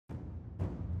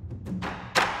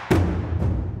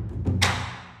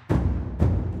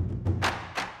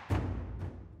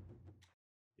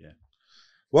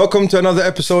Welcome to another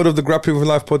episode of the Grappling with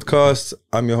Life podcast.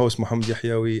 I'm your host, Mohammed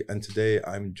Yahyawi, and today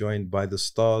I'm joined by the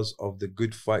stars of the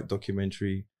Good Fight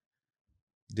documentary,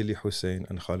 Dilly Hussain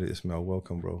and Khalid Ismail.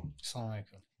 Welcome, bro. Assalamu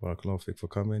alaikum. Barakallahu fik for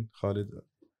coming. Khalid,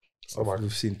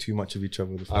 we've seen too much of each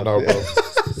other. I know, bro.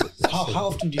 How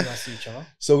often do you guys see each other?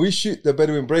 So we shoot the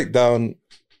Bedouin Breakdown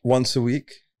once a week,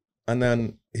 and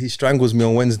then he strangles me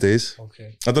on Wednesdays.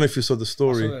 Okay. I don't know if you saw the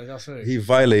story. I saw it. He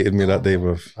violated me that day,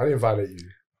 bro. I didn't violate you.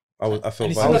 I felt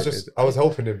And violated. I was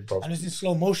helping him, bro. And it's in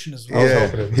slow motion as well. was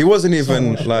helping Yeah, him. he wasn't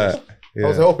even much. like. I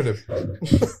was helping him.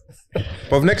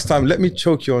 But next time, let me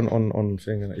choke you on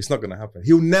thing. It's not gonna happen.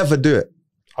 He'll never do it.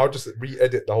 I'll just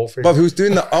re-edit the whole thing. But he was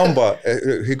doing the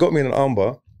armbar. He got me in an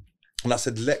armbar, and I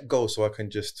said, "Let go, so I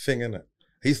can just thing in it."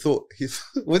 He thought.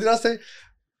 What did I say?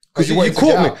 Because he you wanted to caught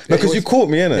get me. out. No, Yeah, because he you was- caught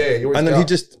me in it. Yeah, he wanted and to then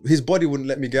get his body wouldn't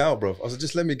let me get out, bro. I said,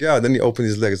 "Just let me get out." Then he opened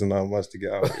his legs, and I managed to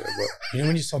get out. Yeah, You know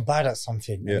when you're so bad at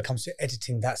something, when Yeah. it comes to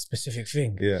editing that specific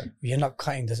thing, yeah. you end up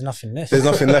cutting, there's nothing left. There's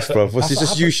nothing left, bro. It's That's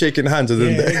just what you shaking hands, and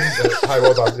then Yeah. Hi,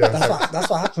 well done. Yeah. That's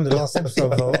what happened in the last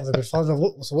episode, bro. I was like,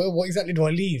 so what exactly do I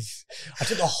leave? I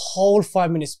took the whole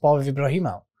 5-minute spar with Ibrahim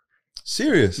out.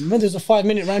 serious. Remember, there's a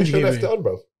 5-minute round You you should have gave left it me. on,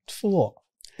 bro. For what?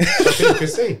 So you could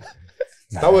see.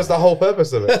 That was the whole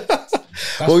purpose of it.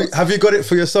 Well, have you got it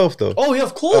for yourself though? Oh, yeah,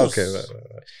 of course. Okay, right.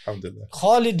 Alhamdulillah.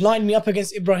 Khalid lined me up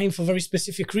against Ibrahim for very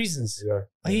specific reasons. Yeah.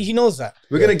 He knows that.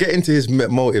 We're gonna get into his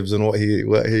motives and what he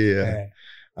Yeah.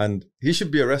 and he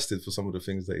should be arrested for some of the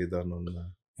things that he done on.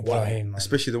 Ibrahim, man.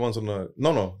 Especially the ones on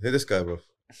the hey, this guy, bro.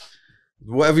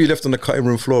 Whatever you left on the cutting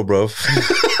room floor, bro.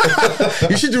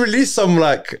 You should release some,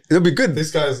 like, it'll be good.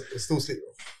 This guy's still sleeping.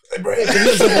 Ibrahim.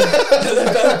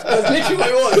 That's literally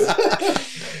what it was.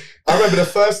 I remember the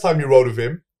first time you rolled with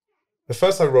him.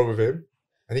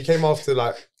 And he came after,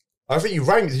 like, I think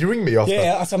did you ring me after?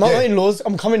 Yeah, I said, my in-laws,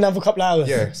 I'm coming down for a couple of hours.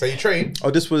 Yeah, so he trained. Oh,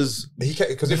 this was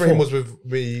Because Ibrahim was with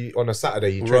me on a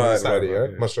Saturday. He trained on a Right, Saturday, right,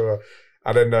 yeah? yeah. Mashallah.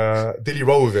 And then did he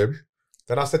roll with him?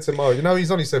 Then I said to him, oh, you know,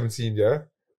 he's only 17, yeah?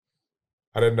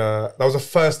 And then that was the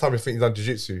first time I think he's done Jiu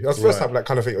Jitsu. That was the first Right. time, like,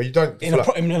 kind of thing. Or you don't.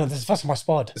 No, this is the first time I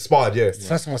sparred. Sparred, yeah. It's the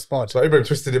first time I sparred. So Ibrahim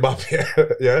twisted him up, yeah.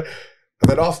 Yeah. And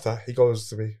then after, he goes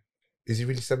to me, is he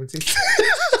really 17?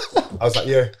 I was like,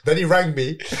 yeah. Then he rang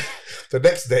me the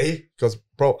next day. He goes,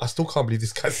 bro, I still can't believe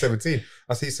this guy's 17.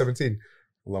 I said, he's 17.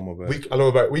 A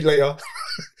week later,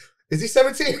 is he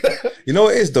 17? You know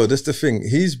what it is though? That's the thing.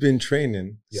 He's been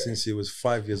training Yeah. since he was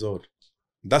 5 years old.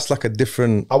 That's like a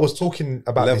different. I was talking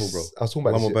about Level, this. bro. I was talking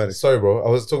about Lamo this. Badi. Sorry, bro. I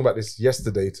was talking about this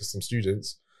yesterday to some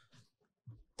students.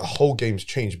 The whole game's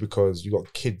changed because you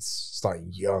got kids starting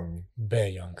young Bare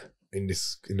young. in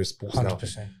this sports now.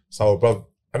 100%. So, bro,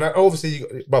 and obviously,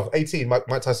 bro, 18. Mike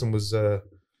Tyson was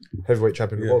heavyweight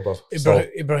champion of the world, bro.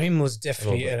 Ibrahim was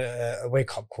definitely I a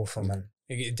wake-up call for man.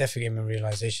 It definitely gave me a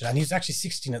realization. And he was actually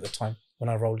 16 at the time when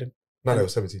I rolled him. No, it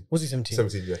was 17. Was he 17?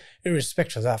 17, yeah.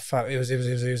 Irrespective of that fact, it was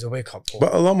a wake-up call.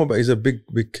 But Alamo, but he's a big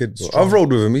kid, bro. Strong. I've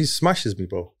rolled with him. He smashes me,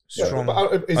 bro. Strong.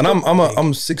 It's And not-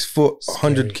 I'm 6 foot,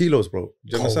 100 Scary. kilos, bro. Do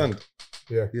you Cold. understand?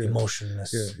 yeah. Yeah.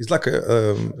 Emotionless. Yeah. He's like a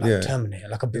Like Terminator,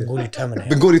 like a Bengali Terminator.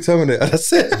 Bengali Terminator.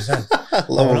 That's it.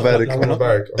 Alamo Like- Badik. like- On a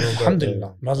bag.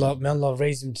 Alhamdulillah. May Allah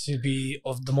raise him to be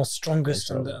of the most strongest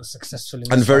and successful.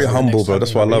 In And this very life. humble, Next bro. time,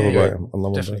 That's what I love Yeah, about yeah. him.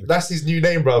 Alamo Definitely. Badik. That's his new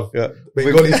name, bro. Yeah.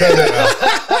 Bengali Terminator.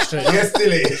 Straight. Yes,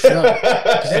 Dilly.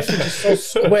 Because everything's just so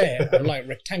square and like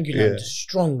rectangular Yeah. and just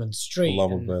strong and straight.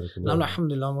 Alamo And, Badik. and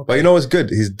alhamdulillah. But you know what's good?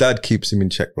 His dad keeps him in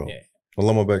check, bro. Yeah.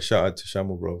 Alamo Badik. Shout out to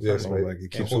Shamu, bro. Yes, Alamo mate. Badik. He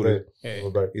keeps All all day. the.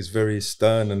 All day. He's very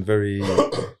stern and very.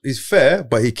 He's fair,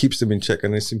 but he keeps them in check,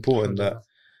 and it's important that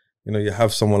you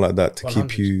have someone like that to 100.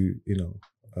 keep you,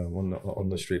 on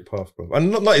the straight path, bro.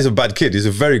 And not he's a bad kid. He's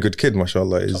a very good kid,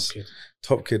 mashallah. He's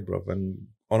top kid, bro, and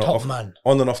on Top man.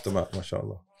 and off the mat,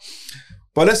 mashallah.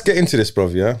 But let's get into this, bro.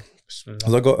 Yeah,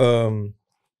 because I got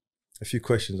a few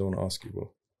questions I want to ask you,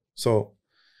 bro. So.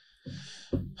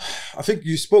 I think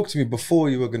you spoke to me before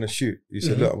you were going to shoot. You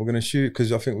said, look, we're going to shoot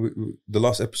because I think the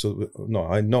last episode,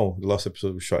 I know the last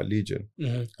episode was shot at Legion.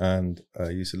 And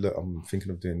you said, look, I'm thinking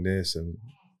of doing this. And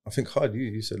I think, Khad,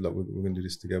 you said, look, we're going to do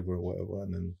this together or whatever.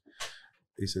 And then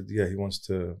he said, yeah, he wants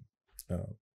to,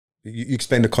 you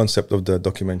explained the concept of the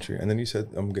documentary. And then you said,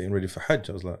 I'm getting ready for Hajj.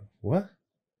 I was like, what?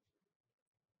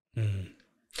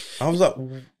 I was like,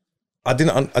 I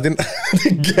didn't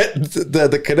get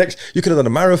the connection. You could have done a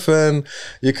marathon.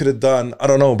 You could have done, I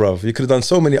don't know, bro. You could have done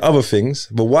so many other things.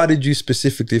 But why did you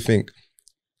specifically think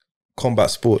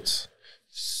combat sports?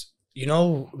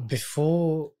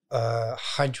 Before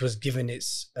Hajj was given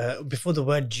its, before the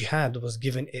word jihad was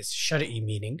given its shari'i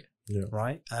meaning,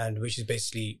 right? And which is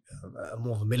basically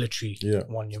more of a military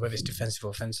one, whether it's defensive or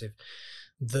offensive.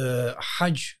 the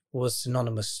Hajj was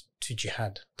synonymous to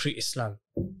jihad pre-Islam.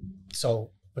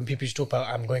 So when people used to talk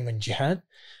about I'm going on jihad,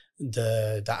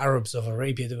 the Arabs of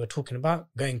Arabia, they were talking about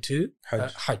going to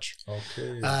Hajj.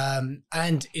 Okay.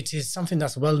 And it is something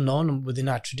that's well known within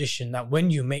our tradition that when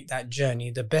you make that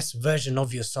journey, the best version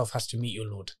of yourself has to meet your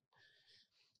Lord.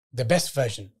 The best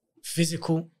version,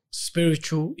 physical,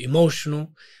 spiritual,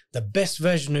 emotional, the best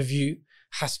version of you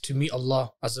has to meet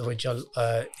Allah Azza wa Jal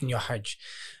in your Hajj.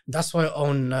 That's why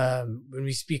when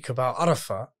we speak about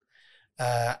Arafah,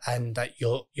 and that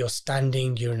you're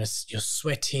standing, you're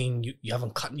sweating, you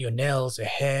haven't cut your nails, your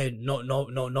hair,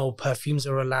 no perfumes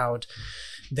are allowed.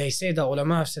 They say that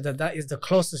ulama have said that is the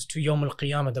closest to Yawm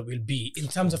al-Qiyamah that we'll be in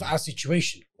terms of our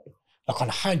situation. Like on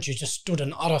Hajj, you just stood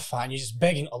on Arafah and you're just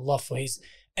begging Allah for His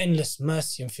endless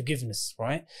mercy and forgiveness,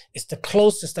 right? It's the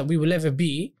closest that we will ever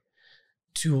be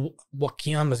to what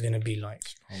Qiyamah is going to be like.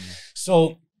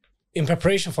 So in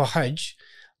preparation for Hajj,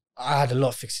 I had a lot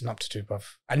of fixing up to do, bruv.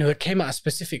 I knew it came at a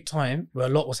specific time where a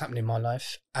lot was happening in my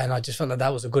life, and I just felt like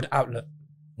that was a good outlet.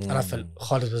 And I felt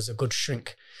Khalid was a good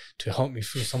shrink to help me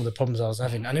through some of the problems I was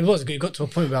having. And it got to a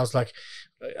point where I was like,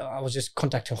 I was just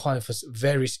contacting Khalid for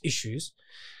various issues.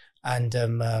 And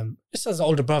just as an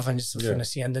older brother and just something to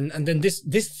see. And then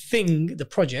this thing, the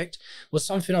project, was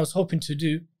something I was hoping to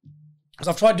do. Because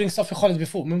I've tried doing stuff with Khalid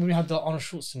before. Remember we had the Arnold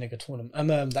Schwarzenegger tournament?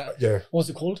 What was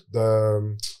it called?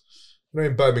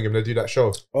 In Birmingham, they do that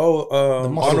show.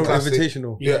 Arnold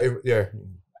Invitational. Yeah.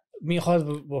 Me and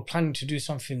Khalid were planning to do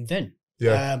something then.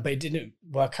 Yeah. But it didn't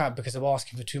work out because they were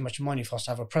asking for too much money for us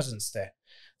to have a presence there.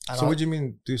 And so what do you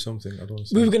mean do something? I don't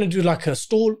understand. We were going to do like a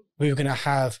stall. We were going to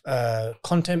have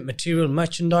content, material,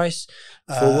 merchandise.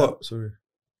 For what? Sorry.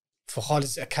 For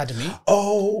Khalid's Academy.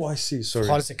 Oh, I see. Sorry.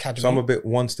 Khalid's Academy. So I'm a bit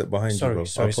one step behind you, bro.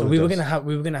 Sorry. So we were gonna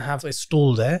have a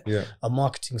stall there, yeah, a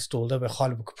marketing stall there where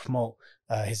Khalid could promote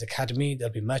his academy.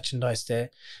 There'll be merchandise there,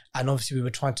 and obviously we were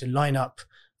trying to line up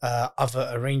other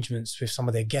arrangements with some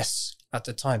of their guests at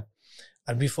the time.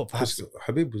 And we thought perhaps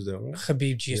Habib was there, right?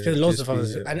 Habib, GSP, loads of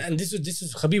others, and this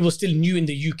was Habib was still new in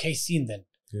the UK scene then.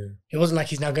 Yeah, it wasn't like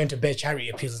he's now going to bare charity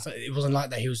appeals. It wasn't like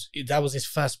that. That was his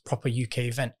first proper UK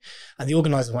event, and the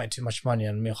organizer wanted too much money,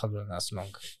 and me and Khalid were like, that's long.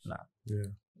 Nah. Yeah.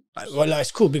 Well, like,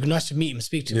 it's cool. It'd be nice to meet him,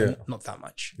 speak to him. Not that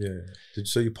much. Yeah.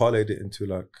 So you parlayed it into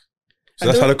like. So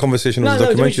that's how the conversation of the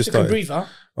documentary started. Breather,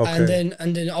 okay.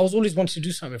 And then I was always wanting to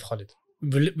do something with Khalid,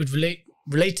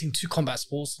 relating to combat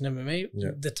sports and MMA. Yeah.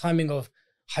 The timing of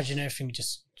Hajj and everything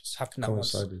just happened at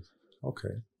once.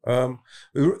 Okay.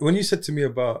 When you said to me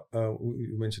about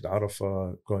you mentioned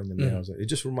Arafah growing the nails, it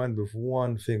just reminded me of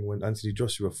one thing when Anthony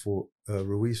Joshua fought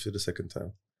Ruiz for the second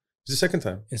time. Was it the second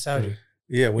time in Saudi?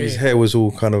 Yeah, when his hair was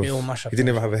all kind of, he didn't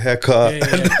even have a haircut. And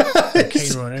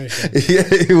everything. Yeah,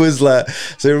 it was like,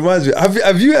 so it reminds me.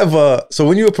 Have you ever? So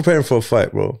when you were preparing for a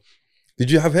fight, bro,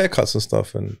 did you have haircuts and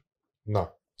stuff? And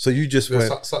no. So you just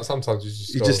went.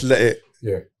 Sometimes you just let it.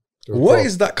 Yeah. What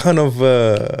is that kind of?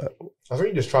 I think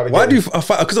you just try to. Why do you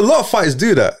fight? Because a lot of fighters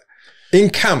do that. In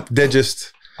camp, they're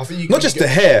just. I think not just the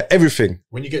hair, everything.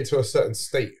 When you get to a certain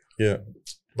state, yeah,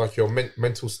 like your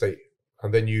mental state,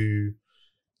 and then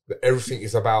everything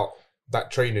is about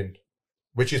that training,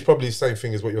 which is probably the same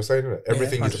thing as what you're saying, isn't it?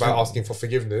 Everything is about asking for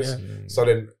forgiveness. Yeah. So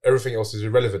then everything else is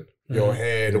irrelevant. Your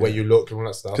hair, the way you look, and all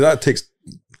that stuff. Because that takes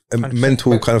a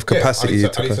mental kind of capacity. I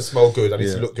need to smell good. I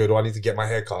need to look good, or I need to get my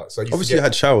hair cut. So obviously you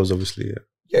had showers, obviously.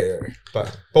 Yeah.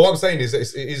 But what I'm saying is,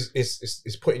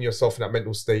 it's putting yourself in that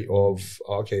mental state of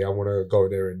okay, I want to go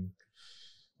there and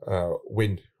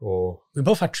win. Or we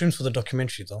both had trims for the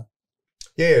documentary, though.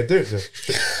 Yeah, do it.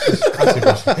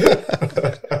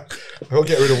 I'll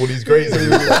get rid of all these greys. We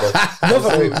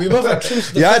both had trims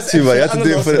for the You had to, man. You had to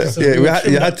do it for the.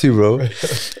 You had to, bro.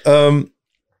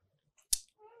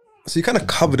 So you kind of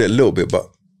covered it a little bit,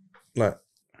 but like,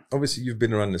 obviously you've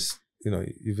been around this. You know,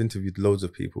 you've interviewed loads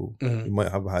of people. You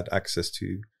might have had access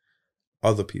to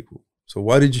other people. So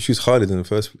why did you choose Khalid in the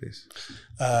first place?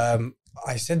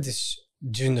 I said this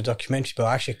during the documentary, but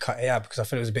I actually cut it out because I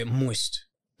felt it was a bit moist.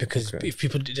 Because if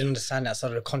people didn't understand that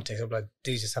sort of the context, I'd be like,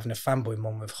 he's just having a fanboy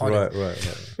moment with Khalid.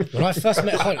 Right. When I first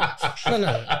met Khalid,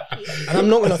 no. And I'm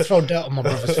not going to throw dirt on my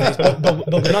brother's face, but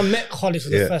when I met Khalid for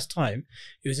the first time,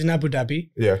 it was in Abu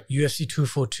Dhabi, UFC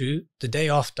 242. The day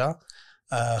after,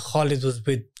 Khalid was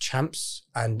with champs,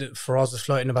 and Faraz was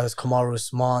floating about. There's Kamaru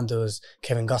Usman, there was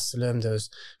Kevin Gastelum, there was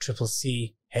Triple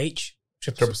C.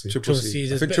 Triple C.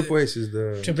 I think Triple H is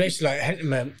the... Triple H is like...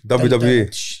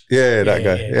 WWE. Yeah, that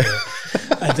guy. Yeah.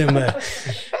 And then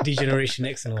D-Generation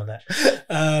X and all that.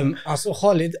 I saw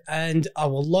Khalid, and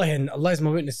wallahi, and Allah is my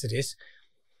witness to this,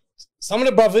 Some of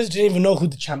the brothers didn't even know who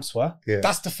the champs were. Yeah.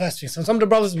 That's the first thing. So some of the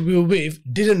brothers we were with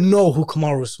didn't know who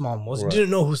Kamaru Usman was,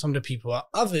 didn't know who some of the people were.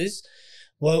 Others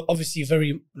were obviously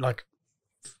very like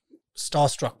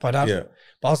starstruck by that. Yeah.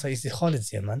 But I was like, is it Khalid's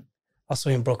here, man? I saw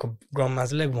him broke a grown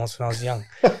man's leg once when I was young.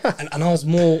 and I was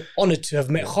more honoured to have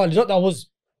met Khalid. Not that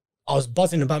I was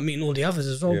buzzing about meeting all the others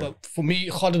as well, but for me,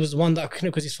 Khalid was the one that I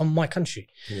connected because he's from my country.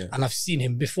 Yeah. And I've seen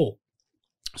him before.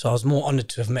 So I was more honoured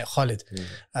to have met Khalid.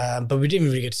 But we didn't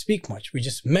really get to speak much. We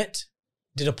just met,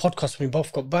 did a podcast when we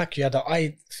both got back. You had the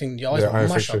eye thing, your eyes were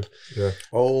mash up. Yeah.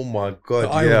 Oh my God.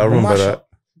 Yeah, I remember that.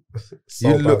 So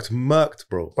you bad. looked murked,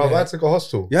 bro. But I had to go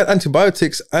hospital. You had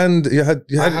antibiotics and you had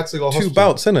I had to go 2 hospital.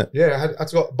 bouts, innit? Yeah, I had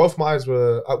to go. Both my eyes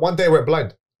were. One day I went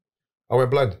blind.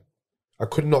 I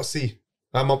could not see.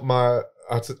 I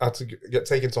had to get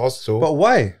taken to hospital. But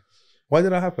why? Why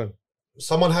did that happen?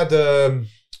 Someone had.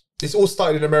 This all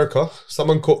started in America.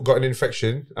 Someone got an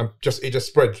infection and it just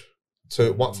spread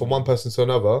from one person to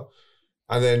another.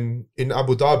 And then in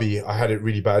Abu Dhabi, I had it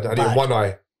really bad. I had it in one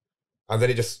eye, and then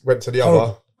it just went to the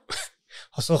other.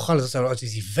 I saw Khalid. I said, "Oh,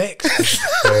 is he vexed?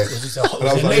 Yeah. Was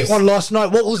it late one last night?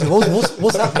 What was it?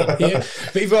 What's happening?" Yeah.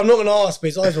 But even I'm not gonna ask. But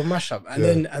his eyes were mashed up,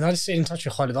 and I just stayed in touch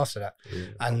with Khalid after that,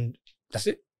 and that's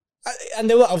it. And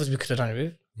there were others we could have done it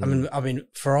with. I mean,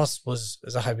 for us was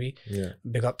Zahabi. Yeah.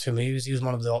 Big up to him. He was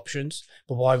one of the options.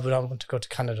 But why would I want to go to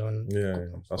Canada and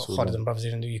that's Khalid and brothers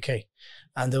in the UK?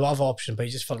 And there were other options, but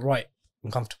he just felt right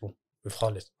and comfortable with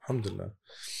Khalid. Alhamdulillah.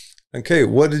 Okay,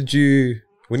 what did you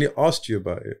when he asked you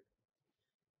about it?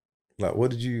 Like,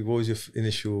 what was your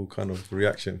initial kind of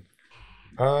reaction?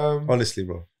 Honestly,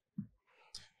 bro.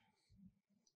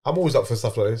 I'm always up for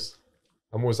stuff like this.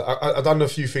 I've done a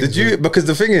few things. Did you? Because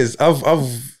the thing is,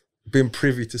 I've been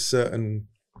privy to certain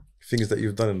things that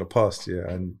you've done in the past,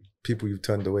 and people you've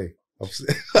turned away.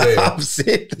 I've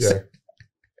seen.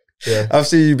 Yeah. I've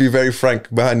seen you be very frank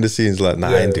behind the scenes, like, nah,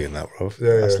 I ain't doing that, bro.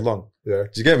 That's long. Yeah. Do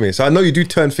you get me? So I know you do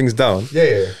turn things down.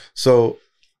 Yeah. So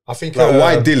I think like,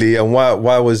 why Dilly and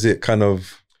why was it kind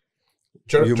of?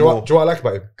 Do you know what I like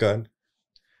about him? Go on.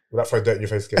 Without throwing dirt in your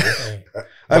face again.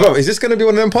 Bro, is this going to be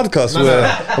one of them podcasts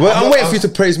I'm waiting for you to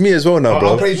praise me as well now, bro.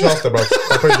 I'll praise you after, bro.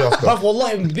 Bruv,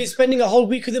 wallahi, spending a whole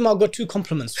week with him, I got 2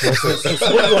 compliments. So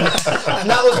what you want? And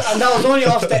that was only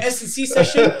after the S&C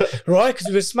session, right? Because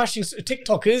we were smashing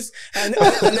TikTokers, and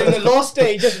then the last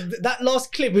day, just that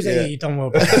last clip was like, "Hey, you done well,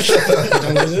 bro." And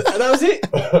that was it.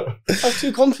 That was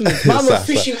 2 compliments. Man was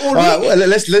fishing all week. Well,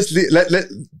 let's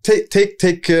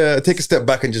take a step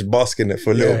back and just bask in it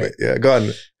for a little bit. Yeah, go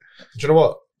on. Do you know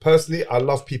what? Personally, I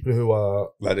love people who are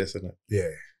like this, isn't it? Yeah,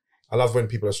 I love when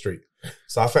people are straight.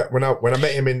 So I felt when I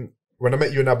met you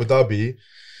in Abu Dhabi,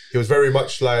 he was very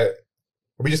much like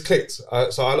we just clicked.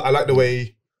 So I like the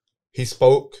way he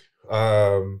spoke,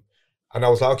 and I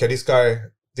was like, okay, this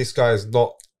guy is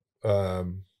not.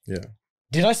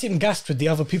 Did I seem gassed with the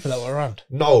other people that were around?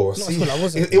 No, I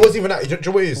wasn't. It wasn't even that. Do you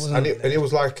know what it is? And it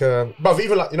was like, but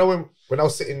even like when I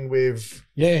was sitting with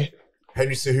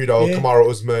Henry Cejudo, Kamaru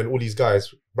Usman, all these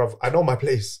guys, bruv, I know my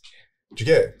place. Do you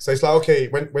get it? So it's like, okay,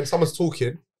 when someone's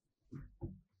talking,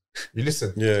 you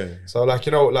listen. Yeah. So like,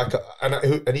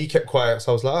 and he kept quiet.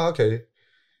 So I was like, okay.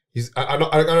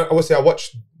 I would say I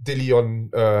watched Dilly on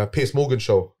Piers Morgan's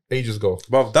show ages ago.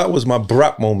 Bruv, that was my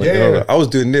brat moment. Yeah. I was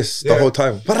doing this the whole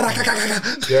time.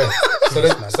 Yeah. So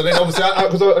then obviously,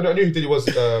 because I knew who Dilly was,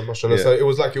 mashallah. So it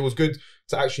was good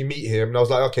to actually meet him. And I was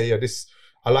like, okay,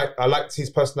 I liked his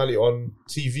personality on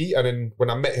TV, and then when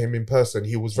I met him in person,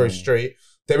 he was very straight.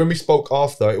 Then when we spoke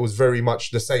after, it was very much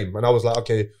the same, and I was like,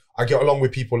 okay, I get along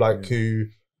with people like who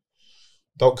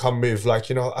don't come with like,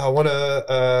 I want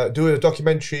to do a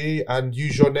documentary and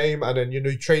use your name, and then you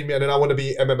train me, and then I want to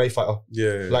be MMA fighter,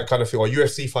 like kind of thing, or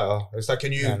UFC fighter. It's like,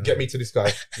 can you get me to this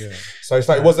guy? So it's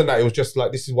like it wasn't that. It was just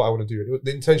like, this is what I want to do.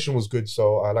 The intention was good,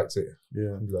 so I liked it.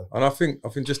 Yeah, and I think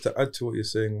just to add to what you're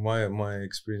saying, my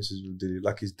experiences with Dilly,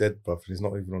 like he's dead, bruv, and he's not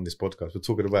even on this podcast. We're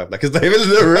talking about like his name is in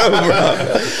the room,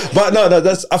 bro. But no,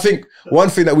 that's I think one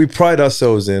thing that we pride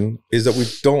ourselves in is that we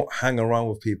don't hang around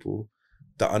with people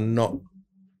that are not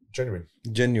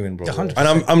genuine, bro. 100%.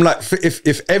 And I'm like,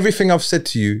 if everything I've said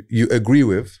to you, you agree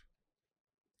with,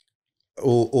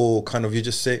 or kind of you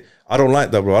just say, I don't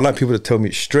like that, bro. I like people that tell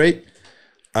me straight,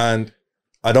 and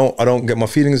I don't get my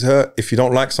feelings hurt. If you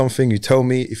don't like something, you tell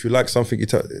me. If you like something, you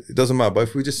tell. It doesn't matter. But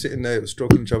if we're just sitting there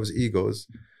stroking each other's egos,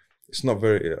 it's not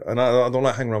very. And I don't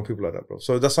like hanging around people like that, bro.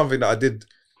 So that's something that I did.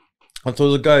 I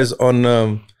told the guys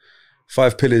on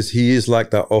 5 Pillars, he is like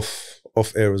that off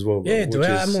air as well, bro. Yeah, the way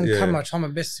I'm on camera, I try my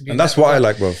best to be. And that's what I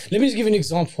like, bro. Let me just give you an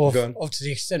example of to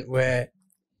the extent where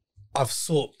I've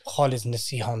sought Khalid's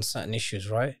nasiha on certain issues,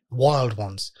 right? Wild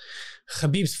ones.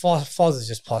 Khabib's father's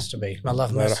just passed away. May Allah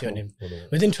have mercy on him.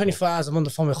 Within 24 hours, I'm on the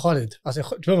phone with Khalid. I said, do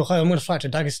you remember, Khalid, I'm going to fly to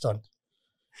Dagestan.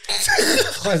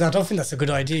 Khalid, I don't think that's a good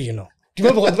idea, you know. Do you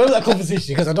remember that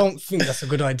conversation? Because I don't think that's a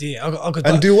good idea.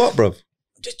 And do what, bruv?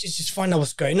 Just find out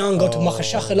what's going on. Go to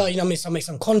Makhashakhala, you know, make some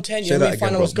content. You know, find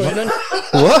again, out what's going on.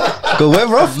 What? Go where,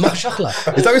 bruv?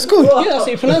 Makhashakhala. Is that what it's called? Yeah, that's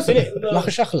how you pronounce it.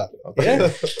 Makhashakhala.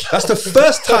 Yeah. That's the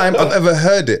first time I've ever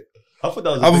heard it. I thought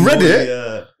that was I've read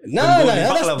it. No,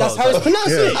 that's how it's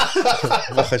pronounced.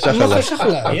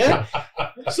 Makhashakhala, yeah.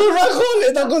 So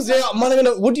that goes, yeah, man,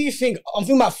 what do you think? I'm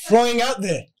thinking about flying out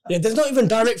there. Yeah, there's not even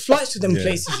direct flights to them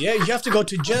places. Yeah, you have to go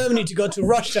to Germany to go to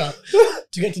Russia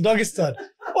to get to Dagestan.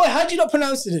 Boy, how do you not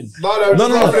pronounce it in? No.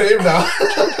 Him now.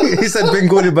 He said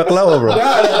Bengali baklava, bro.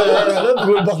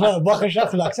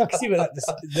 I can see where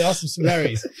there are some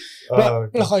similarities.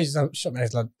 But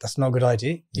that's not a good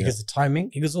idea. He goes, the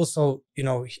timing. He goes, also, you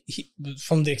know,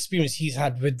 from the experience he's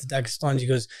had with the Dagestan, he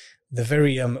goes, they're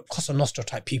very Cosa Nostra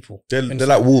type people. They're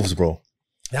like wolves, bro.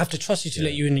 They have to trust you to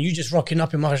let you in, and you just rocking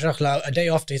up in Makhashakhala a day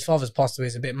after his father's passed away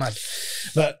is a bit mad.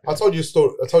 But I told you a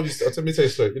story. Let me tell you a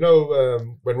story. You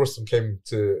know, when Rustam came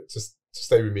to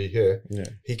stay with me here,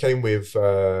 he came with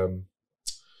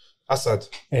Assad.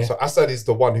 Yeah. So Assad is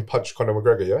the one who punched Conor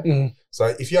McGregor, yeah? Mm. So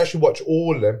if you actually watch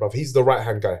all of them, bruv, he's the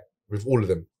right-hand guy with all of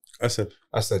them. Assad,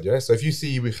 yeah? So if you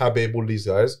see with Khabib, all these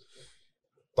guys,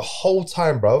 the whole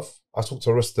time, bruv, I talked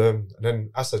to Rustam, and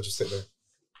then Assad just sit there.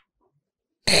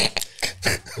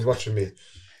 He's watching me.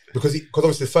 Because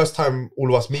obviously the first time all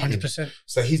of us meet 100%. Him.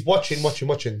 So he's watching.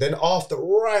 Then after,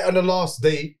 right on the last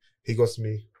day, he goes to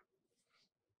me,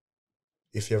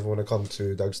 if you ever want to come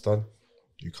to Dagestan,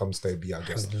 you come stay, be our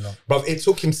guest. But it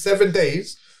took him 7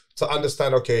 days to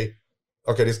understand, okay,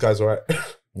 this guy's all right.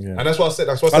 Yeah. And that's what I said.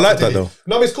 I like that though.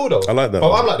 No, it's cool though. I like that.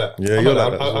 I'm like that. Yeah, you're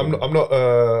like that. I'm not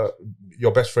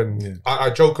your best friend. Yeah. I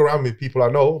joke around with people I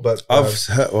know, but I've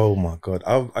heard, oh my God,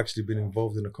 I've actually been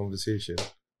involved in a conversation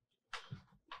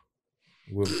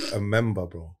with a member,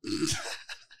 bro.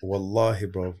 Wallahi,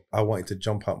 bro, I wanted to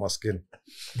jump out my skin.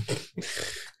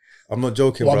 I'm not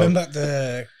joking, bro. What, member at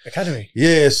the academy?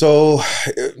 Yeah, so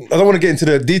I don't want to get into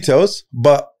the details,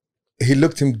 but he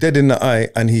looked him dead in the eye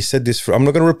and he said this. I'm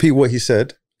not going to repeat what he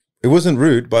said. It wasn't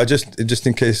rude, but just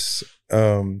in case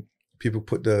people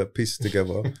put the pieces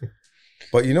together.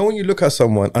 But you know when you look at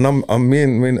someone, and me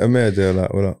and Amir, we're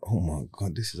like, oh my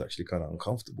God, this is actually kind of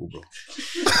uncomfortable, bro.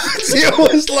 See, it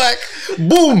was like,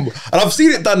 boom. And I've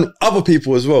seen it done other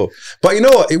people as well. But you know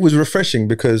what? It was refreshing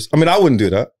because, I mean, I wouldn't do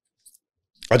that.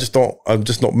 I'm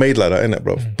just not made like that, innit,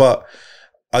 bro? Mm. But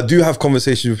I do have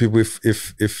conversations with people if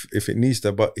it needs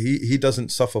to, but he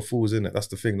doesn't suffer fools, innit? That's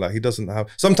the thing. Like, he doesn't have,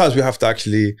 sometimes we have to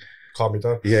actually calm me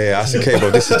down. Yeah, that's okay,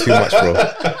 bro. This is too much, bro.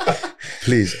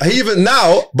 Please. Even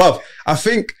now, bruv, I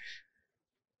think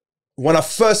when I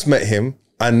first met him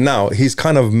and now he's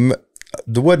kind of,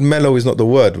 the word mellow is not the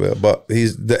word, but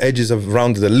the edges have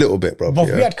rounded a little bit, bro. But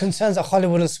we had concerns that Khalid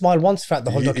wouldn't smile once throughout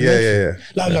the whole documentary. Yeah.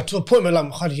 Like to a point where like,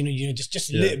 Khalid, you know,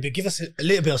 just a little bit, give us a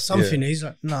little bit of something. Yeah. He's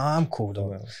like, nah, I'm cool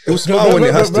though. It was smile when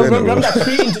it has to. Remember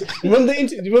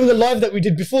the live that we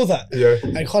did before that? Yeah.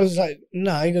 And Khalid was like,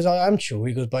 nah, he goes, I'm chill.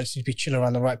 He goes, but I just need to be chill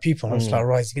around the right people. And I'm just like,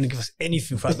 right, is he going to give us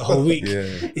anything throughout the whole week?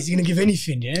 Is he going to give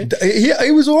anything,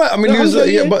 He was all right. I mean, he was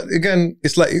but again,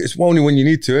 it's like, it's only when you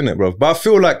need to, innit, bro? But I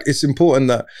feel like it's important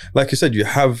that, like you said, you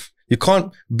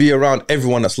can't be around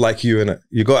everyone that's like you, innit?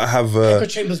 You got to have a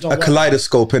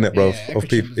kaleidoscope, innit, bro, of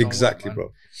people. Exactly,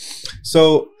 bro.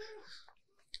 So,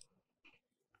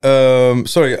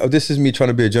 sorry, this is me trying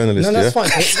to be a journalist. No, that's fine.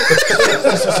 Just give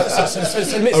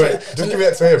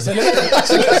it to him. So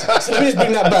let me just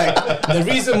bring that back. The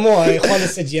reason why Khalid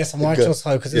said yes and why I chose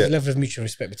Khalid, because there's a level of mutual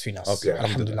respect between us. Okay,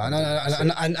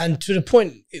 alhamdulillah. And to the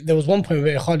point, there was one point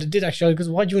where Khalid did actually, because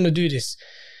why do you want to do this?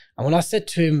 And when I said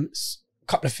to him a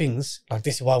couple of things, like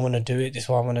this is why I want to do it, this is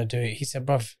why I want to do it, he said,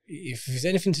 bruv, if there's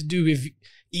anything to do with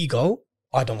ego,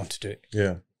 I don't want to do it.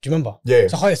 Yeah. Do you remember? Yeah.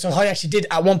 So Khalid actually did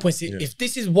at one point say, if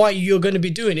this is why you're going to be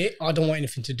doing it, I don't want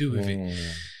anything to do with it.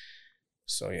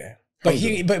 So yeah. But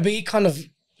he kind of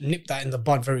nipped that in the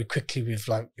bud very quickly with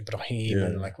like Ibrahim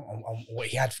and like what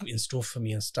he had in store for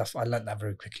me and stuff. I learned that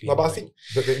very quickly. No, but I think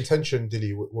that the intention,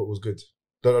 Dilly, what was good.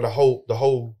 The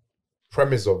whole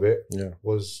premise of it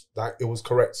was that it was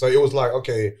correct. So it was like,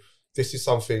 okay, this is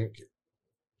something,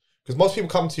 because most people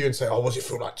come to you and say, oh, what does it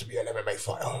feel like to be an MMA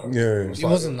fighter? Yeah. It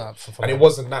wasn't that. And it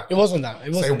wasn't that. It wasn't that.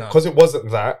 Because it wasn't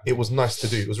that, it was nice to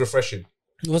do. It was refreshing.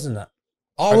 It wasn't that.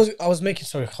 I was making,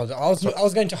 sorry, Khalid, I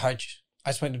was going to Hajj.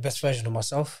 I just went the best version of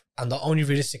myself. And the only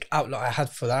realistic outlet I had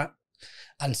for that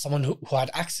and someone who I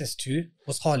had access to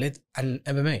was Khalid and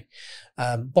MMA.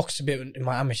 Boxed a bit in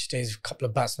my amateur days, a couple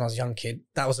of bats when I was a young kid.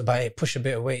 That was about it. Push a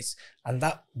bit of weights, and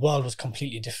that world was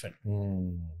completely different.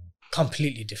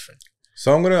 Completely different.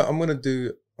 So I'm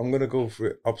gonna go for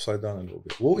it upside down a little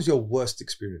bit. What was your worst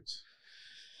experience?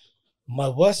 My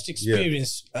worst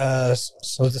experience.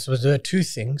 So there were two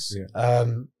things. Yeah.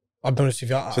 I'll be honest with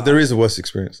you. So there is a worst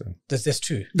experience then. There's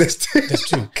two. There's two. There's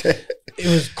two. Okay. It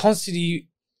was constantly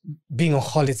being on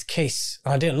Khalid's case,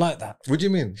 and I didn't like that. What do you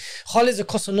mean? Khalid's a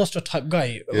Cosa Nostra type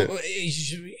guy. Yeah.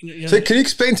 You know, So can you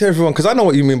explain to everyone, because I know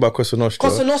what you mean by Cosa Nostra.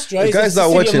 Cosa Nostra The is guys a that are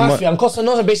Sicilian watching mafia, and Cosa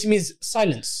Nostra basically means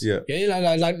silence. Yeah.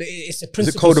 Like it's a It's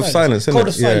principle. a code of silence, isn't Code it?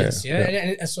 of silence. Yeah.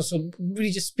 Yeah. And so really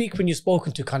just speak when you're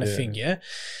spoken to, kind of thing. Yeah.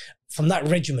 From that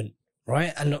regiment.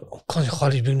 Right, and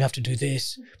Khalid, we're gonna have to do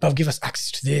this, but give us access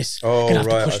to this. Oh, we're gonna have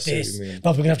right, to I push see what this, you mean. but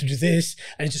we're gonna have to do this,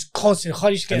 and it's just constant.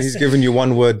 Khalid And he's giving you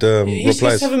one word he's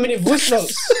replies. 7-minute voice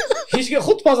notes. He's get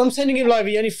khutbahs. I'm sending him like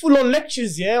full on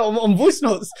lectures, on voice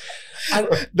notes. And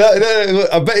No,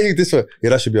 I bet you this one. Yeah,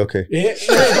 that should be okay. yeah,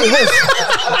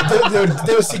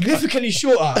 they were significantly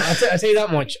shorter. I'll tell you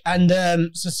that much. And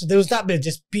so there was that bit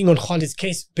just being on Khalid's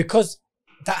case because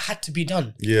that had to be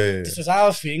done. Yeah. This was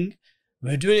our thing. We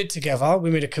were doing it together.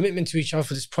 We made a commitment to each other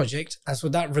for this project. And so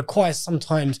that requires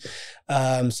sometimes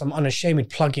some unashamed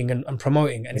plugging and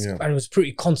promoting. And, and it was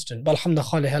pretty constant. But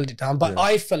alhamdulillah, Khalid held it down. But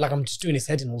I felt like I'm just doing his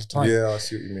head in all the time. Yeah, I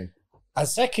see what you mean. And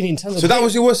secondly, in terms of... So that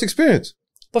was your worst experience?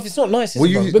 But it's not nice, Were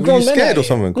you scared or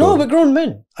something? No, we're grown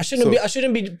men. I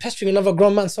shouldn't be pestering another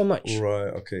grown man so much. Right,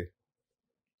 okay.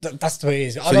 That's the way it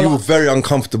is. So you were very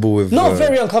uncomfortable with... Not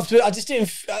very uncomfortable. I just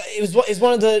didn't... It's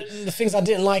one of the things I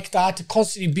didn't like, that I had to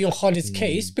constantly be on Khalid's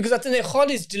case, because I think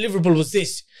Khalid's deliverable was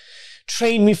this: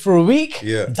 train me for a week.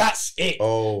 Yeah. That's it.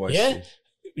 Oh, I see.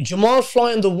 Jamal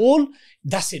fly on the wall.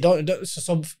 That's it.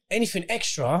 So anything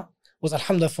extra was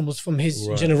alhamdulillah from his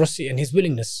generosity and his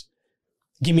willingness.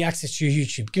 Give me access to your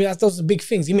YouTube. Give me those are the big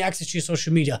things. Give me access to your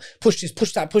social media. Push this,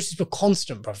 push that, push this. But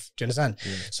constant, bruv. Do you understand?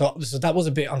 Yeah. So that was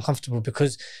a bit uncomfortable,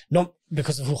 not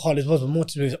because of who Khalid was, but more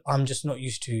to do with I'm just not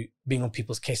used to being on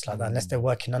people's case like that unless they're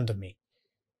working under me,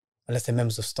 unless they're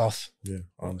members of staff. Yeah,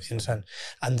 I understand.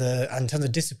 And in terms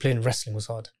of discipline, wrestling was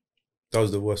hard. That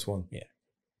was the worst one. Yeah.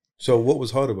 So what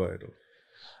was hard about it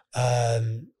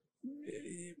though?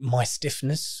 My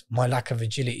stiffness, my lack of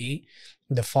agility,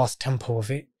 the fast tempo of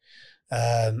it.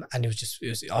 And it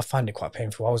was I find it quite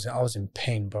painful. I was in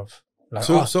pain, bruv. Like,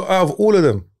 so out of all of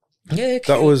them,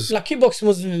 that was like kickboxing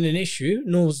wasn't an issue.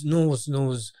 Nor was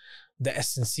the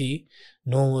S&C,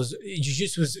 nor was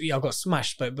jiu-jitsu. I got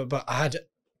smashed, but I had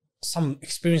some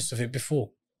experience of it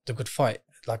before the good fight,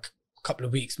 like a couple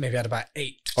of weeks. Maybe I had about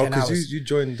 8 to 10 hours. because you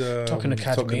joined Talking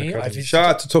Academy. Shout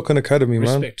out to Talking Academy,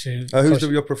 man. Respect to who's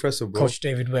your professor, bro? Coach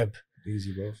David Webb.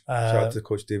 Easy, bro. Shout out to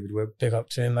Coach David Webb. Big up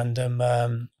to him.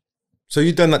 And so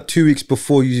you done that 2 weeks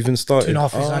before you even started?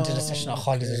 2.5 weeks. I did a session at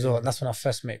Khalid as well. And that's when I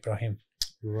first met Ibrahim.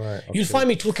 Right. Okay. You'll find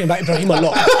me talking about Ibrahim a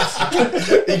lot.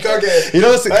 You can't get it. You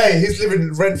know, hey, he's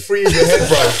living rent free in your head,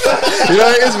 bro. You know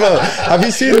what it is, bro? Have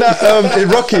you seen that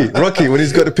in Rocky when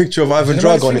he's got the picture of Ivan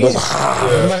Drago and he goes,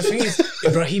 The thing is,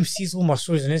 Ibrahim sees all my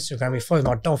stories on Instagram. He follows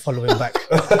me. I don't follow him back.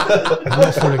 I'm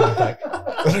not following him back.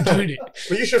 I'm not doing it.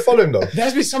 But you should follow him though. There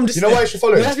has to be some distance. You know why you should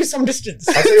follow him? There has to be some distance.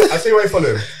 I see why you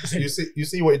follow him. You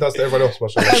see what he does to everyone else,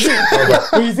 mashallah.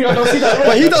 You think I don't see that?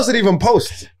 but he doesn't even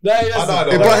post. No, he doesn't. I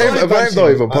know. Ibrahim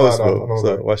don't even post, bro. No.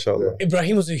 So, mashallah.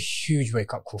 Ibrahim was a huge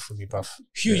wake-up call for me, bruv.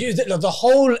 Huge. Yeah. The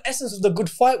whole essence of the good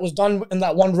fight was done in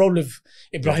that one role of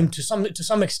Ibrahim to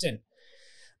some extent.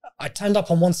 I turned up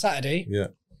on one Saturday. Yeah.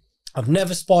 I've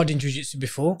never sparred in jiu-jitsu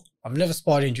before.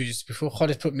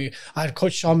 Khalid put me... I had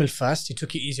Coach Shamil first. He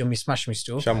took it easy on me, smashed me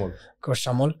still. Coach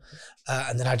Shamil.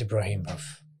 And then I had Ibrahim, bruv.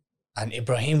 And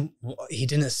Ibrahim, he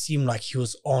didn't seem like he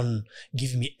was on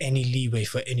giving me any leeway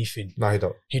for anything. No, he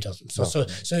don't. He doesn't. So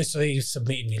he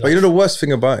submitted me. But you know the worst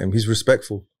thing about him? He's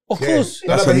respectful. Of course.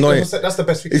 That's annoying. That's the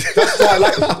best thing. That's why I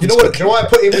like him. You know why I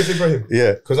put him with Ibrahim?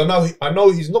 Yeah. Because I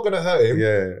know he's not going to hurt him.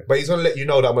 Yeah. But he's going to let you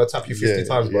know that I'm going to tap you 50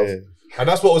 times, bro. Yeah. And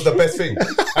that's what was the best thing.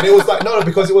 And it was like,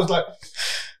 because it was like,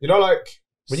 you know, like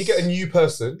when you get a new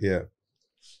person,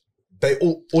 they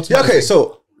all automatically. Yeah, okay,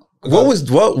 so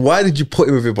why did you put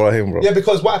him with Ibrahim, bro? Yeah,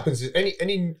 because what happens is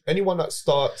anyone that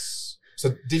starts,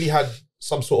 so Dilly had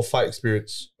some sort of fight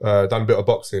experience, done a bit of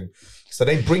boxing. So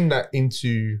they bring that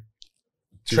into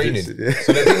training. Yeah.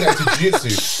 So they bring that to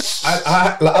jiu-jitsu.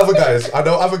 I like I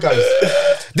know other guys.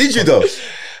 Did you though?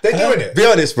 They're doing it. Be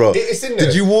honest, bro. It's in there.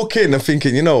 Did you walk in and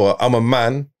thinking, you know what, I'm a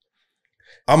man,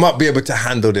 I might be able to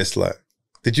handle this, like?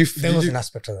 There was an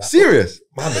aspect of that. Serious?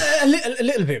 A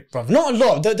little bit, bro. Not a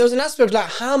lot. There was an aspect like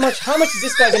how much is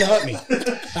this guy gonna hurt me?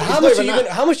 How much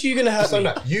are you gonna hurt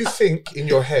me? You think in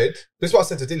your head. This is what I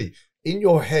said to Dilly. In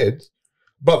your head,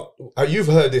 but you've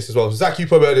heard this as well. Zach, you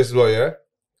probably heard this as well, yeah.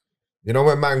 You know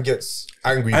when man gets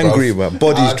angry, bro.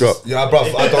 Bodies drop. Yeah, bro.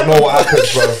 I don't know what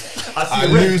happens, bro. I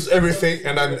lose everything,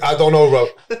 and then I don't know, bro.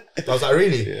 I was like,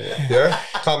 really? Yeah.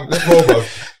 Come, let's roll, bro.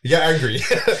 You get angry.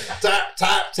 Tap,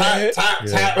 tap, tap, tap,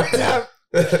 tap.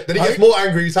 Then he gets more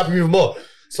angry. He's tapping even more.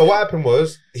 So what happened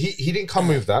was he didn't come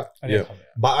with that.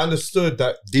 But I understood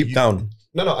that deep down.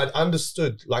 No, I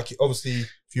understood. Like, obviously,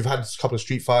 if you've had a couple of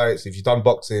street fights, if you've done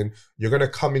boxing, you're going to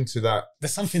come into that.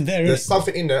 There's something there. There's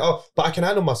something in there. Oh, but I can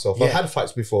handle myself. I've had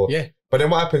fights before. Yeah. But then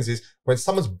what happens is when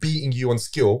someone's beating you on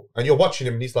skill and you're watching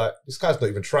him and he's like, this guy's not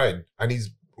even trying and he's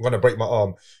going to break my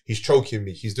arm. He's choking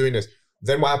me. He's doing this.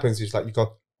 Then what happens is like, you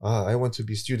go, I want to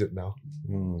be a student now.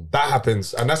 That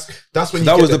happens. And that's when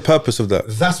that was the purpose of that.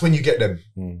 That's when you get them.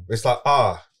 It's like,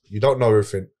 you don't know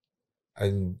everything.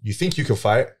 And you think you can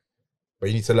fight, but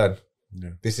you need to learn.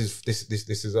 Yeah. This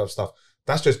is other stuff.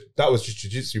 That was just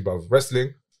jiu-jitsu, bro.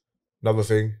 Wrestling, another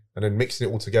thing, and then mixing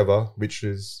it all together, which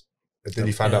is then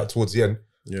he found out towards the end.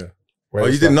 Yeah. Oh,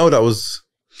 you didn't know that was.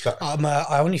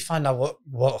 I only found out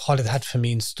what Khalid had for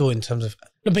me in store in terms of.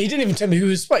 No, but he didn't even tell me who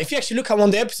was white. If you actually look at one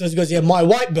of the episodes, he goes, "Yeah, my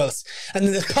white belts," and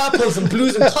then there's purples and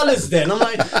blues and colours there, and I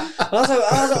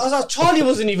was like, Charlie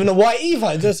wasn't even a white either.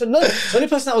 I said, no, the only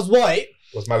person that was white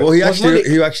was Malik. Well, he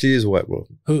actually is white, bro.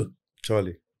 Who?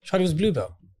 Charlie. Charlie was blue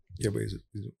belt. Yeah, but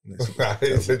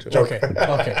it's a joke.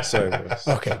 Okay. Sorry,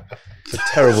 bro. Okay. It's a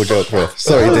terrible joke, bro.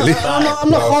 Sorry, Dilly. I'm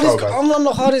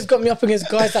not hard as got me up against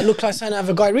guys that look like something out of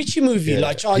a Guy Ritchie movie.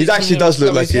 Like Charlie. He actually does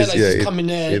look like he's coming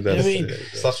there. You know what I mean?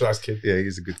 Such a nice kid. Yeah,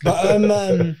 he's a good kid.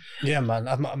 But yeah,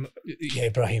 man.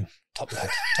 Ibrahim. Top lad.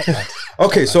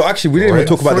 Okay, so actually, we didn't even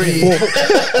talk about the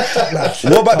format.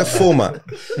 What about the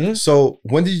format? So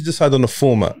when did you decide on the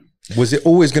format? Was it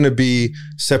always going to be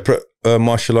separate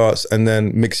martial arts and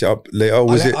then mix it up later?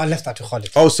 I left that to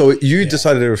Khalid. Oh, so you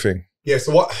decided everything? Yeah.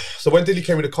 So when Dilly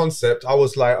came with the concept, I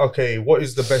was like, okay, what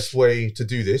is the best way to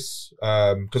do this?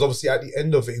 Because obviously at the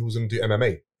end of it, he was going to do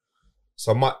MMA.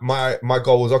 So my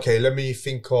goal was, okay, let me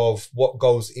think of what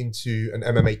goes into an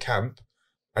MMA camp,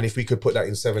 and if we could put that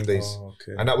in 7 days. Oh,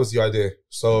 okay. And that was the idea.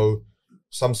 So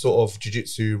some sort of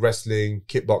jiu-jitsu, wrestling,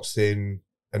 kickboxing,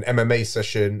 an MMA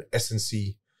session,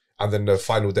 S&C. And then the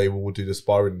final day we will do the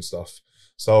sparring and stuff.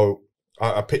 So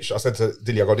I said to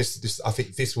Dilly, I go, I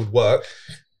think this would work.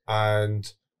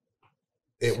 And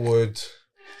it would,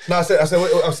 I said to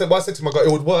him, I go,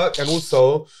 it would work. And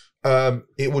also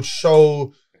it would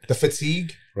show the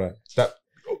fatigue. Right. That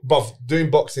both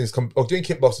doing boxing or doing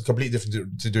kickboxing is completely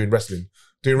different to doing wrestling.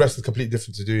 Doing wrestling is completely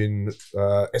different to doing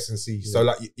S&C. Yeah. So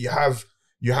like you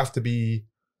have to be,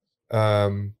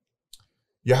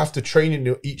 you have to train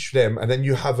in each of them, and then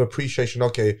you have appreciation.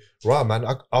 Okay, right, man.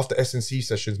 After S&C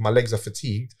sessions, my legs are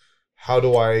fatigued. How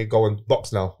do I go and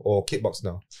box now or kickbox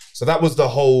now? So that was the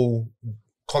whole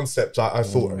concept. I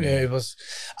thought. Yeah, it was.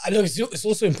 Look, it's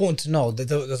also important to know that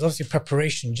there's obviously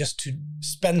preparation just to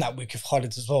spend that week with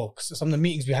Khalid as well. Because some of the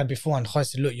meetings we had before, and Khalid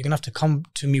said, "Look, you're gonna have to come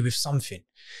to me with something.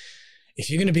 If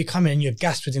you're gonna be coming and you're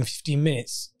gassed within 15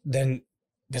 minutes, then."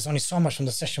 There's only so much from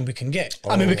the session we can get.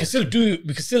 I mean, we can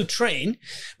still train,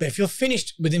 but if you're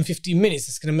finished within 15 minutes,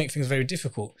 it's going to make things very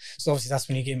difficult. So obviously that's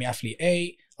when he gave me Athlete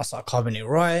A. I started carving it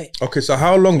right. Okay, so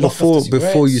how long before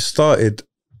you started?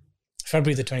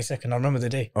 February the 22nd. I remember the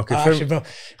day. Okay, actually, bro,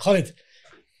 Khalid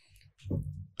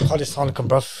Salaam,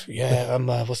 bro. Yeah,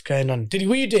 what's going on? Dilly,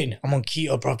 what are you doing? I'm on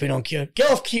keto, bro. I've been on keto.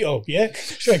 Get off keto, yeah?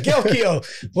 Sure, get off keto.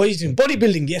 What are you doing?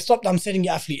 Bodybuilding, yeah? Stop. I'm sending you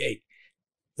Athlete A.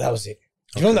 That was it.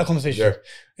 Do you remember that conversation?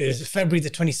 Yeah. It was February the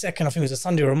 22nd. I think it was a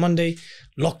Sunday or a Monday.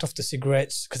 Locked off the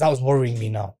cigarettes because that was worrying me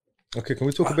now. Okay, can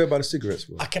we talk a bit about the cigarettes,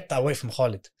 bro? I kept that away from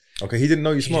Khalid. Okay, he didn't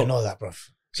know you smoked? He didn't know that, bro.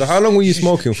 So how long were you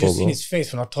smoking for, bro? You seen his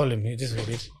face when I told him, this is what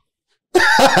it is.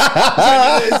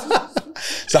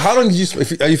 So how long did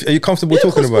you, are you comfortable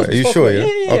talking about it? Are you sure,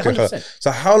 yeah? Okay, 100%.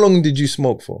 So how long did you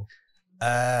smoke for?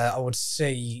 I would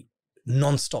say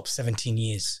non-stop 17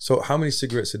 years. So how many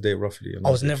cigarettes a day roughly? I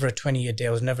was never a 20 a day.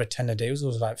 I was never a 10 a day. It was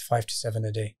always like 5 to 7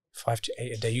 a day, 5 to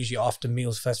 8 a day. Usually after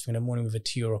meals, first thing in the morning with a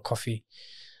tea or a coffee.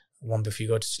 One before you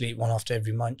go to sleep, one after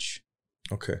every munch.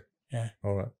 Okay. Yeah.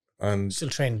 All right. And still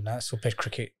training now. Still played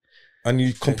cricket. And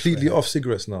you completely off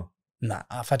cigarettes now? Nah,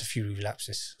 I've had a few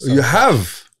relapses. So you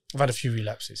have? I've had a few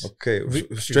relapses. Okay.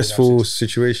 Stressful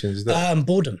situations. Is that?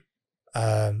 Boredom.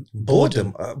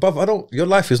 Boredom. Bruv, your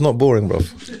life is not boring, bro.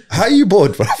 How are you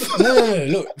bored, bro? No.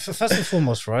 Look, first and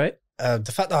foremost, right?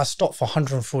 The fact that I stopped for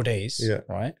 104 days,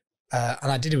 right?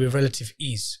 And I did it with relative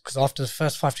ease because after the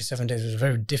first 5 to 7 days, it was a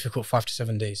very difficult 5 to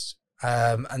 7 days.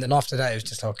 And then after that, it was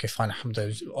just like, okay, fine,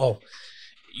 alhamdulillah.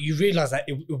 You realize that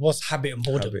it was habit and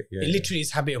boredom. It literally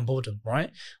is habit and boredom,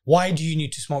 right? Why do you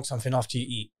need to smoke something after you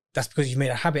eat? That's because you made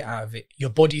a habit out of it. Your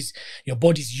body's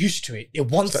used to it. It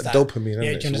wants it's that dopamine.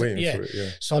 It's waiting for it. Yeah.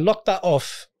 So I locked that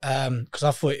off because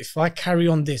I thought if I carry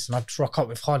on this and I rock up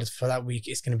with Khalid for that week,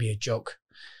 it's going to be a joke.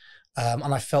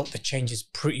 And I felt the changes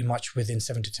pretty much within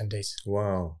 7 to 10 days.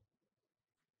 Wow.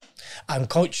 And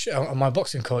my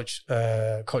boxing coach,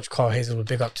 Coach Carl Hazelwood,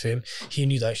 big up to him. He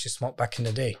knew that I used to smoke back in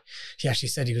the day. He actually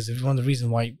said, he was one of the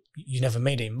reasons why you never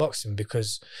made it in boxing,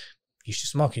 because you should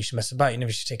smoke, you should mess about, you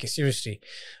never should take it seriously.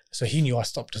 So he knew I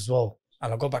stopped as well.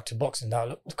 And I got back to boxing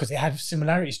now because they had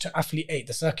similarities to Athlete 8,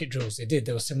 the circuit drills they did.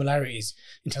 There were similarities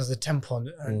in terms of the tempo.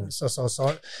 And so there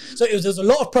was a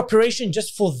lot of preparation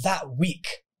just for that week.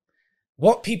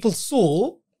 What people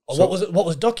saw, or what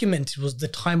was documented, was the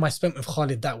time I spent with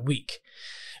Khalid that week.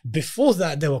 Before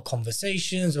that, there were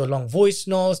conversations, there were long voice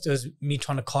notes, there was me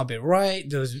trying to carb it right,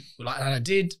 there was, and I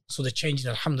did. So the changing,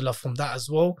 alhamdulillah, from that as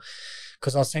well.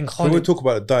 Because I was saying Khalid... We'll talk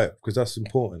about the diet, because that's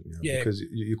important. Because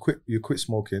you quit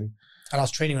smoking. And I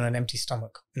was training on an empty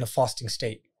stomach in a fasting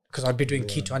state, because I'd been doing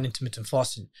keto and intermittent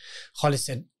fasting. Khalid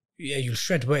said, yeah, you'll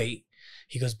shred weight.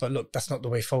 He goes, but look, that's not the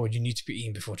way forward. You need to be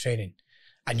eating before training.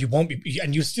 And you won't be,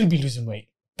 and you'll still be losing weight.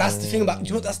 That's the thing about,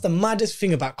 you know, that's the maddest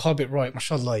thing about Carb it right,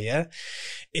 mashallah, yeah?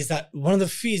 Is that one of the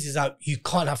fears is that you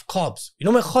can't have carbs. You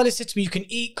know, when Khalid said to me, you can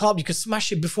eat carb, you can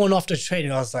smash it before and after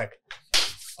training, I was like,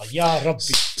 oh, ya Rabbi.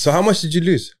 So how much did you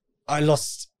lose? I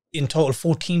lost in total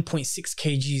 14.6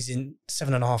 kgs in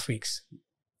 7.5 weeks.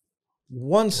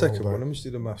 1 second, bro. Let me just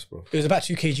do the maths, bro. It was about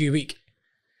 2 kg a week.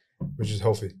 Which is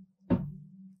healthy.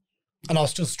 And I was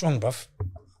still strong, bruv.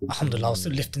 Alhamdulillah, I was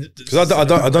still lifting. Because I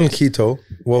done keto,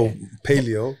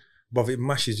 paleo, but it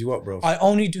mashes you up, bro. I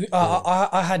only do.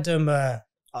 I had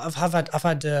I've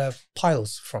had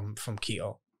piles from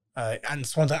keto, and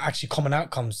it's one of the actually common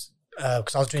outcomes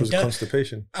because I was doing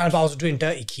constipation, and I was doing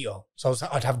dirty keto, so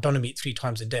I'd have doner meat 3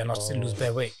 times a day, and I'd still lose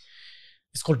bare weight.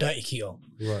 It's called dirty keto,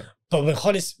 right? But when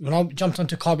I jumped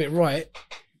onto Carb it right,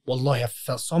 wallahi, I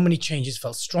felt so many changes.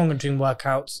 Felt stronger during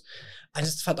workouts. I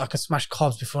just felt like I could smash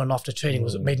carbs before and after training.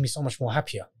 It made me so much more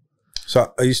happier.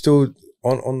 So are you still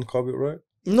on Carb it right?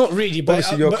 Not really, but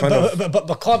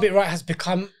Carb it right has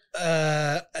become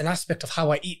an aspect of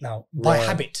how I eat now by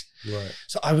habit. Right.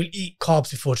 So I will eat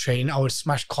carbs before training. I would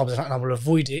smash carbs and I will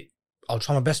avoid it. I'll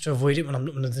try my best to avoid it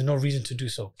when there's no reason to do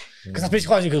so. Because that's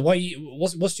basically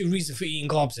because what's your reason for eating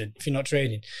carbs then if you're not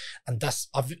training? And that's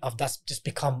just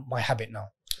become my habit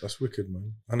now. That's wicked,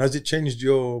 man. And has it changed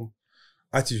your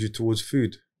attitude towards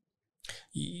food?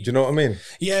 Do you know what I mean?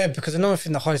 Yeah, because another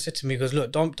thing that Holly said to me goes,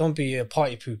 look, don't be a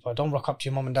party pooper. Don't rock up to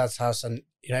your mum and dad's house and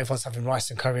everyone's having rice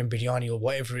and curry and biryani or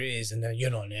whatever it is, and then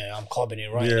I'm carbing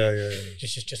it right. Yeah.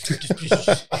 Just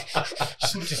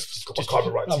carb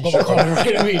it right. I've got my carb it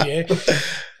right.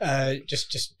 I mean,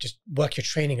 just work your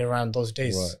training around those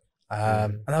days. Right.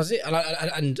 And that was it.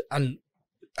 And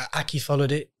Aki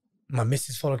followed it. My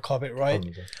missus followed Carb it right.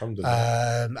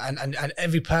 And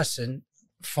every person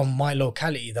from my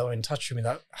locality that were in touch with me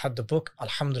that had the book,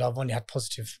 alhamdulillah, I've only had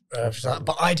positive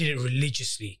but I did it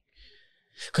religiously.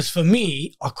 Because for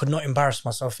me, I could not embarrass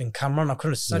myself in camera, and I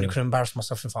certainly couldn't embarrass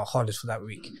myself in front of Khalid for that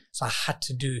week. So I had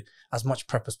to do as much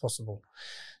prep as possible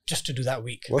just to do that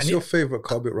week. What's your favourite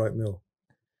Carb it right meal?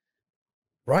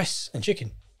 Rice and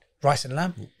chicken. Rice and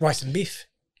lamb. Rice and beef.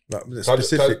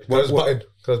 Specific. Can I just butt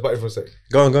in for a sec?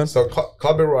 Go on. So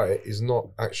Carb it right is not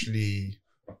actually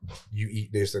you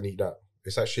eat this and eat that.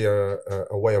 It's actually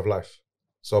a way of life.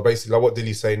 So basically, like what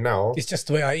Dilly's saying now, it's just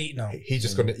the way I eat now. He's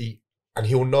just gonna eat, and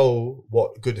he'll know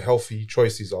what good healthy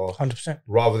choices are. 100%.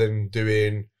 Rather than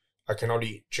doing, I can only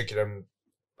eat chicken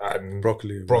and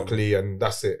broccoli, and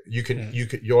that's it.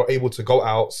 You're able to go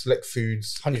out, select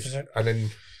foods, 100%, and then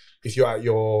if you're at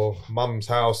your mum's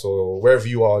house or wherever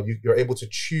you are, you're able to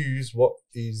choose what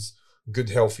is good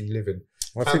healthy living.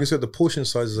 I think it's that the portion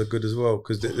sizes are good as well,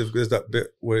 because there's that bit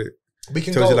where we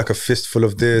can tells you like a fistful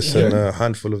of this and a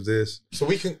handful of this. So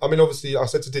we can, I mean, obviously I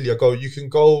said to Dilly, you can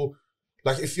go,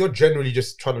 like if you're generally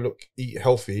just trying to eat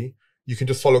healthy, you can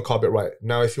just follow Carb it right.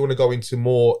 Now, if you want to go into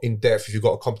more in depth, if you've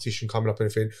got a competition coming up or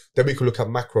anything, then we can look at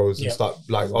macros and start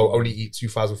like, only eat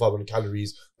 2,500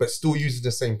 calories, but still using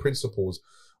the same principles.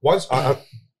 Once,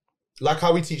 like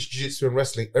how we teach Jiu Jitsu and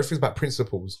wrestling, everything's about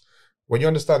principles. When you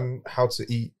understand how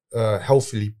to eat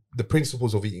healthily, the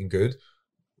principles of eating good,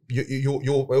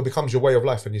 it becomes your way of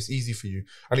life and it's easy for you.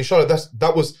 And inshallah, you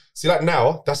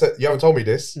haven't told me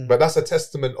this, but that's a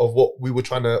testament of what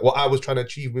I was trying to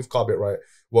achieve with Carb it right,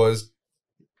 was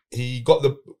he got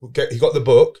the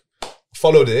book,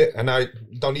 followed it, and now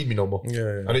you don't need me no more.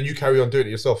 Yeah. And then you carry on doing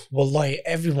it yourself. Wallahi,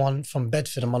 everyone from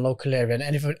Bedford in my local area,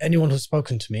 and anyone who's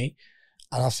spoken to me,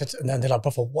 and I've said, and then they're like,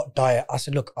 brother, what diet? I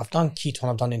said, look, I've done keto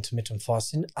and I've done intermittent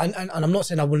fasting. And I'm not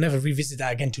saying I will never revisit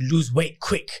that again to lose weight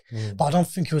quick, but I don't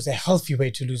think it was a healthy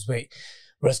way to lose weight.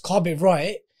 Whereas Carb It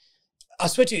Right, I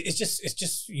swear to you, it's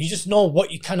just, you just know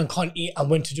what you can and can't eat and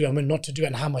when to do and when not to do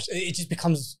and how much. It just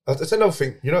becomes. That's another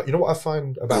thing. You know what I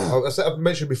find about, I've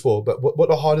mentioned before, but what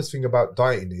the hardest thing about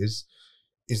dieting is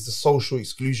the social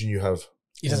exclusion you have.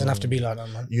 It doesn't have to be like that,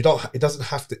 man. It doesn't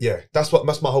have to, yeah. That's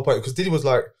my whole point. Because Dilly was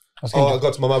like, I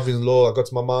got to my mother-in-law, I got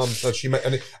to my mum, and she met,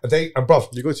 and bruv.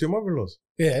 You go to your mother-in-law's?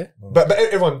 Yeah. But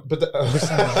everyone, but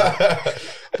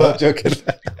I'm joking.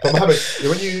 But Mohammed,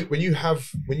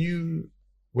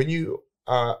 when you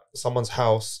are someone's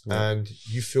house and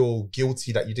you feel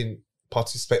guilty that you didn't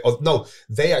participate, or no,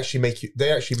 they actually make you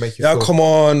Yeah, feel, come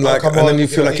on, like, and then you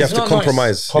feel like you have to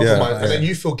compromise. And then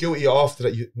you feel guilty after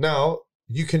that. Now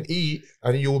you can eat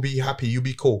and you'll be happy, you'll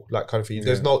be cool, like kind of thing.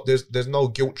 There's no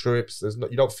guilt trips.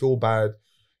 You don't feel bad.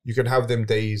 You can have them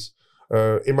days.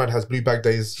 Imran has blue bag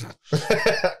days,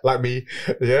 like me.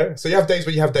 Yeah. So you have days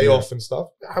where you have day off and stuff.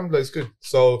 Alhamdulillah, it's good.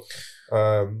 So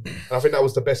I think that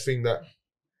was the best thing that.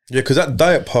 Yeah, because that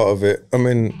diet part of it, I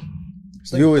mean,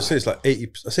 you always say it's like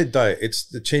 80%. I say diet, it's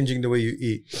the changing the way you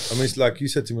eat. I mean, it's like you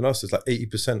said to me last, it's like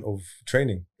 80% of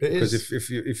training. It is. Because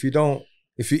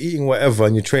if you're eating whatever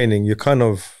and you're training, you're kind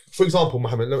of. For example,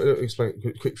 Mohammed, let me explain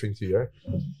a quick thing to you.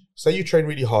 Yeah? Say you train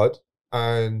really hard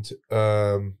and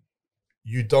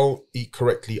you don't eat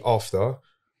correctly after,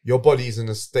 your body is in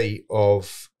a state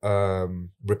of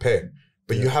repair,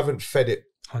 but you haven't fed it.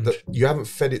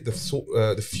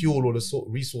 The fuel or the sort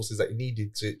of resources that it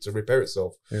needed to repair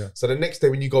itself. Yeah. So the next day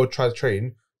when you go try to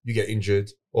train, you get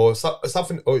injured or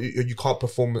something, or you can't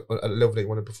perform at a level that you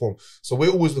want to perform. So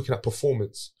we're always looking at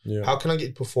performance. Yeah. How can I get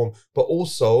you to perform? But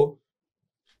also,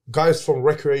 guys from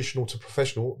recreational to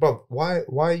professional, bro, why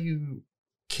are you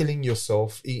killing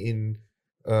yourself eating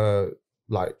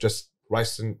like just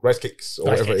rice cakes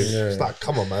or whatever it is? Yeah. It's like,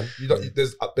 come on, man.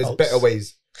 There's better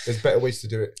ways. There's better ways to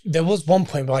do it. There was one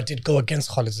point where I did go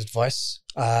against Khalid's advice.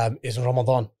 Is in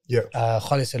Ramadan. Yeah.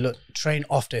 Khalid said, look, train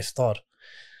after iftar.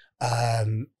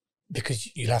 Because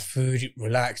you'll have food,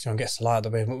 relax, you don't get salat the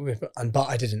way. But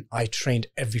I didn't. I trained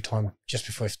every time just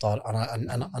before iftar,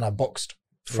 and I boxed.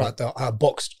 I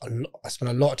boxed a lot. I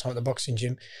spent a lot of time at the boxing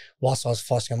gym whilst I was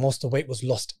fasting, and most of the weight was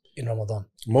lost in Ramadan.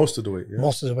 Most of the weight, yeah.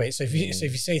 Most of the weight. So if you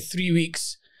say 3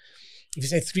 weeks. If you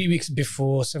say 3 weeks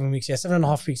before, 7 weeks,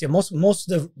 7.5 weeks,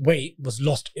 most of the weight was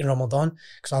lost in Ramadan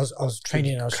because I was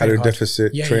training. And I was calorie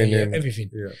deficit, training, everything.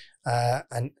 Yeah.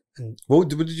 And what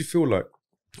did you feel like?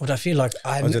 What I feel like,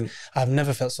 I've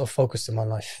never felt so focused in my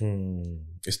life.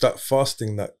 It's that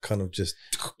fasting that kind of just,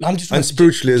 and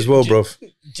spiritually as well, bro.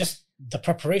 Just the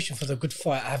preparation for the good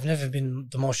fight. I've never been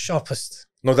the most sharpest.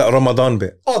 No, that Ramadan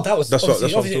bit. Oh, that's what I'm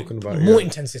talking about. More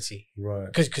intensity,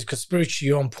 right? Because spiritually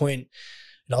you're on point.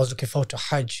 And I was looking forward to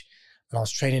Hajj, and I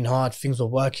was training hard. Things were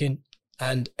working,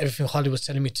 and everything Khalid was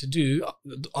telling me to do,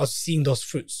 I was seeing those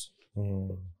fruits.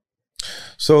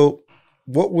 So,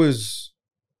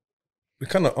 we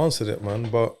kind of answered it, man.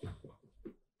 But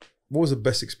what was the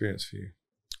best experience for you?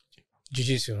 Jiu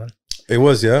Jitsu, man. It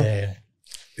was, yeah. Yeah.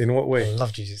 In what way? I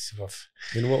love Jiu Jitsu, bro.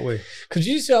 In what way? Because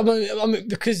Jiu Jitsu,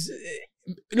 because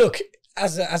look.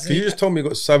 You just told me you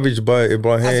got savaged by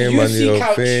Ibrahim and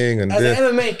your thing and as an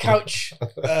MMA couch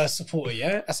supporter,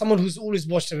 yeah, as someone who's always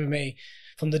watched MMA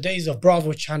from the days of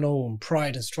Bravo Channel and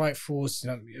Pride and Strike Force, you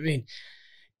know, I mean,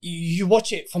 you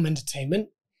watch it from entertainment,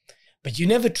 but you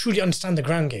never truly understand the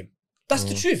ground game. That's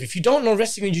the truth. If you don't know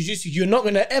wrestling and jiu-jitsu, you're not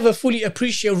going to ever fully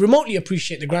appreciate or remotely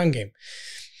appreciate the ground game.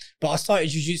 But I started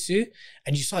jiu-jitsu,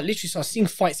 and you literally start seeing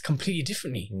fights completely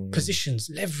differently. Positions,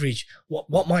 leverage,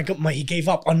 what he gave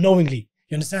up unknowingly.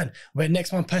 You understand? Where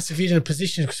next man persevered in a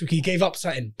position because he gave up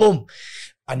something. Boom.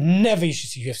 I never used to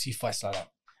see UFC fights like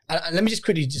that. And let me just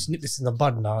quickly just nip this in the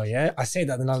bud now, yeah? I say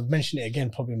that, then I'll mention it again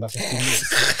probably in about 15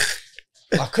 minutes.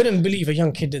 I couldn't believe a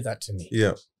young kid did that to me.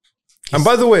 Yeah. And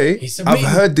by the way, I've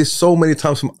heard this so many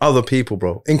times from other people,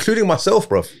 bro, including myself,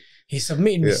 bro. He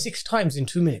submitted me 6 times in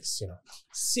 2 minutes, you know.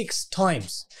 6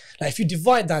 times. Like if you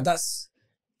divide that, that's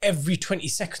every 20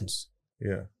 seconds.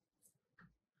 Yeah.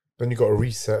 Then you got a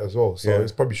reset as well. So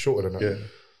it's probably shorter than that.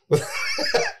 Yeah.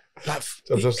 Like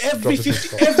every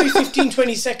 15,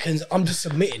 20 seconds, I'm just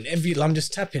submitting. I'm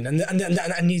just tapping.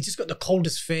 And he just got the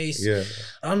coldest face. Yeah.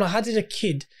 And I'm like, how did a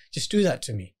kid just do that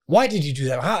to me? Why did you do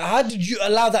that? How did you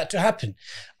allow that to happen?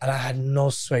 And I had no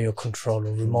sway or control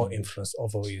or remote influence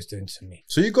over what he was doing to me.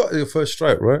 So you got your first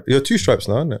stripe, right? You're 2 stripes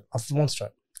now, isn't it? I'm 1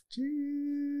 stripe.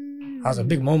 That was a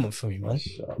big moment for me, man.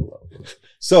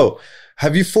 So,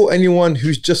 have you fought anyone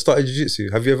who's just started jiu-jitsu?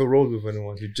 Have you ever rolled with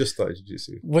anyone who just started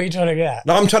jiu-jitsu? What are you trying to get at?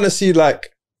 No, I'm trying to see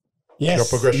like Yes. Your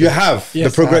progression. you have Yes,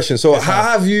 the progression. So, Yes, I how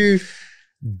have you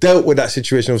dealt with that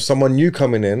situation of someone new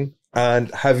coming in,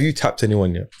 and have you tapped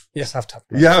anyone yet? Yes, I've tapped.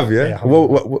 You have, yeah. Yeah,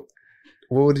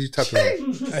 What did you tap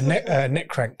him? A neck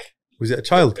crank. Was it a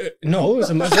child? No, it was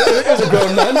a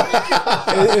grown man.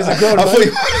 It was a grown I man. thought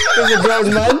It was a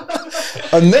grown man.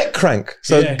 A neck crank.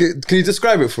 So Yeah. can you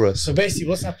describe it for us? So basically,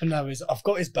 what's happened now is I've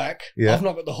got his back. Yeah. I've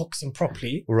not got the hooks in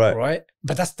properly. Right. Right.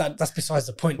 But that's besides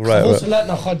the point. Right, I've also right. learned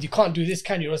now, Khad, you can't do this,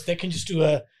 can you? Or else they can just do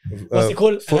a what's it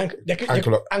called?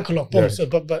 ankle lock. Ankle lock. Boom. Yeah.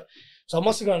 So I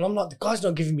must have gone. I'm not. The guy's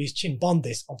not giving me his chin. Bomb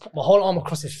this. I'll put my whole arm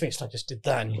across his face. And I just did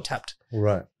that, and he tapped.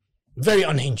 Right. Very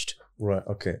unhinged. Right.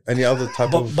 Okay. Any other type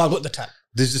But of? I got the tap.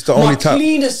 This is the only My tap.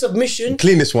 cleanest submission.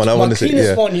 Cleanest one. I My want to say. cleanest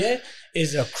Yeah. one, yeah,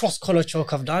 is a cross collar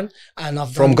choke I've done, and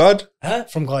I've From done, God.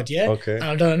 From God, yeah. Okay. And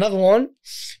I've done another one.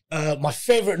 My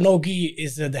favorite no-gi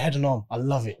is the head and arm. I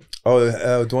love it. Oh,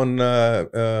 the one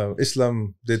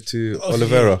Islam did to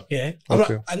Oliveira. Yeah.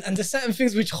 Okay. And there's certain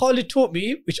things which Khalid taught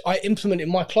me, which I implement in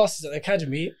my classes at the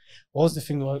academy. What was the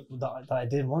thing that I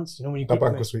did once? You know when you Double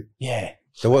ankle sweep. Yeah.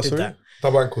 The what? did Sorry. that.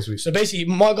 Double ankle sweep. So basically,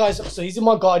 my guy's so he's in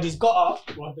my guard. He's got up,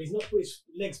 right, but he's not put his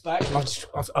legs back. And I've gripped it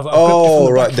Oh,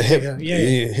 from right. back. The hip. Yeah.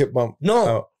 Hip bump. No,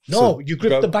 out. no. So You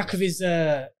grip grab- the back of his.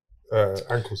 Ankles.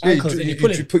 Yeah, ankles and you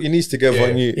pull you it. put your knees together Yeah.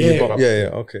 and you Yeah. bump. Yeah.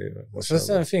 Okay. So there's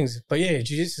certain things, but yeah,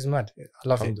 jiu-jitsu is mad. I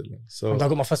love it. Alhamdulillah. So And I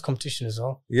got my first competition as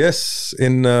well. yes,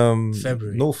 in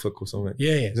February. Norfolk or something.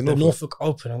 Yeah, Is it the Norfolk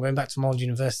Open. I'm going back to my old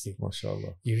university,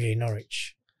 MashaAllah. UVA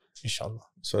Norwich, inshallah.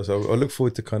 So I look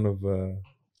forward to kind of.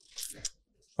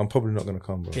 I'm probably not going to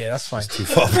come, bro. Yeah, that's fine. Too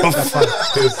far, bro. That's fine.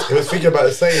 He was thinking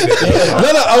about saying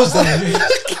it. No, I was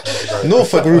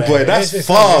Norfolk, rude boy. That's It's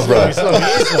far, long, bro. It's long.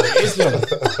 It is long.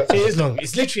 It is long.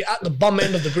 It's literally at the bum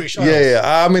end of the British Isles. Yeah.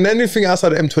 I mean, anything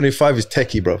outside of M25 is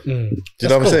techie, bro. Do you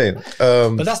know what I'm saying?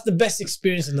 But that's the best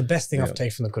experience and the best thing I've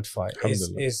taken from the good fight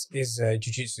Alhamdulillah. is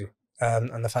jiu-jitsu.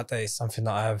 And the fact that it's something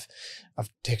that I've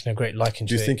taken a great liking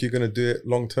to. Do you think you're going to do it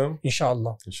long term?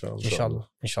 Inshallah. Inshallah.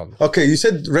 Inshallah. Okay, you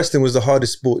said wrestling was the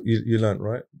hardest sport you learned,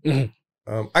 right? Mhm.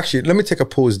 Actually, let me take a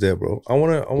pause there, bro. I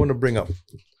wanna bring up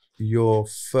your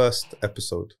first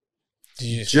episode.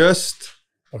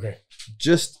 Okay.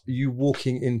 Just you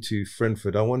walking into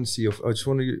Friendford. I want to see I just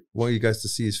want you guys to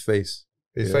see his face.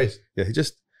 His face. Yeah, he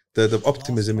just the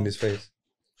optimism in his face.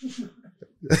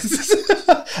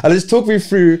 And just talk me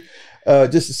through.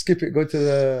 Just skip it. Go to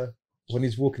the when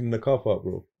he's walking in the car park,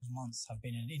 bro. Months have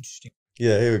been an interesting.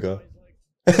 Yeah, here we go.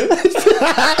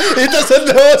 He doesn't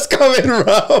know what's coming, bro.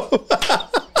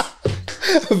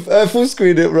 Full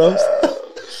screen it, bro.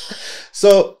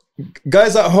 So,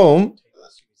 guys at home,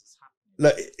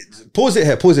 like, pause it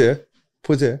here.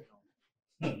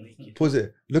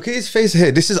 Look at his face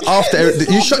here. This is after.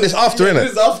 You shot this after, innit?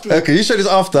 This is after. Okay, you shot this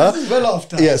after. This is well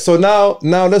after. Yeah. So now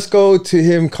let's go to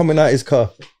him coming out his car.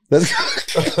 Let's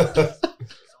go.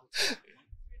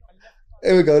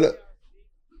 Here we go. Look.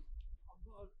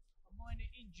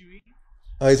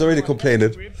 Oh, he's already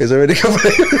complaining.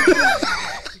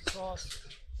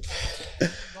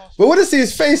 But what is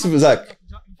his face, Zach?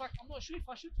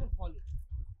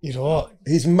 You know what?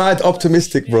 He's mad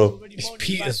optimistic, bro. It's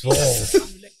Pete as well.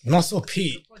 Not so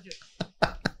Pete.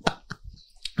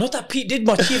 Not that Pete did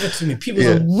much either to me. Pete was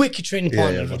a wicked training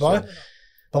partner, right?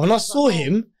 But when I saw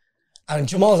him, and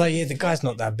Jamal was like, yeah, the guy's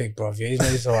not that big, bro. Yeah,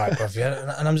 he's all right, bro.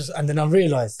 Yeah. And then I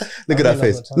realized. Look at that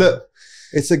face. Look,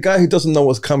 it's a guy who doesn't know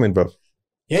what's coming, bro.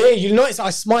 Yeah, you notice I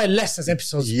smile less as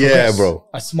episodes Yeah, progress. bro.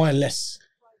 I smile less.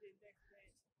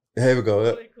 Here we go.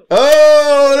 Look.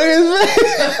 Oh, look at his face.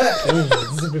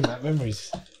 This has been my memories.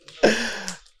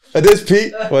 And there's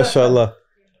Pete. MashaAllah.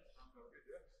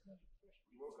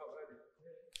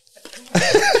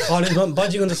 Khalid wasn't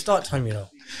budging on the start time, you know.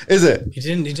 Is it? He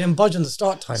didn't budge on the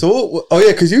start time. So,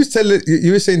 because you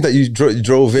were saying that you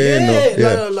drove in.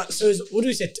 No, like, so what do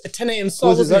we say? A 10 a.m.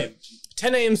 start, wasn't it?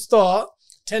 10 a.m. start,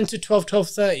 10 to 12,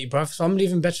 12:30, bruv. So I'm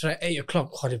leaving better at 8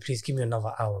 o'clock. Khalid, please give me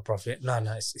another hour, bruv. No,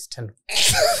 it's 10.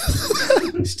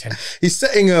 It's 10. He's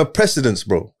setting a precedence,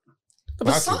 bro.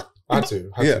 I had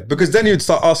to. Because then you'd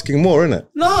start asking more, innit?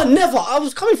 No, never. I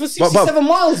was coming for 67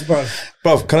 miles, bruv.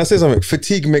 Bro, can I say something?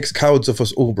 Fatigue makes cowards of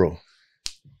us all, bro.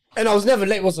 And I was never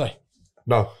late, was I?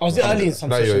 No. I was early in some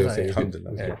No, sessions. you're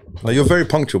Alhamdulillah. Yeah. No, you're very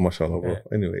punctual, mashallah, bro.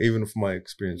 Anyway, even from my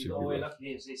experience. I've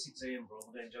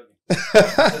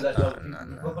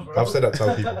said that to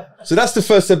other people. So that's the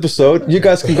first episode. You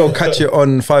guys can go catch it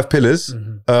on 5 Pillars.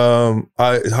 I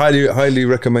highly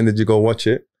recommend that you go watch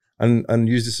it. and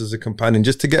use this as a companion,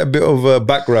 just to get a bit of a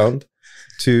background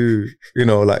to, you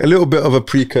know, like a little bit of a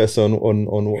precursor on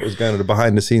what was going on, the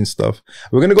behind the scenes stuff.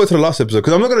 We're going to go to the last episode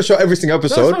because I'm not going to show every single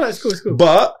episode. No, it's cool.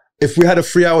 But if we had a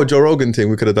 3-hour Joe Rogan thing,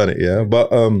 we could have done it, yeah?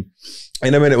 But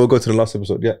in a minute, we'll go to the last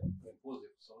episode, yeah?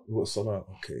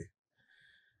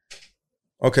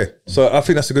 Okay, so I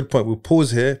think that's a good point. We'll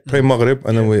pause here, pray Maghrib,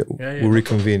 and then we'll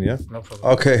reconvene, yeah? No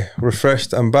problem. Okay,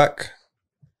 refreshed and back.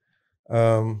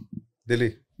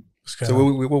 Dilly. So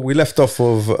we left off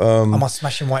of... Am I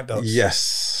smashing white belts?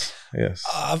 Yes.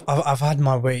 I've had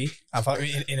my way. I've had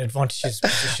in advantageous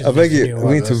positions. I beg you,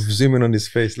 we need to zoom in on his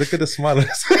face. Look at the smile on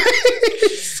his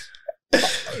face.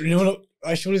 You know what?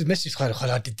 I should always message Khalid.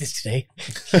 I did this today.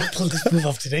 Pulled this move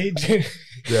off today.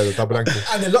 Yeah, the double ankle.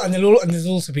 and there's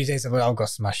also been days where I got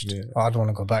smashed. Yeah. I don't want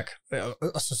to go back.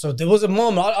 So there was a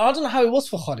moment. I don't know how it was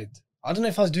for Khalid. I don't know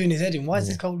if I was doing his head in. Why is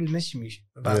this guy always messaging me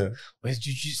about his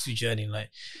jiu-jitsu journey? Like,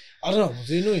 I don't know. Was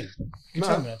it annoying?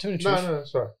 Tell me the truth. No,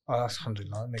 sorry. Oh, that's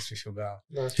alhamdulillah. It makes me feel better.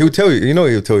 No. He'll tell you. You know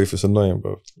he'll tell you if it's annoying,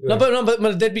 bro. Yeah. No,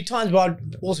 but there'd be times where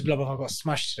I'd also be like, if I got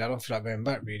smashed today, I don't feel like going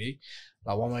back, really.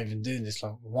 Like, why am I even doing this?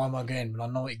 Like, why am I going? But I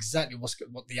know exactly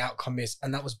what the outcome is.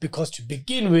 And that was because, to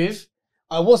begin with,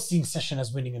 I was seeing session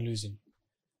as winning and losing.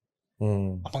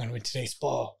 Am I going to win today's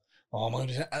spar? Oh, am I going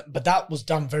to? But that was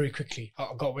done very quickly. I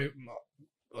got away.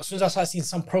 As soon as I started seeing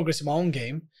some progress in my own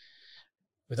game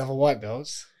with other white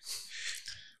belts.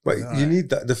 But you need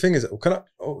that. The thing is,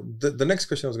 the next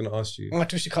question I was going to ask you. I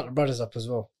twitched a couple of brothers up as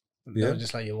well. They Yeah. were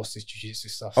just like, what's this jiu-jitsu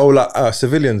stuff? Oh, like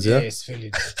civilians, yeah? Yeah,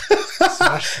 civilians.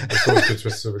 Smash. It's always good to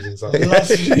civilians.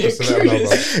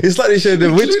 It's like they showed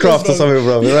the witchcraft or something,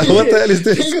 bro. Like, what the hell is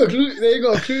this? They ain't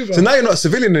got a clue, bro. So now you're not a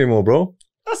civilian anymore, bro.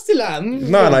 I still am.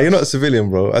 No, you're not a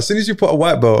civilian, bro. As soon as you put a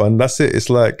white belt on, that's it. It's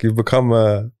like you've become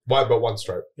a White belt, one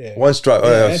stripe. Yeah. one stripe. Oh,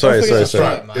 yeah, sorry.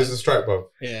 Stripe. It's a stripe, bro.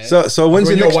 Yeah. So when's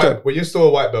When your you're next stripe? when you're still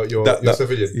a white belt, you're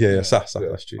civilian. Yeah,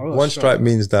 that's true. Oh, One stripe. stripe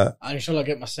means that. And inshallah, I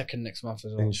get my second next month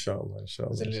as well. Inshallah. It's a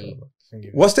little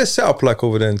thingy. What's their setup like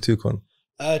over there in Tukon?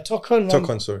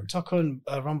 Tokon,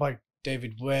 run by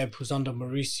David Webb, who's under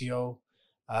Mauricio.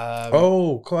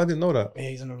 Oh, cool. I didn't know that. Yeah,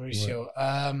 he's under Mauricio.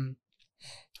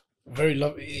 Very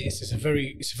lovely. It's a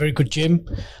very good gym.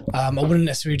 I wouldn't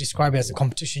necessarily describe it as a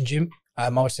competition gym. I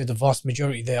would say the vast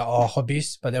majority there are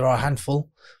hobbyists, but there are a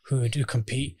handful who do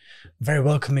compete. Very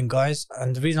welcoming guys.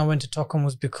 And the reason I went to Tokon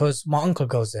was because my uncle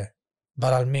goes there,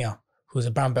 Baral Mia, who's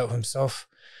a brown belt himself,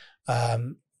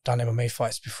 done MMA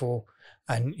fights before,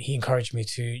 and he encouraged me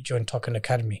to join Tokon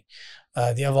Academy.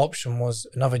 The other option was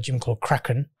another gym called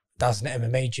Kraken. That's an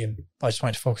MMA gym, but I just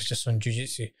wanted to focus just on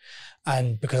jiu-jitsu.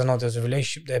 And because I know there's a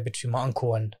relationship there between my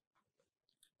uncle and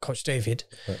Coach David,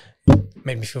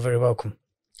 made me feel very welcome.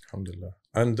 Alhamdulillah.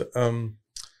 And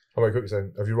How about quickly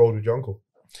saying, have you rolled with your uncle?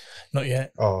 Not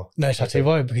yet. Oh, No, shall I tell you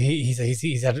why? Because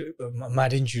he's had a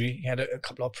mad injury. He had a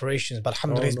couple of operations, but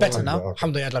alhamdulillah, he's better now. Okay.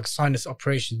 Alhamdulillah, he had like sinus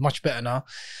operations, much better now.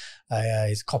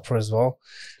 He's copper as well.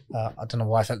 I don't know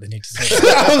why I felt the need to say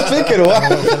that. I was thinking,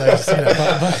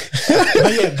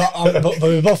 what? But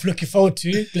we're both looking forward to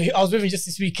it. I was with him just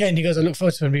this weekend. He goes, I look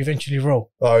forward to when we eventually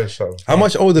roll. Oh, inshallah. How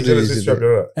much older He's did on a he? twist strap, you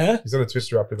know that? Huh? He's on a twist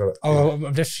strap, you know that? Oh,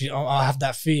 I'm definitely, I have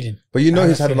that feeling. But you know I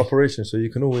he's had an feel it. operation, so you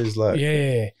can always like.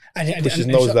 Yeah. And Push his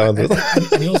nose down. and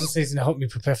he also says he's going to help me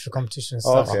prepare for the competition and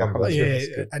Oh, stuff. okay. That's Yeah,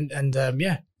 good. and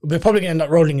yeah, we're probably going to end up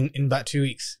rolling in about 2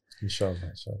 weeks Inshallah.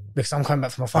 because I'm coming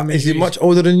back from my family. Is he much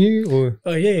older than you? Or?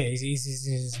 Oh yeah, he's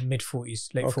his mid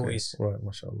 40s, late 40s. Right,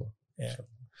 mashallah. Yeah.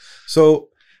 So,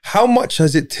 how much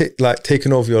has it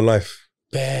taken over your life?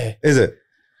 Bare. Is it?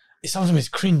 It's sometimes it's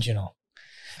cringe, you know.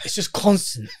 It's just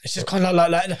constant. It's just kind of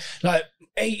like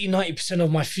 80-90%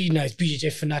 of my feed now is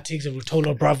BJJ fanatics, the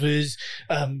Rutola brothers,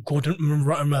 Gordon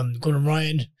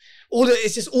Ryan.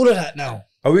 It's just all of that now.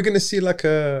 Are we going to see like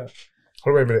a?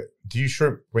 Hold on, wait a minute. Do you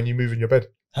shrimp when you move in your bed?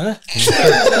 Huh?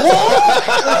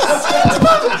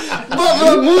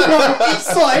 But move on each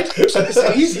side. It's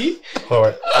easy. All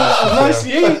right. Nice,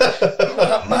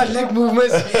 yeah. Mad leg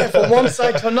movements, yeah, from one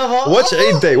side to another. Watch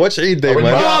Eid Day. Watch Eid Day, When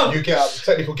man. you get up,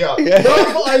 technical get up.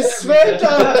 No, I swear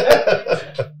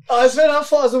I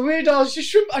thought I was a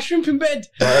weirdo. I shrimp in bed.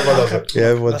 No, everyone does it. Yeah,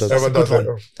 everyone does. Everyone does good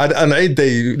it. And Eid Day,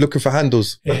 you're looking for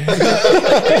handles. Don't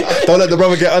let the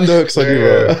brother get underhooks on you,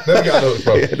 bro. Never get out of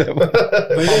bro. Yeah, never.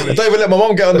 Don't even let my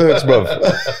mom get underhooks, bro.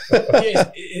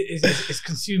 It's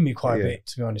consumed me quite a bit,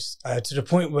 to be honest, to the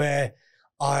point where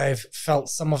I've felt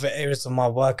some of the areas of my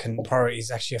work and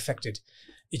priorities actually affected.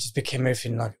 It just became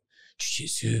everything like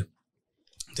jiu-jitsu,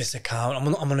 this account.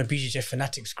 I'm on a BJJ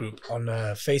fanatics group on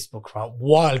Facebook, right?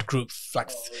 Wild group, like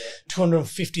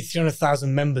 250,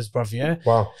 300,000 members, bruv. Yeah.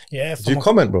 Wow. Yeah. Do you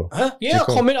comment, bro? Huh? Yeah, I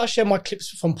comment. I share my clips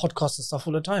from podcasts and stuff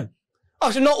all the time.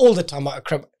 Actually, not all the time.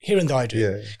 Here and there I do.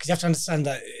 Yeah. Because you have to understand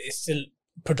that it's still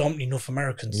predominantly North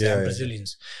Americans and Yeah.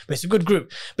 Brazilians. But it's a good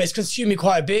group. But it's consuming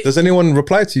quite a bit. Does anyone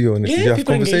reply to you on it? Yeah, Do you have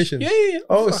people engage. conversations? Yeah.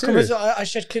 Oh, I serious? I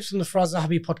shared clips from the Faraz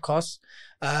Zahabi podcast,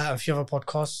 a few other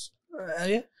podcasts.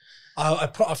 Yeah. I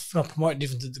promoted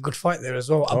even the Good Fight there as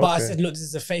well. But I Okay. said, look, this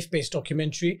is a faith-based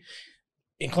documentary.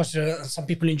 In consider, some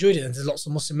people enjoyed it, and there's lots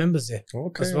of Muslim members there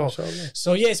Okay. as well. Mashallah.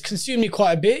 So yeah, it's consumed me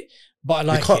quite a bit, but I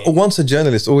like You can't, it. once a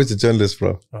journalist, always a journalist,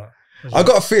 bro. Right. I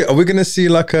got a feel. Are we gonna see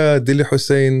like a Dilly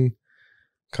Hussain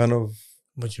kind of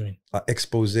What do you mean?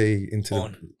 expose into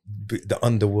On. the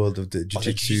underworld of the Of the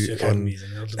jiu-jitsu? jiu-jitsu On, academies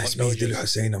and all the that's me, dojos. Dilly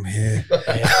Hussain. I'm here.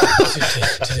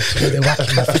 Yeah. They're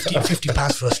whacking my 50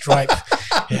 pounds for a stripe.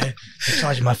 Yeah. They're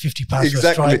charging my 50 pounds for a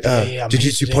Exactly. stripe. I'm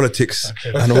Jiu-jitsu here today. politics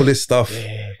Okay. and all this stuff.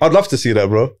 Yeah. I'd love to see that,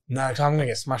 bro. No, I'm gonna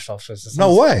get smashed off.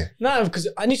 No, why? No, because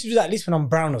I need to do that at least when I'm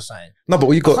brown or something. No, but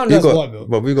can't do that as white belt.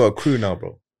 but we got a crew now,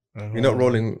 bro. You're not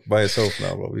rolling by yourself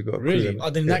now, bro. We got a crew. Really? now. Oh,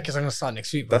 then in Yeah. that case, I'm gonna start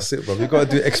next week. Bro. That's it, bro. You got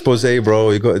to do expose,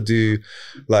 bro. You got to do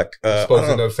like I don't Exposing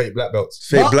know, those fake black belts.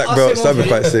 fake No, black I'll belts. say That'd be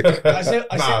one quite sick.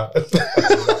 Nah.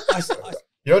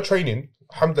 Your training,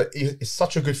 alhamdulillah, is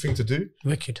such a good thing to do,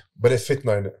 Wicked. but there's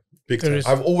fitna in it. Big There time. is.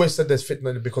 I've always said there's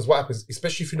fitna in it because what happens,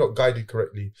 especially if you're not guided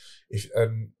correctly, if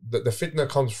the fitna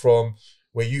comes from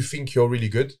where you think you're really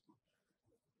good,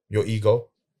 your ego,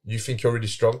 you think you're really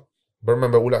strong. But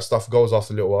remember, all that stuff goes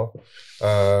after a little while.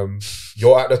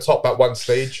 You're at the top at one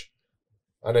stage,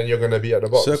 and then you're going to be at the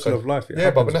bottom. Circle of life. It Yeah,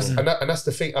 but happens, that's bro. and that's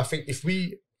the thing. I think if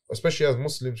we, especially as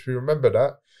Muslims, if we remember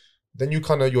that, then you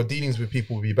kind of your dealings with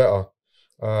people will be better.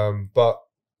 But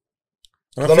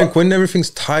And I think when everything's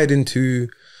tied into,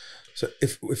 so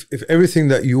if everything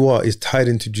that you are is tied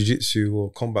into jiu-jitsu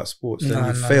or combat sports, then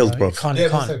you've failed, bro. You can't. Yeah,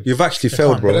 You listen. can't. You've actually You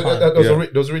failed, can't. bro. But that was, Yeah.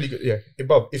 that was a really good. Yeah,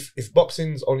 Bob. If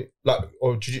boxing's only like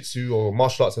or jiu-jitsu or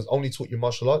martial arts has only taught you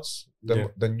martial arts,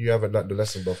 then you haven't learned the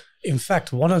lesson, bro. In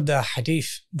fact, one of the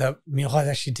hadith that me and Khalid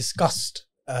actually discussed,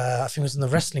 I think it was in the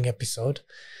wrestling episode,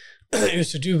 it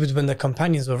was to do with when the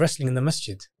companions were wrestling in the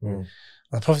masjid. Mm.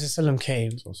 And the Prophet ﷺ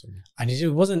came That's awesome. and he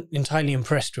wasn't entirely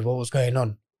impressed with what was going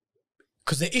on.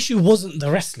 Because the issue wasn't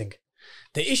the wrestling.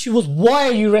 The issue was, why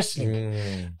are you wrestling?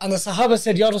 Mm. And the Sahaba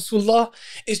said, Ya Rasulullah,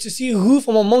 is to see who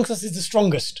from amongst us is the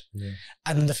strongest. Yeah.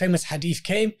 And then the famous hadith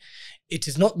came, it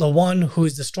is not the one who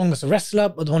is the strongest wrestler,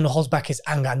 but the one who holds back his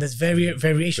anger. And there's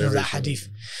variation of that hadith.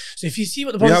 So if you see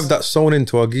what the We Prophet... have that sewn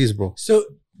into our geese, bro. So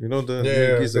You know the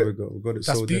Yeah, geese that we got. We got it that's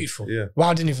sewn in. beautiful. Yeah. Wow,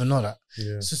 I didn't even know that.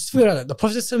 Yeah. So figure out that the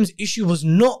Prophet's issue was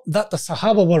not that the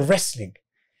Sahaba were wrestling.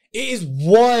 It is,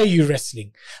 why are you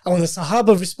wrestling? And when the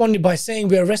Sahaba responded by saying,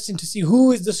 we are wrestling to see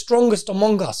who is the strongest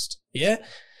among us. Yeah.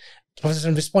 The Prophet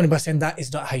responded by saying, that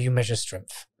is not how you measure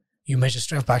strength. You measure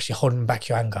strength by actually holding back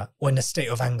your anger or in a state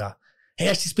of anger. He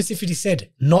actually specifically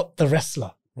said, not the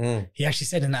wrestler. Mm. He actually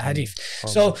said in that hadith.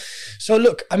 So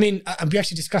look, I mean, we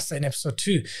actually discussed that in episode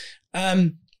 2.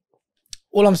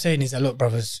 All I'm saying is that, look,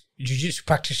 brothers, jiu-jitsu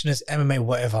practitioners, MMA,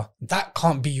 whatever, that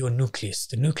can't be your nucleus.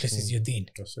 The nucleus is your deen.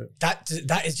 That's it.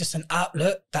 That is just an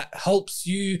outlet that helps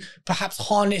you perhaps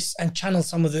harness and channel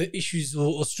some of the issues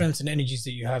or strengths and energies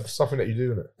that you have. Something that you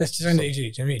do, innit? That's just something that you do. Do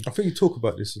you know what I mean? I think you talk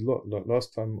about this a lot. Like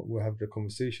last time we had the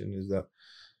conversation is that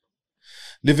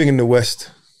living in the West,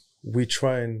 we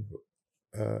try and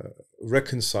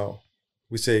reconcile.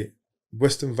 We say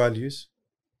Western values,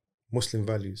 Muslim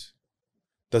values.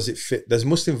 Does it fit? Does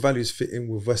Muslim values fit in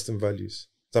with Western values?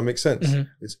 Does that make sense? Mhm.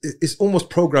 It's almost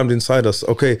programmed inside us.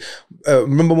 Okay,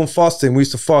 remember when fasting, we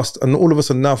used to fast, and all of a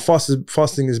sudden now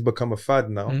fasting has become a fad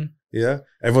now. Mhm. Yeah,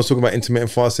 everyone's talking about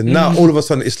intermittent fasting. Now all of a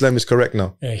sudden Islam is correct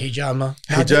now. Yeah, hijama.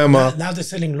 Hijama. Now they're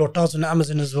selling lotas on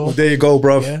Amazon as well. There you go,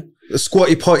 bruv. Yeah.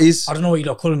 Squatty potties. I don't know what you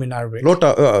lot call them in Arabic.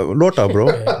 Lota, bro.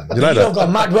 You like You lot that? got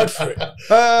a mad word for it.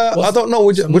 I don't know.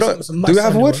 We don't. It's a mad Do we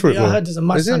have a sounding word for it, Yeah, I bro? heard there's a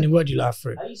mad Is it? sounding word you'll have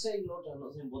for it. Are you saying Lota,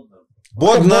 not saying Bodna?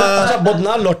 Bodna,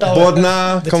 Bodna, lota.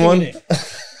 Bodna. The Come ting, on.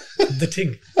 innit? The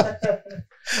ting.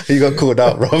 You got called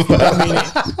out, bro. I mean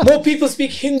it. More people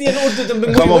speak Hindi and Urdu than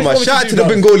Bengali. Come on, man. What Shout out you to do, the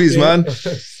bro? Bengalis,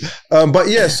 Yeah. man. But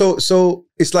yeah, so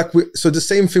it's like so the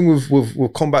same thing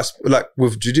with combat, like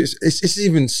with jiu-jitsu. It's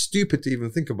even stupid to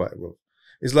even think about it, bro.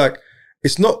 It's like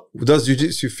it's not does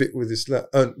jiu-jitsu fit with Islam?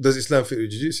 Does Islam fit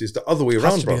with jiu-jitsu? It's the other way Has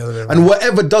around, to be bro. the other way And around.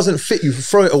 whatever doesn't fit you,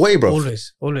 throw it away, bro.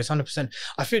 Always, 100%.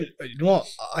 I feel, you know what,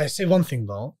 I say one thing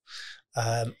though,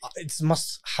 it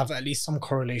must have at least some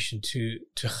correlation to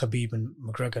Khabib and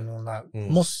McGregor and all that. Mm.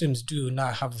 Muslims do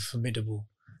now have a formidable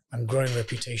and growing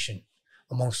reputation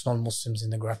amongst non-Muslims in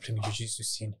the grappling and jiu-jitsu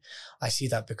scene. I see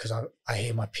that because I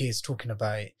hear my peers talking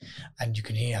about it, and you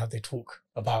can hear how they talk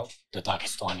about the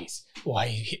Dagestanis, or I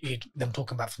hear them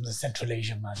talking about from the Central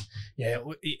Asian man. Yeah,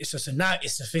 it's just now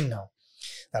it's a thing now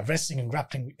that wrestling and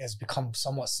grappling has become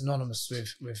somewhat synonymous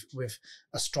with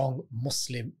a strong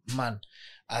Muslim man,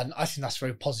 and I think that's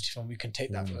very positive, and we can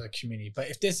take that for the community. But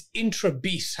if there's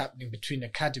intra-beefs happening between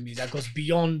academies that goes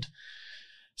beyond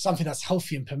something that's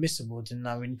healthy and permissible, then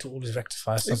now we need to always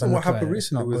rectify stuff. Even what happened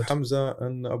recently with Hamza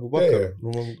and Abu Bakr.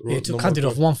 It took Khalid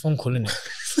off one phone call, innit?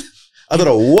 I don't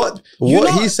know what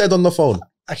he said on the phone.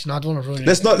 Actually, no, I don't want to ruin it.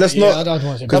 Let's not, I don't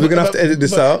want to, because we're going to have to edit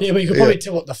this out. Yeah, but you can probably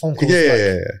tell what the phone call was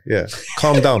like. Yeah.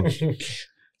 Calm down.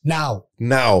 Now.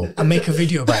 And make a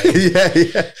video about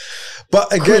it. Yeah.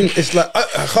 But again, it's like,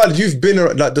 Khalid, you've been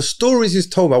around, like the stories he's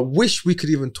told, I wish we could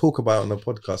even talk about it on the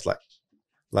podcast.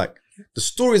 Like the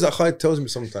stories that Khalid tells me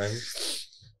sometimes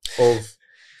of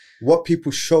what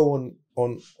people show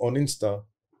on Insta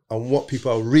and what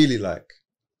people are really like.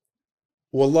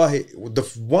 Wallahi, the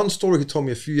one story he told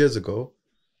me a few years ago,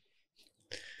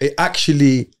 it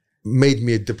actually made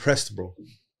me depressed, bro.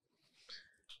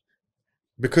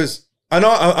 Because I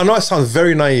know it sounds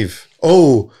very naive.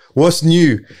 Oh, what's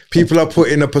new? People are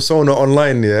putting a persona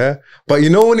online, yeah? But you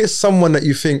know when it's someone that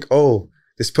you think, oh,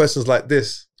 this person's like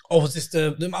this. Oh, was this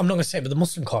I'm not going to say it, but the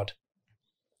Muslim card?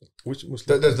 Which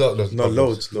Muslim? There's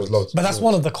loads. But that's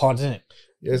one of the cards, isn't it?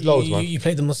 Yeah, there's loads, man. You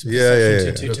played the Muslim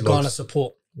to garner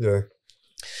support. Yeah.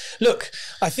 Look,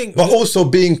 I think... But also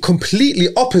being completely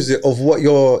opposite of what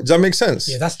you're... Does that make sense?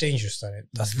 Yeah, that's dangerous, though.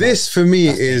 This, for me,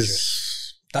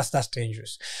 is... That's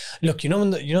dangerous. Look, you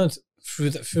know, through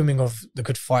the filming of The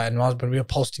Good Fight, and when we were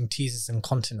posting teasers and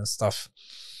content and stuff,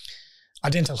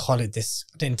 I didn't tell Khalid this.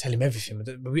 I didn't tell him everything.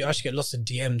 But we actually get lots of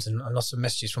DMs and lots of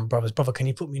messages from brothers. Brother, can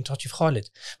you put me in touch with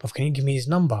Khalid? Brother, can you give me his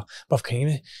number? Brother, can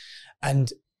you...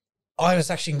 And... I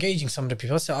was actually engaging some of the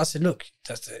people. I said, look,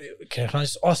 can I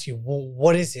just ask you,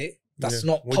 what is it that's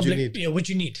not public? What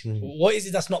do you need? What is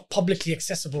it that's not publicly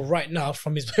accessible right now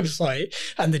from his website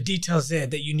and the details there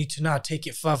that you need to now take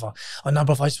it further? Oh, no,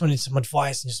 brother, I just wanted some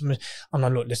advice. And I'm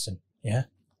like, look, listen, yeah?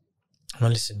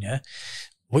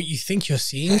 What you think you're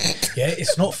seeing,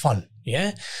 it's not fun,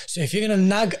 yeah? So if you're going to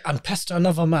nag and pester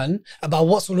another man about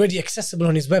what's already accessible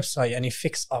on his website and he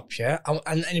fix up,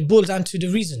 and it boils down to the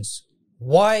reasons.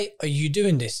 Why are you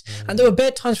doing this? And there were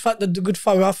bad times for the Good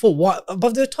Fight where I thought, why?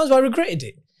 But there were times where I regretted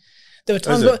it. There were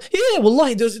times where,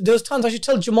 wallahi, there was times I should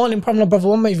tell Jamal in Pramla, brother,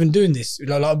 why am I even doing this?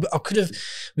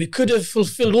 We could have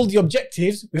fulfilled all the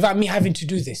objectives without me having to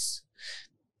do this.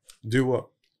 Do what?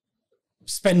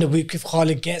 Spend a week with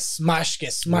Khalid, get smashed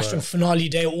on finale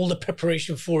day, all the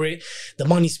preparation for it, the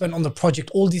money spent on the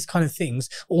project, all these kind of things,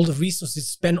 all the resources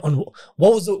spent on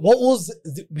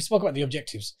we spoke about the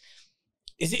objectives.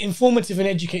 Is it informative and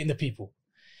educating the people?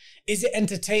 Is it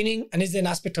entertaining? And is there an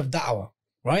aspect of da'wah,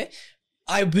 right?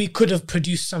 We could have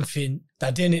produced something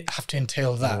that didn't have to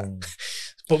entail that,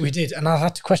 but we did. And I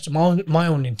had to question my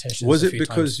own intentions. Was it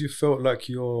because you felt like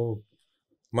your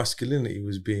masculinity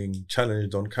was being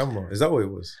challenged on camera? Is that what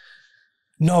it was?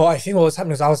 No, I think what was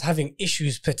happening was I was having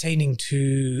issues pertaining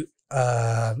to,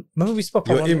 remember we spoke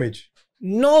about your image?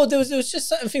 No, there was just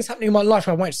certain things happening in my life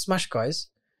where I wanted to smash guys.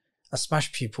 I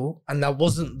smashed people, and that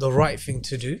wasn't the right thing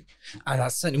to do, and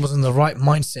that certainly wasn't the right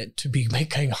mindset to be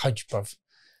making Hajj, bruv.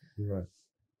 Right.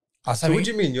 So what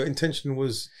do you mean? Your intention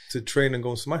was to train and go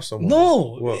and smash someone?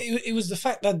 No, it was the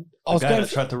fact that I was going to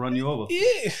try to run you over.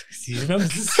 Yeah. See, remember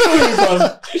the story,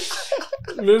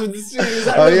 bruv? Remember the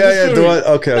story?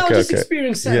 Okay. I just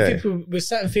experienced certain people with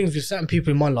certain things with certain people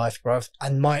in my life, bruv,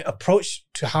 and my approach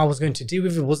to how I was going to deal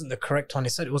with it wasn't the correct one. It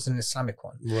said it wasn't an Islamic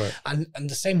one. Right. And at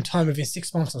the same time, within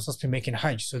 6 months, I was supposed to be making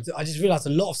Hajj. So I just realized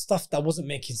a lot of stuff that wasn't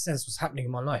making sense was happening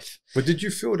in my life. But did you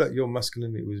feel that your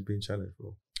masculinity was being challenged,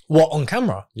 bro? What, on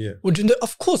camera? Yeah.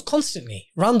 Of course, constantly.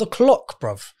 Round the clock,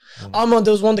 bruv.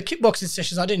 There was one of the kickboxing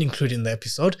sessions I didn't include in the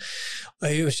episode.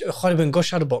 It was Khalid went, go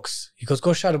shadow box. He goes,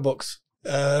 go shadow box.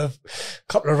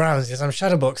 Couple of rounds. Yes, I'm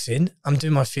shadow boxing. I'm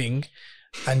doing my thing.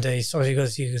 And he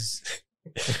goes,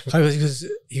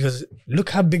 look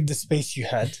how big the space you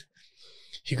had.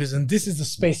 He goes, and this is the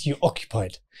space you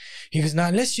occupied. He goes, now,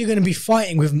 unless you're going to be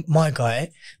fighting with my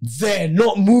guy, they're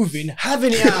not moving,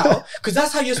 having it out, because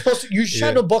that's how you're supposed to, you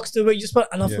shadow box the way you're supposed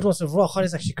to. And I thought to myself, Khalid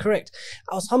is actually correct.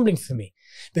 That was humbling for me,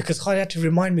 because Khalid had to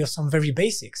remind me of some very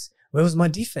basics. where was my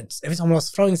defense? Every time I was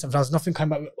throwing something, there was nothing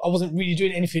coming back. I wasn't really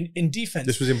doing anything in defense.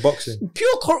 This was in boxing.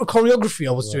 Pure choreography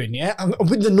I was doing, yeah? And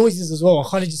with the noises as well. And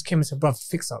Khalid just came and said, bruv,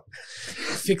 fix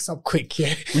up quick,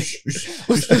 yeah. Yeah,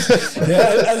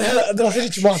 and then I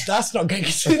said to him, that's not going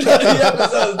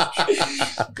to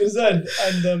concerned.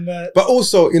 And but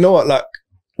also, you know what, like,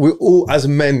 we all, as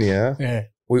men, yeah,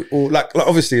 we all, like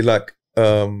obviously, like,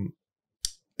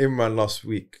 Imran last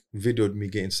week videoed me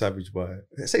getting savage by,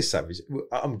 I say savage,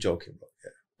 I'm joking, bro,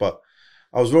 yeah. But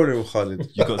I was rolling with Khalid.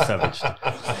 You got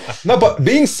savaged. No, but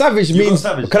being savage means,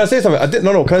 can I say something?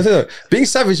 Can I say something? Being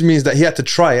savage means that he had to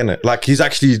try, innit? Like, he's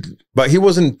actually, but he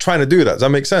wasn't trying to do that. Does that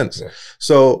make sense? Yeah.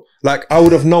 So, like, I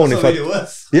would have known if I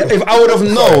would have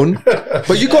known,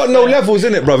 but you got no levels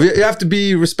in it, bro. You have to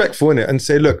be respectful in it and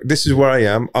say, look, this is where I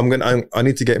am. I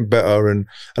need to get better. And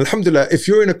alhamdulillah, if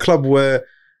you're in a club where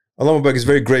Allah Mubarak is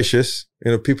very gracious,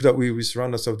 you know, people that we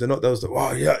surround ourselves, they're not those that,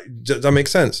 wow, yeah, that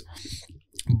makes sense.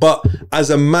 But as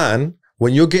a man,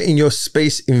 when you're getting your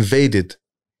space invaded,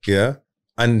 yeah,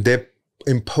 and they're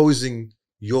imposing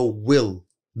their will,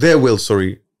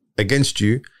 against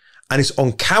you, and it's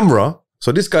on camera.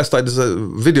 So this guy started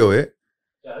to video it.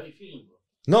 Yeah, how are you feeling,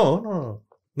 bro?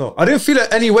 No. I didn't feel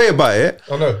any way about it.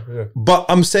 Oh no, yeah. But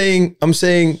I'm saying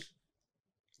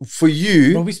for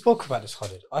you. Bro, we spoke about this,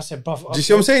 Khalid. I said, bro. Do you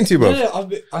see what I'm saying to you, bro? No,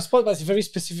 I spoke about this very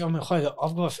specific. I mean, Khalid,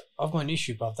 I've got an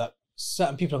issue about that.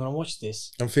 Certain people are going to watch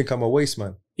this and think I'm a waste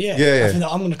man. Yeah. I think that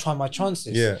I'm going to try my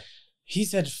chances. Yeah. He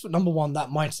said, number one, that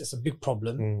mindset's a big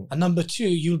problem. And number two,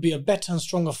 you'll be a better and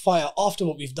stronger fighter after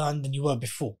what we've done than you were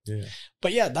before. Yeah.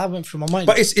 But yeah, that went through my mind.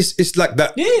 But it's like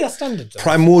that. Yeah, that's standard.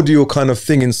 Primordial kind of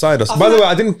thing inside us. By the way,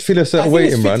 I didn't feel a certain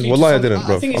way, Imran. Wallahi, I didn't,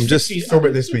 bro. I'm just film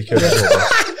it this weekend.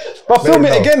 But film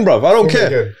it again, bro. I don't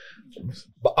care.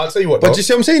 But I'll tell you what. But do you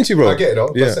see what I'm saying to you, bro? I get it,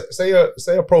 though. Yeah.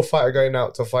 Say a pro fighter going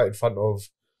out to fight in front of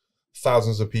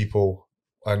thousands of people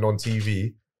and on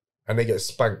TV, and they get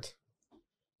spanked.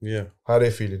 Yeah. How are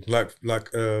they feeling? Like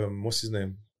what's his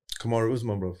name? Kamaru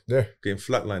Usman, bro. Yeah. Getting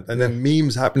flatlined. And then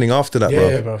memes happening after that, bro.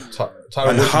 Yeah, bro.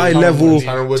 And high level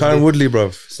Tyron Woodley,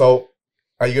 bro. So,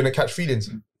 are you going to catch feelings?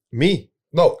 Me?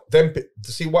 No. Then,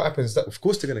 to see what happens. Of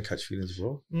course they're going to catch feelings,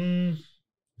 bro.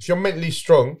 If you're mentally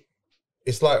strong,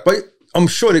 it's like... But I'm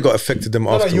sure they got affected them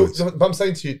afterwards. But I'm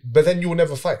saying to you, but then you'll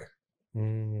never fight. Do you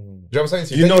know what I'm saying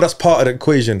to you? You know that's part of the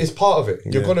equation. It's part of it.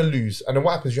 You're going to lose. And then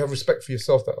what happens? You have respect for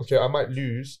yourself that, okay, I might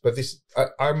lose, but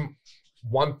I'm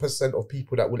 1% of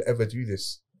people that will ever do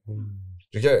this. Do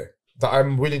you get it? That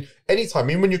I'm willing, anytime,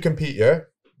 even when you compete, yeah,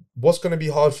 what's going to be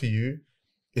hard for you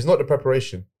is not the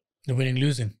preparation. The winning,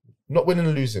 losing. Not winning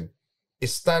and losing.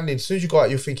 It's standing. As soon as you go out,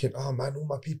 you're thinking, oh man, all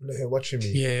my people are here watching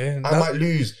me. Yeah. I might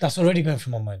lose. That's already going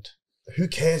through my mind. Who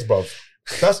cares, bruv?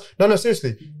 No,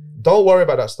 seriously. Don't worry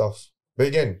about that stuff. But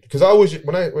again, because I always,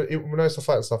 when I used to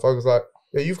fight and stuff, I was like,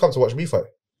 yeah, you've come to watch me fight.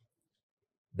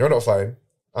 You're not fighting.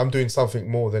 I'm doing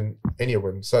something more than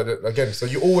anyone. So so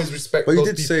you always respect. But you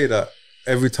did say that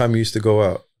every time you used to go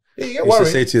out. Yeah, you get you worried.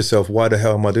 used to say to yourself, why the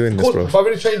hell am I doing this, bro? If I'm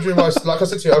in a change room, like I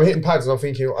said to you, I'm hitting pads and I'm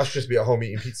thinking, I should just be at home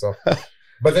eating pizza.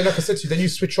 But then, like I said to you, then you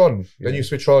switch on. Then you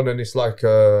switch on, and it's like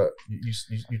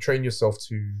you train yourself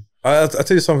to. I'll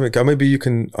tell you something. Maybe you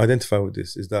can identify with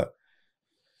this. Is that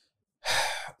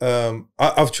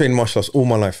I've trained martial arts all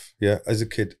my life, yeah, as a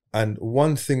kid. And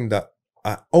one thing that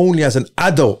I only as an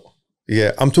adult,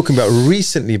 yeah, I'm talking about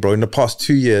recently, bro, in the past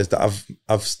 2 years that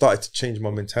I've started to change my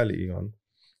mentality on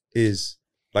is,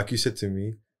 like you said to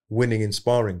me, winning in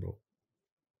sparring, bro.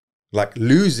 Like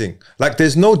losing. Like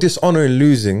there's no dishonor in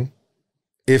losing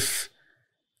if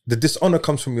the dishonor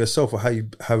comes from yourself or how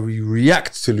you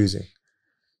react to losing.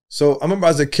 So I remember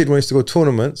as a kid when I used to go to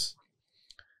tournaments,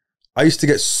 I used to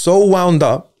get so wound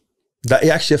up that it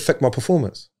actually affected my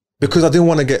performance because I didn't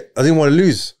want to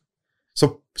lose.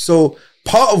 So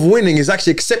part of winning is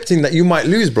actually accepting that you might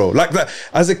lose, bro. Like that,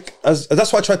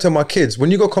 that's why I try to tell my kids,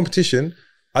 when you go competition,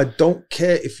 I don't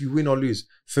care if you win or lose.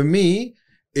 For me,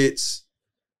 it's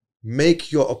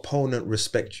make your opponent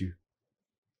respect you.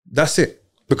 That's it.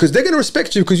 Because they're going to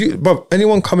respect you because bro,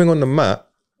 anyone coming on the mat,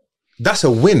 that's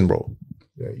a win, bro.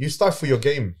 Yeah, you stifle your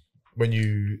game when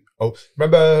you... Oh,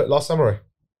 remember Last Samurai? Do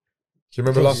you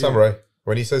remember Last Samurai?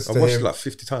 When he says to him... I watched it like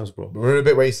 50 times, bro. Remember the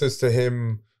bit where he says to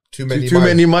him, too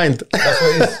many mind. That's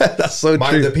what it is. That's so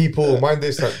mind true. The people, mind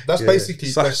this. That's basically...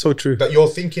 That's so true. That you're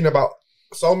thinking about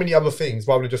so many other things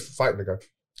rather than just fighting the guy.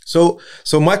 So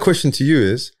my question to you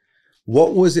is,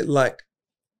 what was it like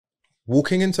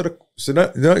walking into the... So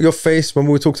you know your face when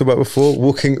we talked about before,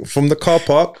 walking from the car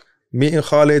park, meeting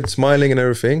Khalid, smiling and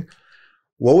everything.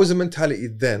 What was the mentality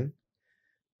then?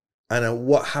 And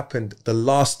what happened the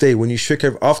last day when you shook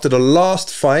after the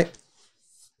last fight?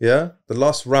 Yeah, the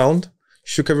last round,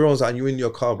 shook everyone's and you in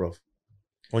your car, bro,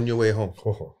 on your way home.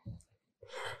 Oh,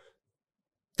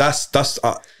 That's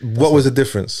what was the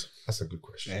difference? that's a good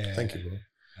question. Yeah. Thank you, bro.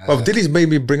 Well, Dilly's made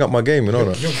me bring up my game, you know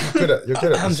that. You're good at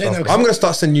I'm this saying stuff. that I'm gonna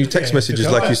start sending you text messages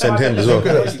like you send him as well. You're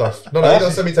good at this stuff. No, he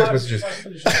don't send me text messages.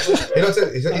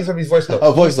 He sent me his voice note.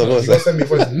 Oh, voice note, He voice don't note. send me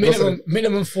voice note.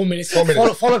 Minimum 4 minutes, 4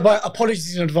 minutes. Followed by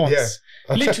apologies in advance.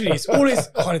 Yeah. Literally, it's always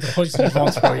apologies in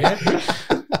advance, bro. Yeah.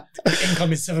 The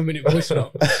income is 7-minute voice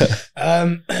note.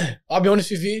 I'll be honest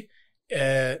with you.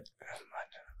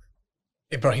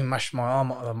 Ibrahim mashed my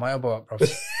arm, my elbow up, bro.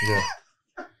 Yeah.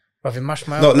 Bro, he mashed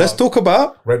my No, elbow let's up. talk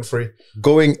about Rent free.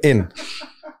 going in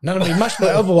No, he mashed my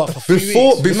elbow up for 3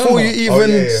 before weeks. Remember? you even Oh,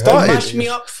 yeah. He started. mashed me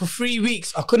up for 3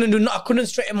 weeks. I couldn't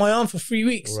straighten my arm for 3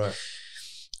 weeks. Right.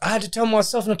 I had to tell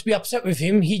myself not to be upset with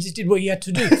him. He just did what he had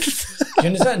to do. Do you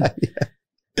understand?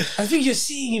 I think you're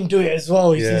seeing him do it as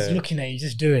well. He's just looking at you,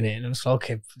 just doing it. And I'm just like,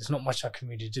 okay, there's not much I can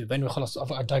really do. But anyway,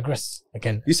 I digress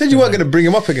again. You said you weren't going to bring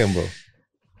him up again, bro.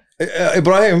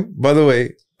 Ibrahim, by the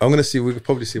way, I'm going to see, we could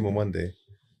probably see him on Monday.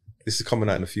 This is coming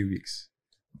out in a few weeks.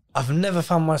 I've never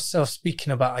found myself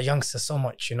speaking about a youngster so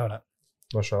much, you know that.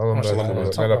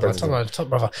 Top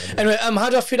brother. Anyway, how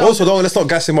do I feel? Also, let's not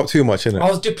gas him up too much, innit? I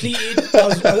was depleted.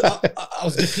 I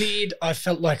was depleted. I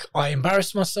felt like I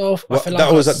embarrassed myself. I What, felt that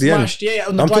like was I at the end? smashed. Yeah,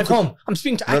 on the I'm drive talking- home. I'm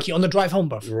speaking to Aki on the drive home,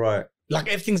 bro. Right. Like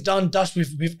everything's done, dust.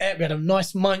 We've ate. We had a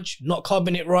nice munch, not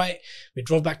carving it right. We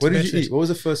drove back to What did Bedford. you eat? What was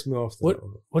the first meal after What?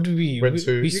 that? What did we? Went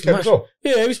to we UK as smashed. well.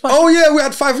 Yeah, we smashed. Oh, yeah, we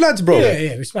had 5 lads, bro.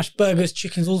 yeah. We smashed burgers,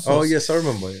 chickens, all sorts. Oh, yes, I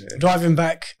remember. Yeah. Driving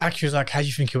back, Aki was like, "How do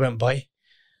you think it went, boy?"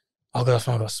 I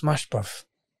got smashed, bruv.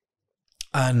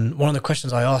 And one of the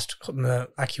questions I asked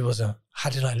Aki was, "How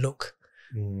did I look?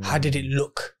 How did it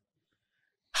look?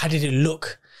 How did it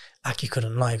look?" Aki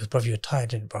couldn't lie because, bruv, you were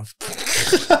tired, innit, bruv?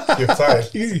 You're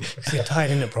tired. You're tired,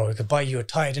 innit, bro? You were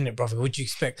tired, innit, brother? What'd you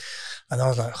expect? And I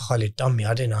was like, Khalid, done me.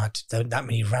 I didn't know how to, that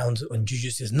many rounds on Jiu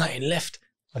Jitsu. There's nothing left.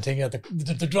 I'm taking out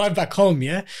the drive back home,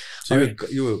 yeah? So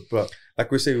you were, bro,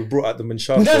 like we say, we brought out the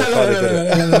Manshar. No.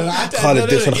 Khalid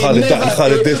this and Khalid that and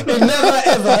Khalid this.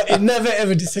 It never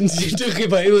ever descended into it,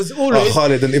 but it was always.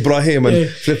 Khalid and Ibrahim and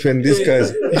flipping these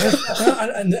guys.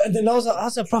 Yeah. And then I was like,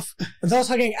 bruv, and then I was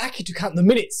like getting Aki to count the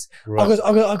minutes. Right.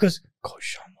 I goes,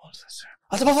 gosh,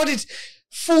 I said, I did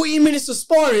 14 minutes of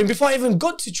sparring before I even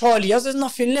got to Charlie. I said, there's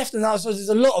nothing left. And there's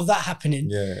a lot of that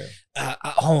happening at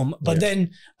home. But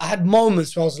then I had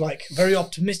moments where I was like very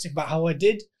optimistic about how I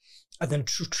did. And then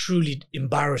truly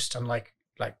embarrassed and like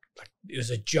it was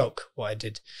a joke what I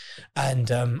did. And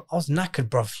I was knackered,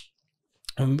 bruv.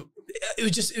 It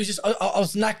was just I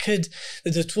was knackered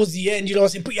towards the end, you know. I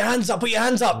was saying, put your hands up,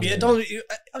 yeah. Don't.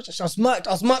 I was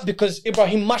mad because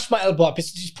Ibrahim mashed my elbow up. He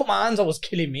just put my hands up, was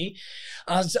killing me.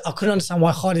 And I couldn't understand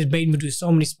why Khalid made me do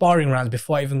so many sparring rounds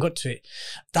before I even got to it.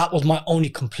 That was my only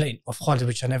complaint of Khalid,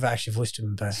 which I never actually voiced to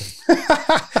him in person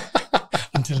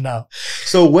until now.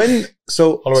 Oh, wait.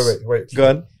 Go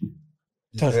on.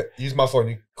 Use my phone.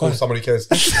 You call someone who cares.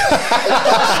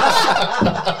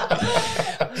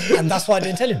 And that's why I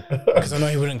didn't tell him, because I know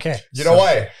he wouldn't care. You know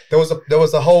why? There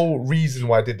was a whole reason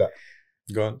why I did that.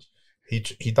 Go on.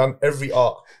 He done every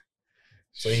art,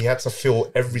 so he had to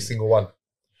fill every single one.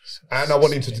 And I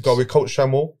wanted him to go with Coach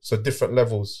Shamil, so different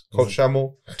levels. Coach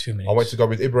Shamil. 2 minutes. I wanted to go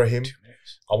with Ibrahim.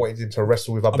 I wanted him to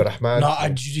wrestle with Abdurrahman. No, I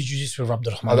did Jiu-Jitsu with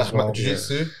Abdurrahman as well.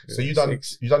 Jiu-Jitsu. So you done 2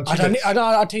 minutes.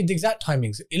 I'll tell you the exact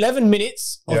timings. 11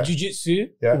 minutes of Jiu-Jitsu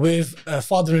with a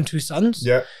father and 2 sons.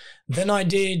 Yeah. Then I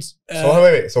did... So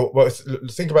wait. So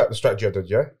think about the strategy I did,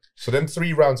 yeah? So then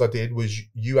 3 rounds I did was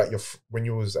you when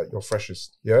you was at your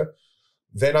freshest, yeah?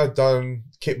 Then I've done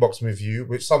kickboxing with you,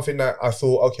 which is something that I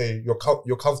thought, okay,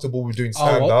 you're comfortable with doing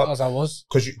stand up, as I was,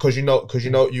 because you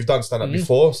know you've done stand up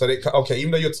before. So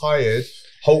even though you're tired,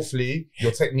 hopefully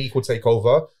your technique will take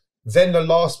over. Then the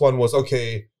last one was,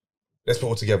 okay, let's put it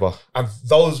all together, and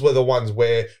those were the ones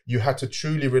where you had to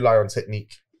truly rely on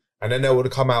technique, and then they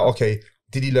would come out, okay,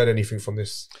 did he learn anything from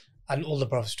this? And all the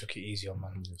brothers took it easy on,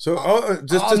 man. So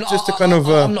just to kind of...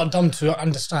 I'm not dumb to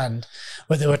understand,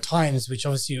 but there were times which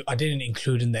obviously I didn't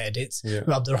include in the edits. Yeah.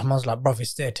 Where Abdurrahman's like, bruv,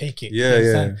 it's there, take it. Yeah,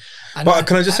 You yeah. understand? But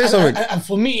can I just say something? And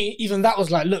for me, even that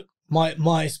was like, look,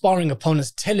 my sparring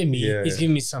opponent's telling me he's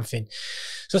giving me something.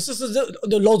 So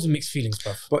the loads of mixed feelings,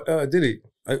 bruv. But Dilly,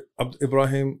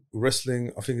 Ibrahim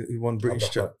wrestling, I think he won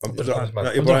British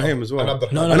Abdurrahman. Ibrahim as well. And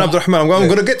Abdurrahman. And Abdurrahman. I'm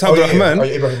going to get to Abdurrahman.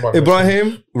 Ibrahim.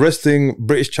 Ibrahim wrestling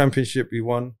British Championship. He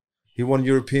won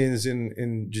Europeans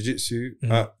in Jiu Jitsu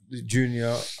at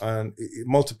junior and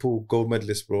multiple gold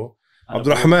medalists, bro.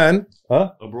 Abdurrahman,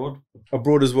 Abroad?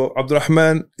 abroad as well.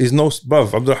 Abdurrahman is no,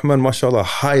 bruv. Abdurrahman, mashallah,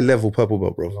 high level purple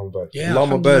belt, bro. Yeah,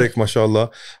 Lama Barik, mashallah.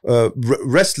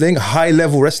 Wrestling, high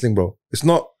level wrestling, bro. It's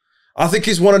not, I think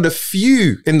he's one of the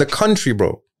few in the country,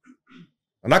 bro.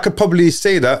 And I could probably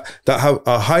say that have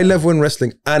a high level in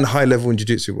wrestling and high level in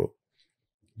jiu-jitsu, bro.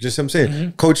 Just what I'm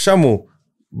saying. Coach Shamu,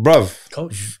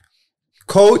 bruv.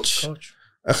 Coach.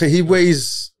 He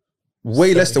weighs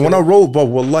way less than when I roll, bro.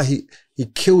 Wallahi, he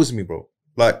kills me, bro.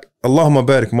 Like, Allahumma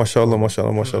barik, mashallah,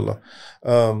 mashallah, mashallah.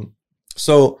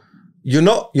 So you're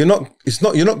not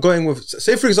going with,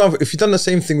 say for example, if you've done the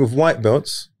same thing with white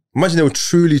belts, imagine they were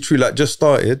truly, like just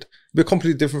started, it'd be a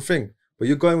completely different thing. But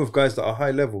you're going with guys that are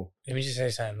high level. Let me just say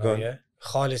something though, yeah?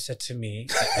 Khalid said to me,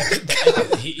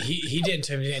 he didn't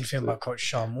tell me anything about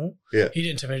Coach Shamu. Yeah. He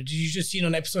didn't tell me, did you just see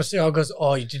on episode 6? I goes,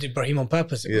 oh, you did Ibrahim on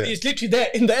purpose. Yeah. It's literally there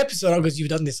in the episode. I goes, you've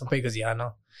done this on purpose. He goes, yeah, I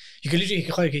know. You can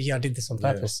literally, yeah, I did this on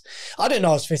purpose. I didn't know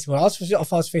I was facing one. I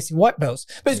was facing white belts.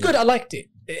 But it's good, I liked it.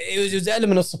 It was an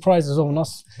element of surprise as well on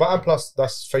us. But and plus,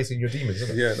 that's facing your demons,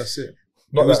 isn't it? Yeah, that's it.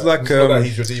 Not It was that, like, not that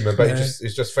he's your demon, but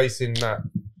it's just facing that.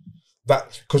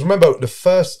 Because remember,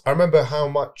 I remember how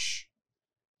much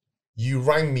you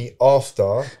rang me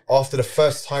after the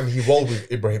first time he rolled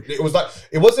with Ibrahim.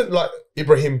 It wasn't like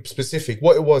Ibrahim specific.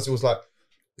 What it was like,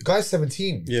 the guy's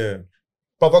 17. Yeah.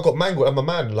 But I got mangled. I'm a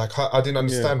man. Like, I didn't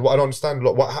understand what I don't understand.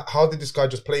 Like, how did this guy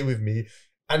just play with me?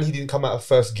 And he didn't come out of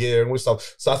first gear and all this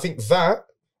stuff. So I think that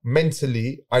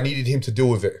mentally, I needed him to deal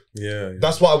with it. Yeah.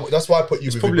 That's why I put you.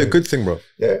 It's with probably Ibrahim. a good thing, bro.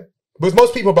 Yeah. With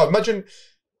most people, but imagine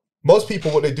most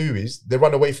people, what they do is they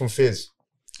run away from fears.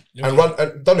 And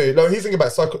don't know. Like, here's the thing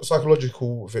about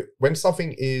psychological. When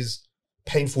something is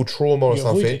painful trauma or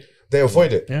something, they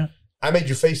avoid it. Yeah. I made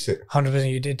you face it.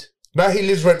 100% you did. Now he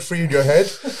lives rent free in your head,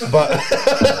 but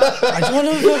I don't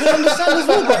know if I can understand as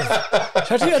well, bro.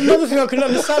 Shall I tell you another thing I couldn't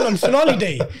understand on finale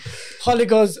day? Khalid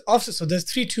goes, so there's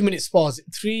 3 2-minute spars,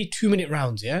 3 2-minute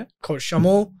rounds, yeah? Coach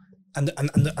Shamo and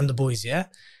the boys, yeah?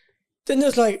 Then he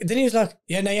was like,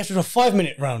 yeah, now you have to do a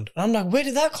 5-minute round. And I'm like, where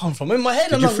did that come from? In my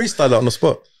head, Did you freestyle that on the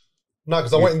spot? no,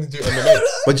 because I went to do MMA.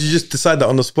 But did you just decide that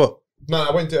on the spot? No,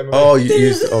 I went to MMA. Oh, you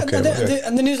used okay.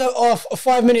 And then he was like, oh, a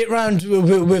 5-minute round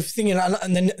with thinking,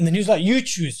 and then he was like, you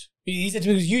choose. He said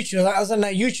to me, you choose. I was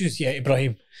like, you choose, yeah,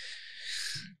 Ibrahim.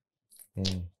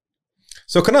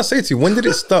 So can I say to you, when did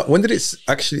it start? When did it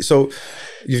actually? So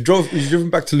you've driven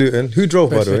back to Luton. Who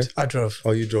drove, by the way? I drove.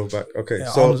 Oh, you drove back. Okay, Yeah,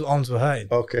 so arms were hurting.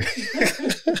 okay,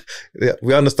 yeah,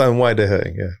 we understand why they're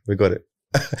hurting. Yeah, we got it.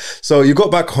 So you got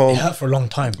back home. It hurt for a long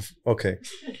time. Okay,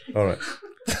 all right.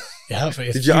 It hurt for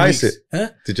Did you ice it? Huh?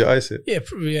 Did you ice it? Yeah,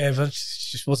 but it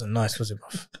just wasn't nice, was it, bro?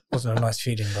 Wasn't a nice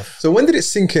feeling, bro. So when did it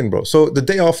sink in, bro? So the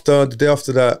day after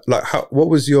that, like, what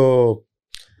was your?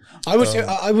 I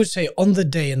would say on the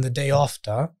day and the day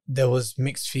after, there was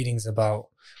mixed feelings about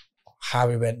how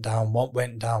it went down, what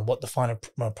the final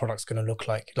product's going to look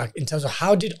like. Like, in terms of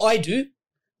how did I do?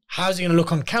 How's it going to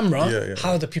look on camera? Yeah.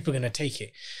 How are the people going to take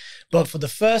it? But for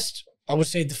I would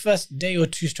say the first day or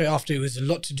two straight after, it was a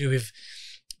lot to do with,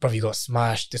 bro, you got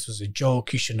smashed. This was a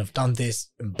joke. You shouldn't have done this.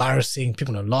 Embarrassing.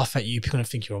 People going to laugh at you. People going to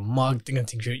think you're a mug. They're going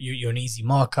to think you're an easy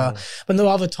marker. But there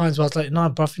were other times where I was like, nah,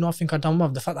 bro, I think I've done well.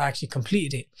 The fact that I actually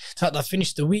completed it, the fact that I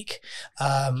finished the week,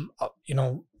 I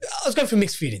was going through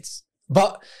mixed feelings.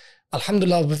 But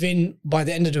alhamdulillah, by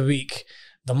the end of the week,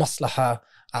 the maslaha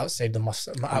outweighed the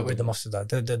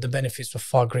mafsada. The benefits were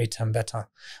far greater and better.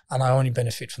 And I only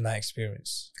benefit from that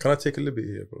experience. Can I take a liberty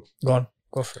here, bro? Go on.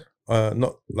 Go for it.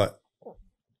 Not like.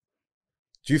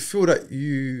 Do you feel that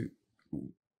you,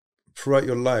 throughout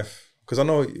your life, because I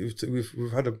know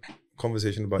we've had a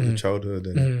conversation about your childhood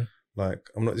and like,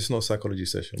 it's not a psychology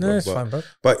session. No, it's fine, bro.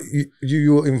 But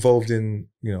you were involved in,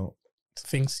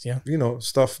 things, yeah.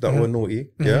 Stuff that were naughty,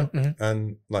 yeah?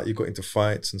 And like you got into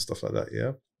fights and stuff like that,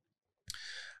 yeah?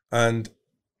 And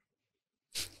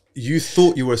you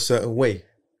thought you were a certain way.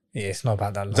 Yeah, it's not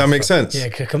about that. Does that make sense? Yeah.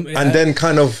 And then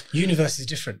kind of... Universe is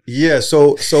different. Yeah,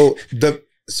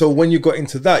 so when you got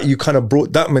into that, you kind of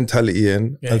brought that mentality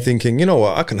in and thinking, you know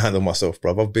what, I can handle myself,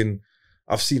 bruv.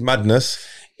 I've seen madness.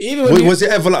 Even was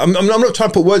it ever like, I'm not trying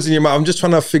to put words in your mouth, I'm just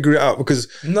trying to figure it out because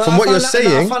from what you're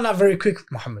saying. I found that very quick,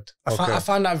 Mohammed. I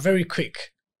found that very quick.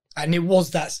 And it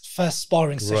was that first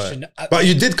sparring session. Right. But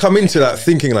you did come into that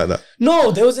thinking like that.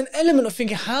 No, there was an element of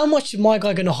thinking, how much is my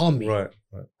guy going to harm me? Right.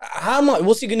 How much?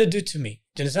 What's he going to do to me?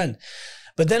 Do you understand?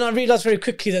 But then I realized very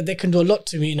quickly that they can do a lot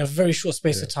to me in a very short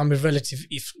space of time with relative,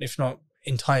 if not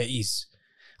entire ease.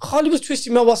 Khalid was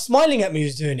twisting me while smiling at me. He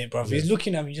was doing it, bro. He was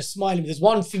looking at me, just smiling. There's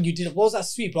one thing you did. What was that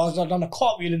sweep? I was done a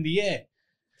cartwheel in the air.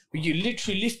 You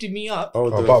literally lifted me up. Oh,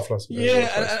 the butterflies.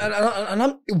 Yeah, and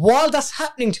I'm while that's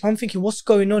happening to me, I'm thinking, what's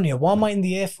going on here? Why am I in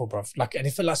the air for, bruv? Like, and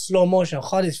it felt like slow motion.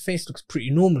 Khalid's face looks pretty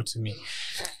normal to me.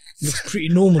 Looks pretty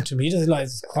normal to me. He doesn't like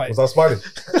it's quite. Was I smiling?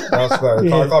 I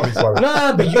can't be smiling.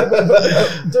 Nah, but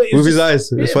with his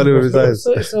eyes. It's funny with his eyes.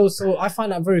 So I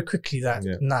find out very quickly that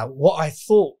now what I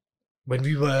thought when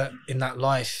we were in that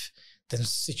life, then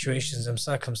situations and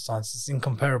circumstances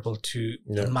incomparable to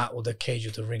the mat or the cage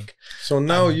or the ring. So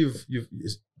now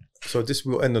so this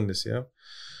will end on this, yeah?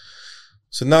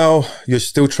 So now you're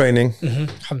still training.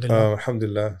 Alhamdulillah.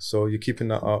 Alhamdulillah. So you're keeping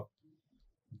that up.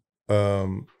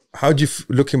 How do you,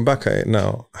 looking back at it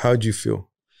now, how do you feel?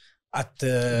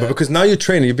 But because now you're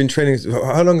training, you've been training,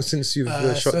 how long since you've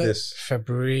shot this?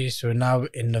 February, so we're now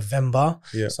in November.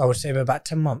 Yeah. So I would say about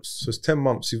 10 months. So it's 10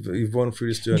 months you've gone through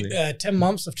this journey. 10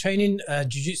 months of training,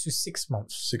 jiu-jitsu 6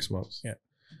 months. 6 months. Yeah.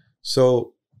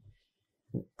 So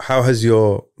how has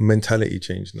your mentality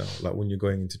changed now, like when you're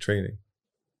going into training?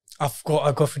 I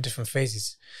go through different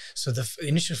phases. So the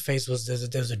initial phase was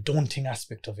there's a daunting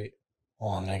aspect of it.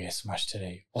 Oh, I'm gonna get smashed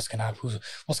today. What's gonna happen?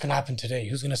 What's gonna happen today?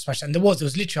 Who's gonna smash? And there was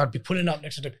literally, I'd be pulling up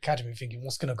next to the academy thinking,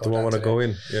 what's gonna go down? Do I want to go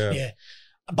in? Yeah. Yeah.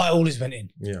 But I always went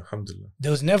in. Yeah, alhamdulillah. There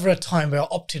was never a time where I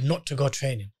opted not to go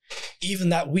training. Even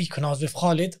that week when I was with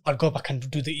Khalid, I'd go back and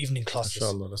do the evening classes.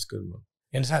 Inshallah, that's good, man.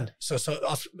 You understand? So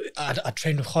I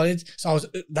trained with Khalid. So I was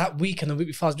that week and the week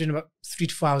before, I was doing about 3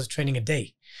 to 4 hours of training a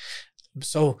day.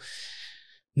 So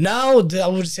now I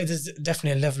would say there's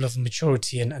definitely a level of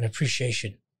maturity and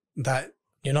appreciation that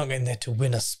you're not going there to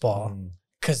win a spar,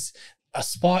 because a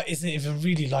spar isn't even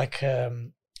really like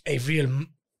a real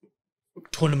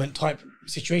tournament type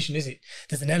situation, is it?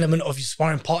 There's an element of your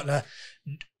sparring partner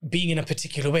being in a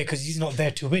particular way because he's not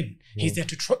there to win. He's there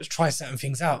to try certain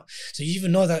things out. So you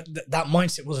even know that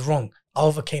mindset was wrong. I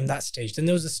overcame that stage. Then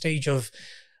there was a stage of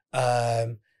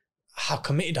how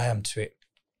committed I am to it.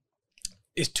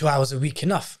 Is 2 hours a week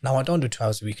enough? Now I don't do 2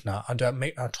 hours a week now. I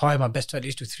try my best to at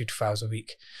least do 3 to 4 hours a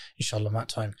week, inshallah, that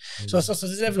time. So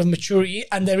there's a level of maturity,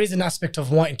 and there is an aspect of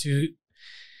wanting to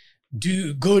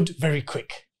do good very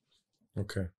quick.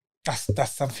 Okay.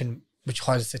 That's something which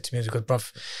Khalid said to me, because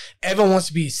bruv, everyone wants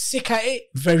to be sick at it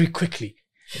very quickly.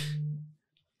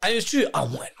 And it's true, I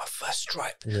wanted my first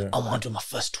stripe. Yeah. I want to do my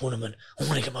first tournament. I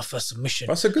want to get my first submission.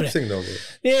 That's a good thing though, bro.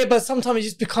 Yeah, but sometimes it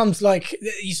just becomes like,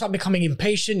 you start becoming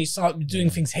impatient, you start doing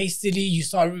things hastily, you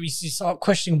start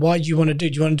questioning why do you want to do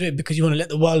it? Do you want to do it because you want to let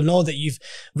the world know that you've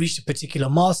reached a particular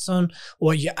milestone,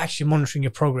 or you're actually monitoring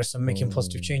your progress and making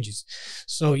positive changes?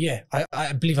 So yeah,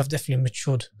 I believe I've definitely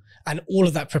matured. And all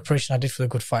of that preparation I did for the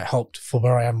good fight helped for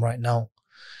where I am right now.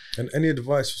 And any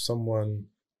advice for someone,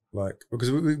 like, because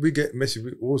we get message,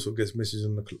 we also get messages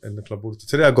in the club.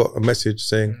 Today I got a message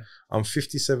saying, I'm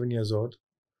 57 years old.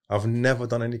 I've never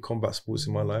done any combat sports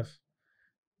in my life.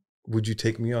 Would you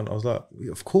take me on? I was like,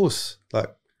 of course.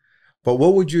 Like, but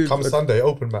what would you... Come Sunday,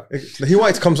 open mat. He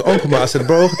wanted to come to open mat. I said,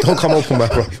 bro, don't come open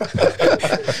mat, bro.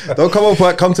 Don't come open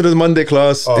mat. Come to the Monday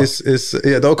class. Oh.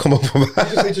 Don't come open mat.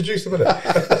 Just introduce him, innit?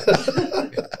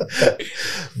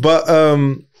 But,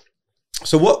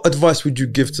 so what advice would you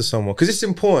give to someone? Because it's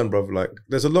important, bro. Like,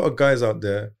 there's a lot of guys out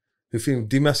there who feel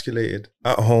demasculated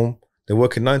at home. They're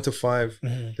working 9 to 5.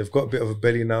 They've got a bit of a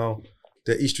belly now.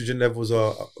 Their estrogen levels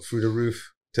are through the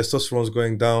roof. Testosterone's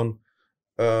going down.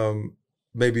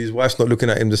 Maybe his wife's not looking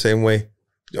at him the same way.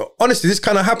 Honestly, this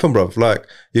kind of happened, bro. Like,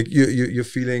 you're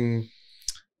feeling...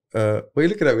 what are you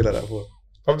looking at me like that for?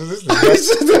 I'm just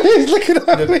listening. He's looking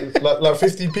at me. Like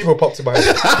 15 people popped in my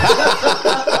head.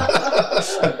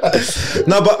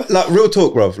 No, but like, real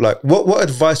talk, bruv. Like, what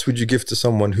advice would you give to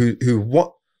someone who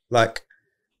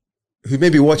may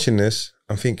be watching this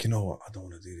and think, you know what, I don't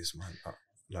want to do this, man.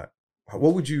 Like,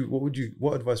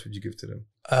 what advice would you give to them?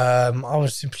 I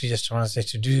would simply just try to say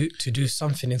to do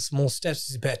something in small steps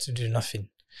is better to do nothing.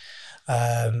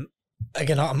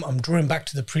 Again, I'm drawing back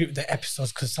to the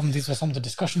episodes because some of these were some of the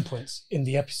discussion points in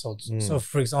the episodes. So,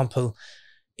 for example,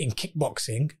 in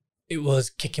kickboxing, it was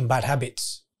kicking bad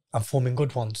habits and forming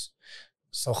good ones.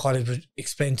 So Khalid would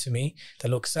explain to me that,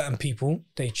 look, certain people,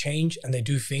 they change and they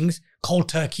do things cold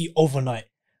turkey overnight.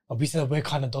 And we said we're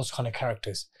kind of those kind of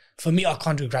characters. For me, I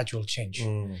can't do gradual change.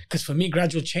 Because for me,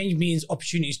 gradual change means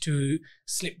opportunities to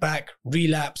slip back,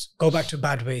 relapse, go back to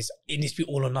bad ways. It needs to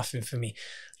be all or nothing for me.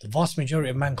 The vast majority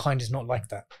of mankind is not like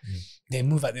that. They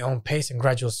move at their own pace and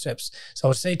gradual steps. So I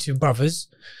would say to brothers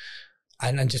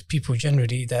and just people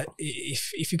generally that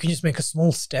if you can just make a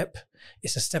small step,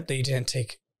 it's a step that you didn't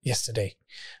take yesterday.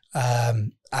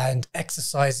 And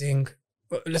exercising,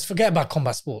 let's forget about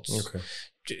combat sports. Okay.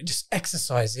 just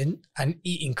exercising and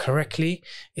eating correctly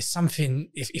is something.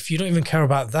 If you don't even care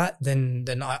about that, then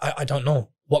I don't know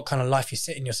what kind of life you're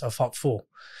setting yourself up for.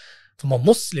 From a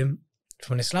Muslim,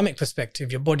 from an Islamic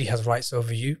perspective, your body has rights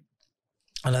over you.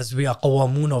 And as we are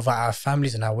qawamun over our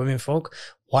families and our women folk,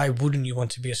 why wouldn't you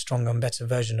want to be a stronger and better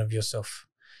version of yourself?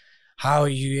 How are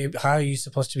you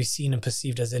supposed to be seen and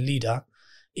perceived as a leader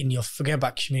in your, forget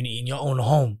about community, in your own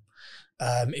home,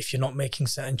 if you're not making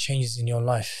certain changes in your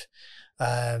life?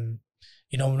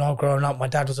 You know, when I was growing up, my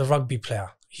dad was a rugby player.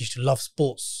 He used to love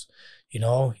sports. You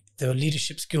know, the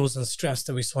leadership skills and strengths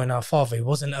that we saw in our father. He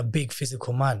wasn't a big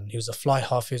physical man. He was a fly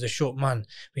half. He was a short man.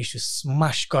 We used to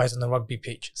smash guys on the rugby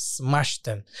pitch, smash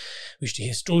them. We used to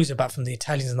hear stories about from the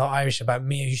Italians and the Irish about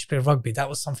me who used to play rugby. That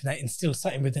was something that instilled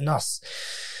something within us.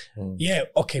 Yeah,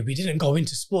 okay, we didn't go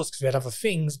into sports because we had other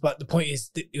things, but the point is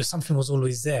that it was something was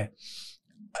always there.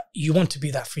 You want to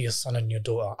be that for your son and your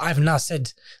daughter. I've now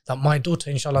said that my daughter,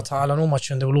 inshallah ta'ala, and all my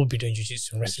children, they will all be doing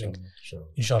jiu-jitsu and wrestling.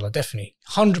 Inshallah, definitely.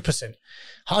 100%.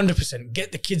 100%.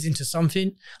 Get the kids into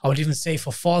something. I would even say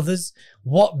for fathers,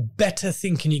 what better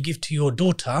thing can you give to your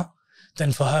daughter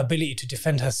than for her ability to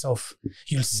defend herself?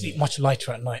 You'll sleep much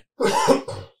lighter at night.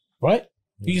 Right?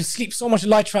 You'll sleep so much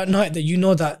lighter at night that you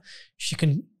know that she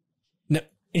can,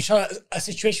 inshallah, a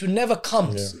situation will never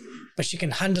come. But she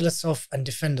can handle herself and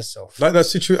defend herself. Like that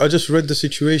situation, I just read the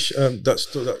situation, that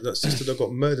sister that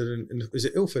got murdered in is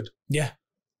it Ilford? Yeah.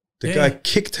 The guy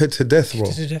kicked her to death, bro.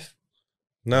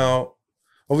 Now,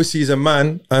 obviously he's a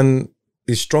man and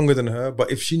he's stronger than her,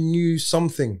 but if she knew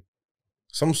something,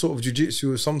 some sort of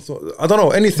jiu-jitsu or something, I don't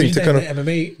know, anything we to kind of...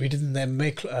 MMA, we did in the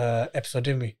MMA episode,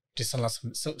 didn't we? Just on like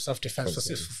some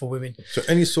self-defense for women. So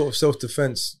any sort of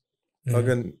self-defense,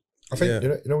 again... I think,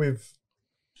 you know,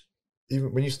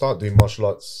 even when you start doing martial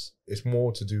arts, it's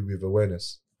more to do with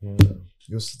awareness.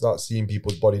 You'll start seeing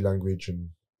people's body language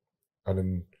and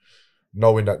then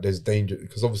knowing that there's danger.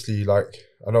 Because obviously, like,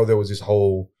 I know there was this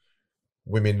whole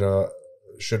women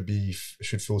should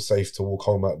feel safe to walk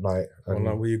home at night. And,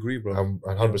 no, we agree, bro. And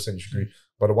 100% you should agree.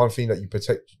 But the one thing that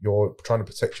you're trying to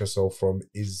protect yourself from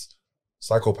is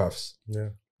psychopaths. Yeah.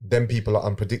 Them people are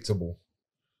unpredictable.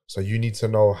 So you need to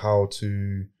know how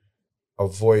to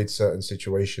avoid certain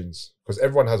situations, because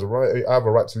everyone has a right. I have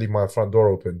a right to leave my front door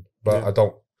open, but I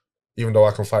don't, even though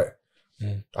I can fight.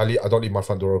 I don't leave my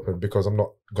front door open because I'm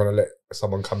not gonna let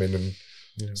someone come in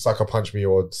and sucker punch me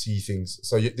or see things.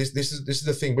 So this is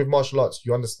the thing with martial arts.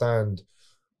 You understand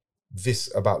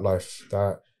this about life,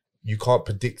 that you can't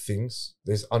predict things.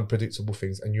 There's unpredictable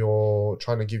things, and you're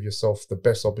trying to give yourself the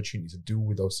best opportunity to deal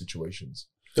with those situations.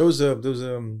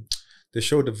 They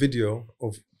showed a video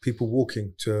of people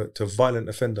walking to a violent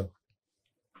offender.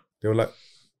 They were like,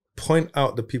 point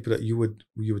out the people that you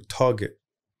would target.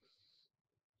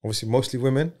 Obviously, mostly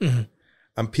women,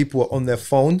 and people were on their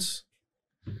phones,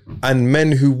 and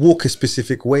men who walk a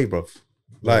specific way, bro.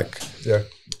 Like,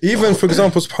 even for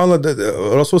example,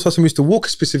 subhanAllah, Rasul used to walk a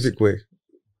specific way,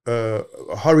 a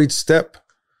hurried step,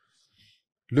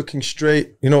 looking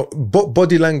straight. You know,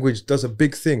 body language does a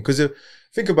big thing, because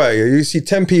think about it. You see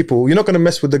 10 people. You're not going to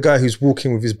mess with the guy who's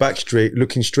walking with his back straight,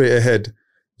 looking straight ahead,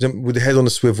 with the head on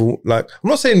the swivel. Like, I'm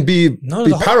not saying be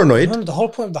paranoid. The whole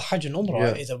point of the Hajj and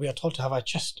Umrah is that we are told to have our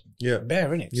chest bare,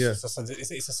 innit? It's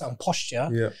a certain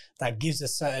posture that gives a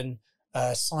certain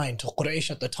sign to Quraysh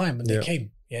at the time when they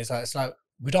came. It's like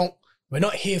we're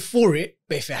not here for it,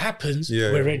 but if it happens,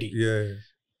 we're ready.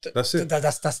 That's it.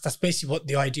 That's basically what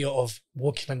the idea of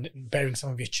walking and bearing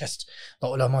some of your chest,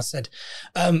 like ulama said.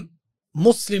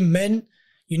 Muslim men,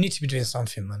 you need to be doing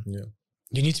something, man.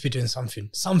 You need to be doing something.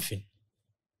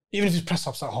 Even if it's press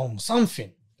ups at home,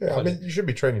 something. Yeah, I mean, you should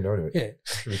be training, though, anyway. Yeah. You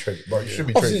should be training. But you should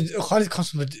be training. Khalid comes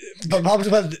from but how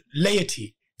about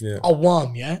laity?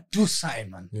 Awam, do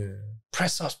something, man.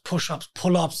 Press ups, push ups,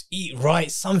 pull ups, eat right,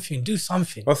 something, do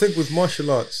something. I think with martial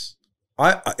arts,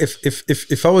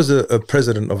 if I was a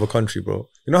president of a country, bro,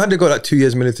 you know how they got like 2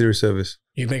 years military service?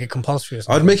 You make it compulsory or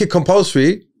something? I'd make it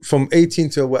compulsory from 18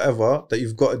 to whatever, that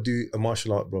you've got to do a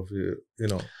martial art, bro. You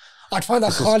know. I'd find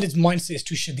that Khalid's mindset is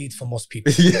too shadid for most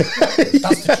people.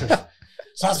 That's the truth.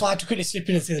 So that's why I had to quickly slip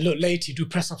in and say, look, laity, do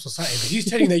press ups or something. But he's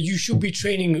telling that you should be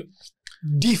training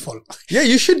default. Yeah,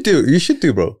 you should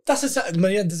do, bro. That's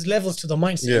there's levels to the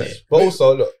mindset. Yeah. But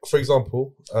also, look, for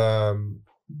example,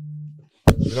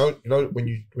 you know,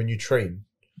 when you train,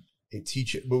 it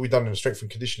teaches. What we've done in the strength and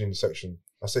conditioning section,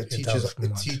 I say it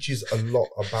teaches a lot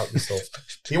about yourself.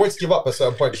 He wants to give up at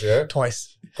certain points,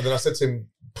 twice, and then I said to him,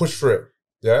 push through it.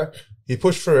 Yeah, he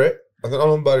pushed through it, and then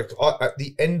at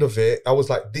the end of it, I was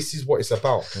like, this is what it's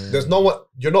about. There's no one.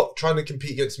 You're not trying to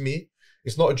compete against me.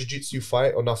 It's not a jiu-jitsu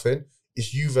fight or nothing.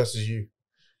 It's you versus you.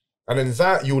 And then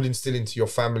that you'll instill into your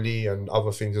family and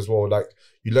other things as well. Like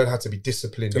you learn how to be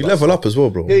disciplined. You level up as well,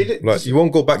 bro. Yeah, like you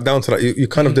won't go back down to that. You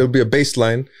kind of, there'll be a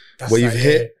baseline where you've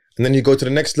hit, and then you go to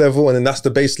the next level, and then that's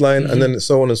the baseline, and then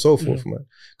so on and so forth, man.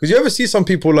 Because you ever see some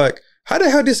people like, how the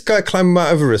hell this guy climb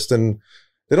Mount Everest, and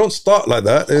they don't start like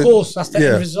that. Of course, that's the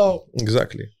end result.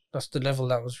 Exactly. That's the level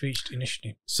that was reached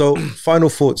initially. So, final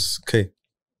thoughts, Kay.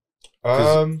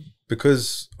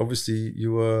 Because obviously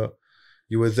you were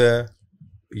there.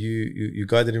 You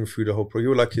guided him through the whole You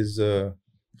were like his. I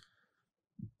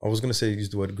was gonna say use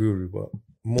the word guru, but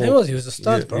more. He was a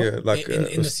stud, bro. Yeah, like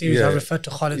in the series, I referred to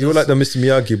Khalid. You were like the Mr.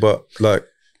 Miyagi, but like.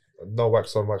 No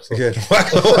wax on, wax off. Yeah,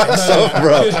 wax off,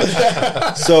 bro.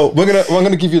 So I'm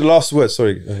gonna give you the last word.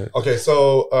 Sorry. Okay,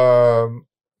 so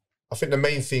I think the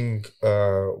main thing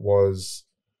was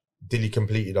Dilly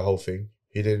completed the whole thing.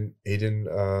 He didn't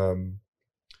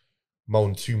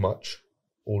moan too much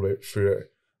all the way through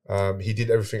it. He did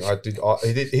everything I did.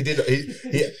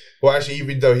 Well, actually,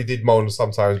 even though he did moan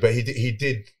sometimes, but he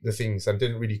did the things and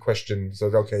didn't really question. So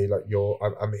okay, like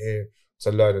I'm here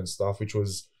to learn and stuff, which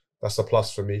was. That's a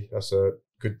plus for me. That's a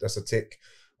tick.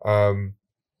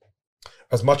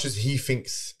 As much as he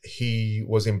thinks he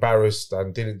was embarrassed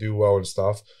and didn't do well and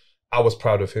stuff, I was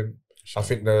proud of him. I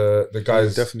think the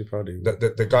guys definitely proud of you.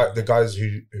 The guys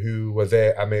who were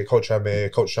there, Coach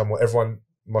Shamwell, everyone,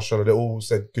 mashallah, they all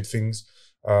said good things.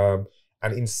 And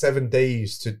in 7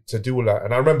 days to do all that,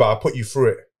 and I remember I put you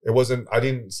through it. It wasn't. I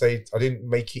didn't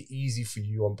make it easy for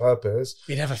you on purpose.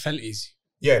 It never felt easy.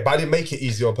 Yeah, but I didn't make it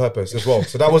easy on purpose as well.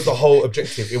 So that was the whole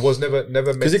objective. It was never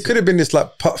meant. Because it could have been this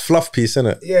like fluff piece,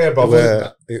 innit? Yeah, but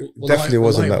it definitely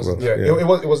wasn't that, bro. Yeah,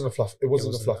 it wasn't a fluff. It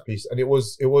wasn't a fluff piece, and it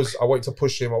was. I wanted to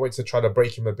push him. I wanted to try to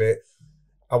break him a bit.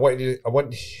 I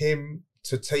wanted him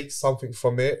to take something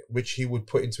from it, which he would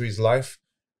put into his life.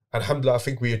 And alhamdulillah, I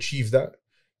think we achieved that.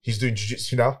 He's doing Jiu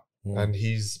Jitsu now, and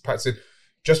he's practicing.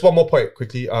 Just one more point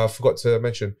quickly. I forgot to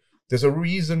mention. There's a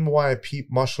reason why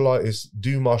martial artists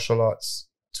do martial arts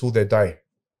till they die.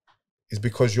 Is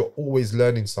because you're always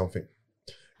learning something.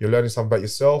 You're learning something about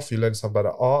yourself. You learn something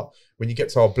about the art. When you get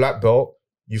to a black belt,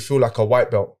 you feel like a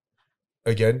white belt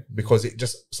again because it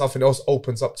just something else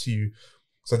opens up to you.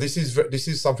 So this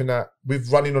is something that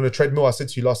with running on a treadmill. I said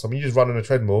to you last time, when you just run on a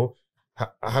treadmill,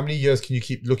 how many years can you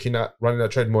keep looking at running a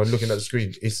treadmill and looking at the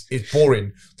screen? It's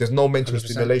boring. There's no mental 100%.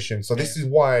 Stimulation. So this is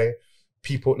why.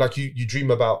 People like you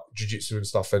dream about jiu-jitsu and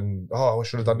stuff and I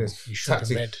should have done this. You should have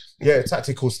read. Yeah,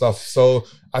 tactical stuff. So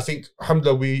I think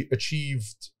alhamdulillah we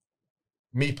achieved,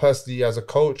 me personally as a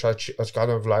coach, I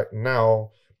kind of like now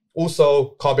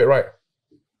also carb it right.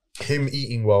 Him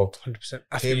eating well. 100%.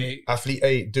 Athlete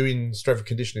 8 doing strength and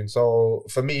conditioning. So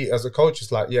for me as a coach,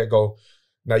 it's like, yeah, go.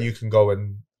 Now you can go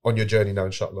and on your journey now,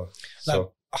 inshallah.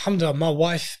 So alhamdulillah, my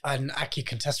wife and Aki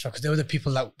can testify because they were the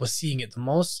people that were seeing it the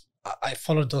most. I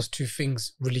followed those two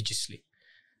things religiously.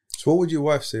 So what would your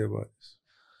wife say about this?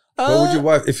 What would your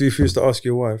wife, if you used to ask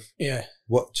your wife,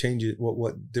 what changes,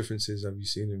 what differences have you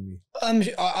seen in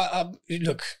me?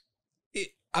 Look,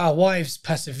 our wives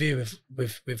persevere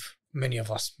with many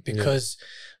of us because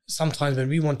sometimes when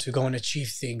we want to go and achieve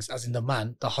things, as in the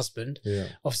man, the husband,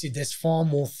 obviously there's far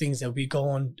more things that we go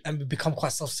on and we become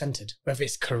quite self-centered, whether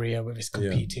it's career, whether it's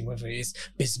competing, whether it is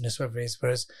business,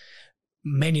 whereas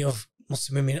many of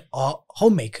Muslim women are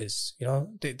homemakers, you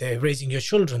know, they're raising your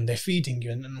children, they're feeding you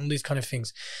and all these kind of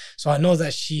things. So I know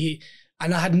that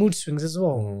and I had mood swings as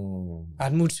well. I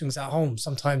had mood swings at home.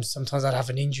 Sometimes I'd have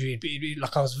an injury,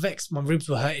 like I was vexed. My ribs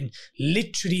were hurting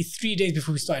literally 3 days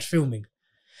before we started filming.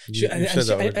 She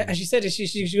said,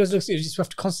 she goes, look, you just have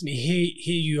to constantly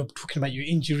hear you talking about your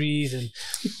injuries and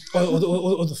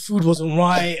or the food wasn't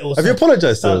right. Or have you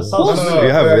apologized to us? No, you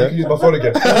have, you can use my phone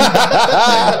again.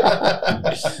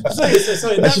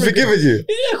 Sorry, has she forgiven you?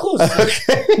 Yeah, of course.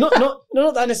 Okay. Not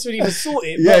that I necessarily even sought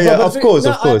it. Of course.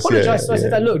 I apologized. So I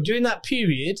said that, look, during that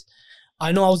period,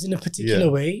 I know I was in a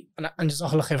particular way, and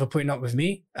Jazakallah khair for putting up with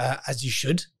me, as you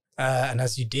should, and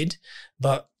as you did,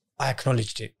 but I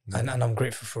acknowledged it and I'm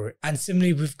grateful for it. And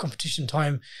similarly with competition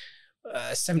time,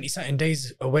 70-something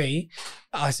days away,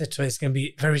 I said to her, it's going to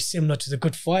be very similar to the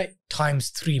good fight,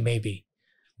 ×3 maybe.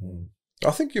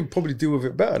 I think you probably deal with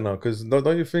it better now because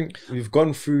don't you think you've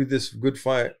gone through this good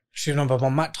fight? Sure, no, but my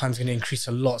mat time's going to increase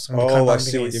a lot. So I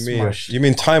see what you mean. You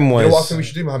mean time-wise? You know what I think we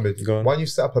should do, Mohammed? Why don't you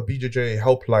set up a BJJ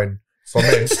helpline for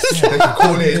men. They can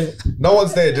call in. No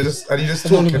one's there. And you just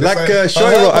talk. Like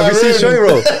Shoiro, have you seen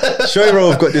Shoiro?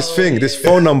 Shoiro have got this thing, this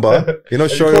phone number. You know,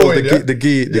 Shoiro, the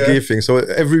gi thing. So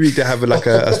every week they have like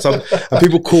a sub, and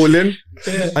people call in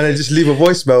and they just leave a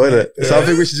voicemail, innit? Yeah. So I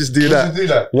think we should just do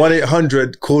that.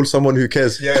 1-800 call someone who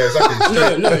cares. Yeah,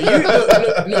 exactly.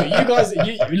 You guys,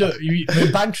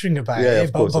 we're bantering about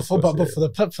it. But for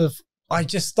the I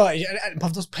just started,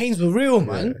 but those pains were real,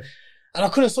 man. Yeah. And I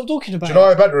couldn't stop talking about it. Do you know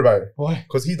why I banter about it? Why?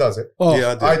 Because he does it. Oh.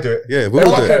 Yeah, I do it. Yeah, we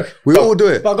all do it. We all do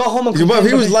it. But I got home and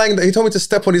he was lying there. He told me to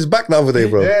step on his back the other day,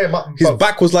 bro. Yeah, his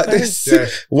back was like this. Yeah.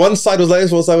 One side was like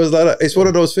this, one side was like that. It's one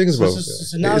of those things, bro.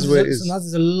 So now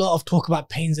there's a lot of talk about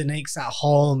pains and aches at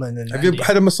home. Have you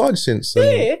had a massage since?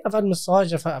 Yeah, I've had a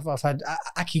massage. I've had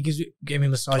Aki gave me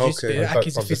massages. Okay.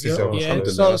 Aki's a physio. Yeah,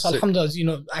 so alhamdulillah, you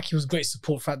know, Aki was great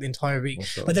support throughout the entire week.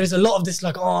 But there is a lot of this,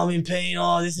 like, oh, I'm in pain.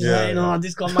 Oh, this is pain. Oh,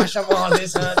 this got mashed up. Oh,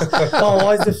 this hurts. Oh,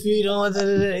 why is the food? Oh,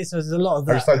 so there's a lot of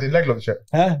that. Have you started doing leg lunch yet?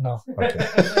 No.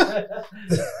 Okay.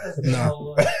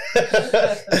 No.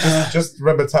 Just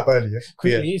remember tap early. Yeah?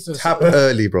 Quickly, tap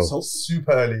early, bro. So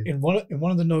super early. In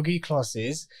one of the no-gi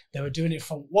classes, they were doing it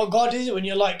from what guard is it when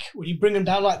you bring them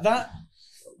down like that?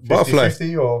 Butterfly.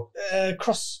 50 or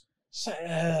cross.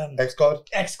 X guard.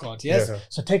 X guard, yes. Yeah.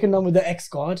 So taking them with the X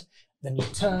guard, then you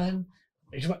turn.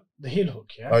 The heel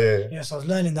hook, yeah? Oh, yeah. Yeah, so I was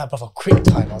learning that, but for quick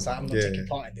time, I was like, I'm not taking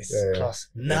part in this class.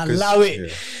 Now allow it.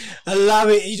 Yeah. Allow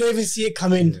it. You don't even see it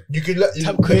coming. You can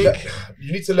tap quick.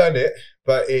 You need to learn it,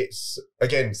 but it's,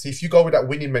 again, see, if you go with that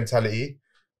winning mentality,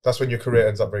 that's when your career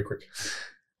ends up very quick.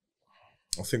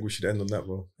 I think we should end on that,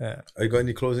 bro. Yeah. Are you got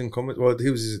any closing comments? Well,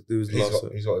 he's got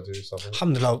to do something.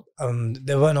 Alhamdulillah,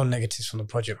 there were no negatives from the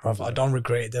project, brother. I don't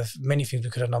regret it. There's many things we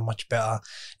could have done much better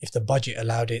if the budget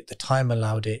allowed it, the time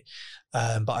allowed it.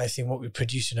 But I think what we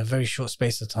produced in a very short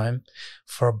space of time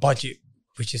for a budget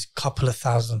which is a couple of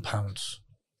 £1,000.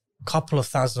 Couple of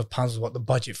 £1,000 is what the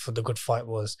budget for The Good Fight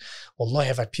was. Wallahi,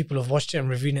 I've had people who've watched it and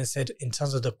reviewed it and said, in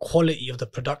terms of the quality of the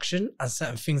production and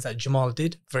certain things that Jamal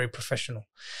did, very professional.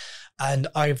 And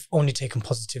I've only taken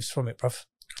positives from it, bruv.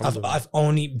 I've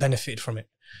only benefited from it.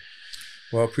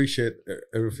 Well, I appreciate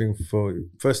everything for,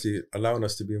 firstly, allowing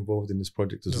us to be involved in this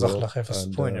project as well. For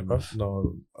supporting it, bruv.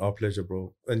 No, our pleasure,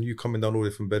 bro. And you coming down all the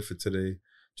way from Bedford today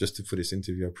for this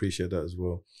interview, I appreciate that as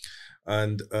well.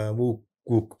 And we'll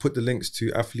put the links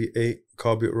to Athlete 8,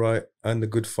 Carb It Right, and The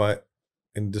Good Fight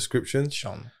in the description.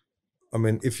 Sean. I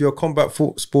mean, if you're a combat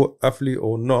sport athlete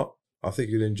or not, I think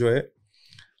you'll enjoy it.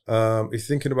 If you're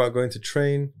thinking about going to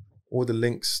train, all the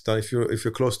links that if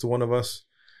you're close to one of us,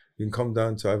 you can come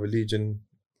down to either Legion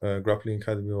Grappling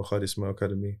Academy or Khalid Ismail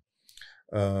Academy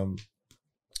and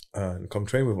come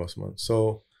train with us, man.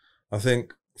 So I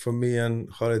think for me and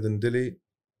Khalid and Dilly,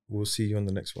 we'll see you on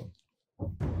the next one.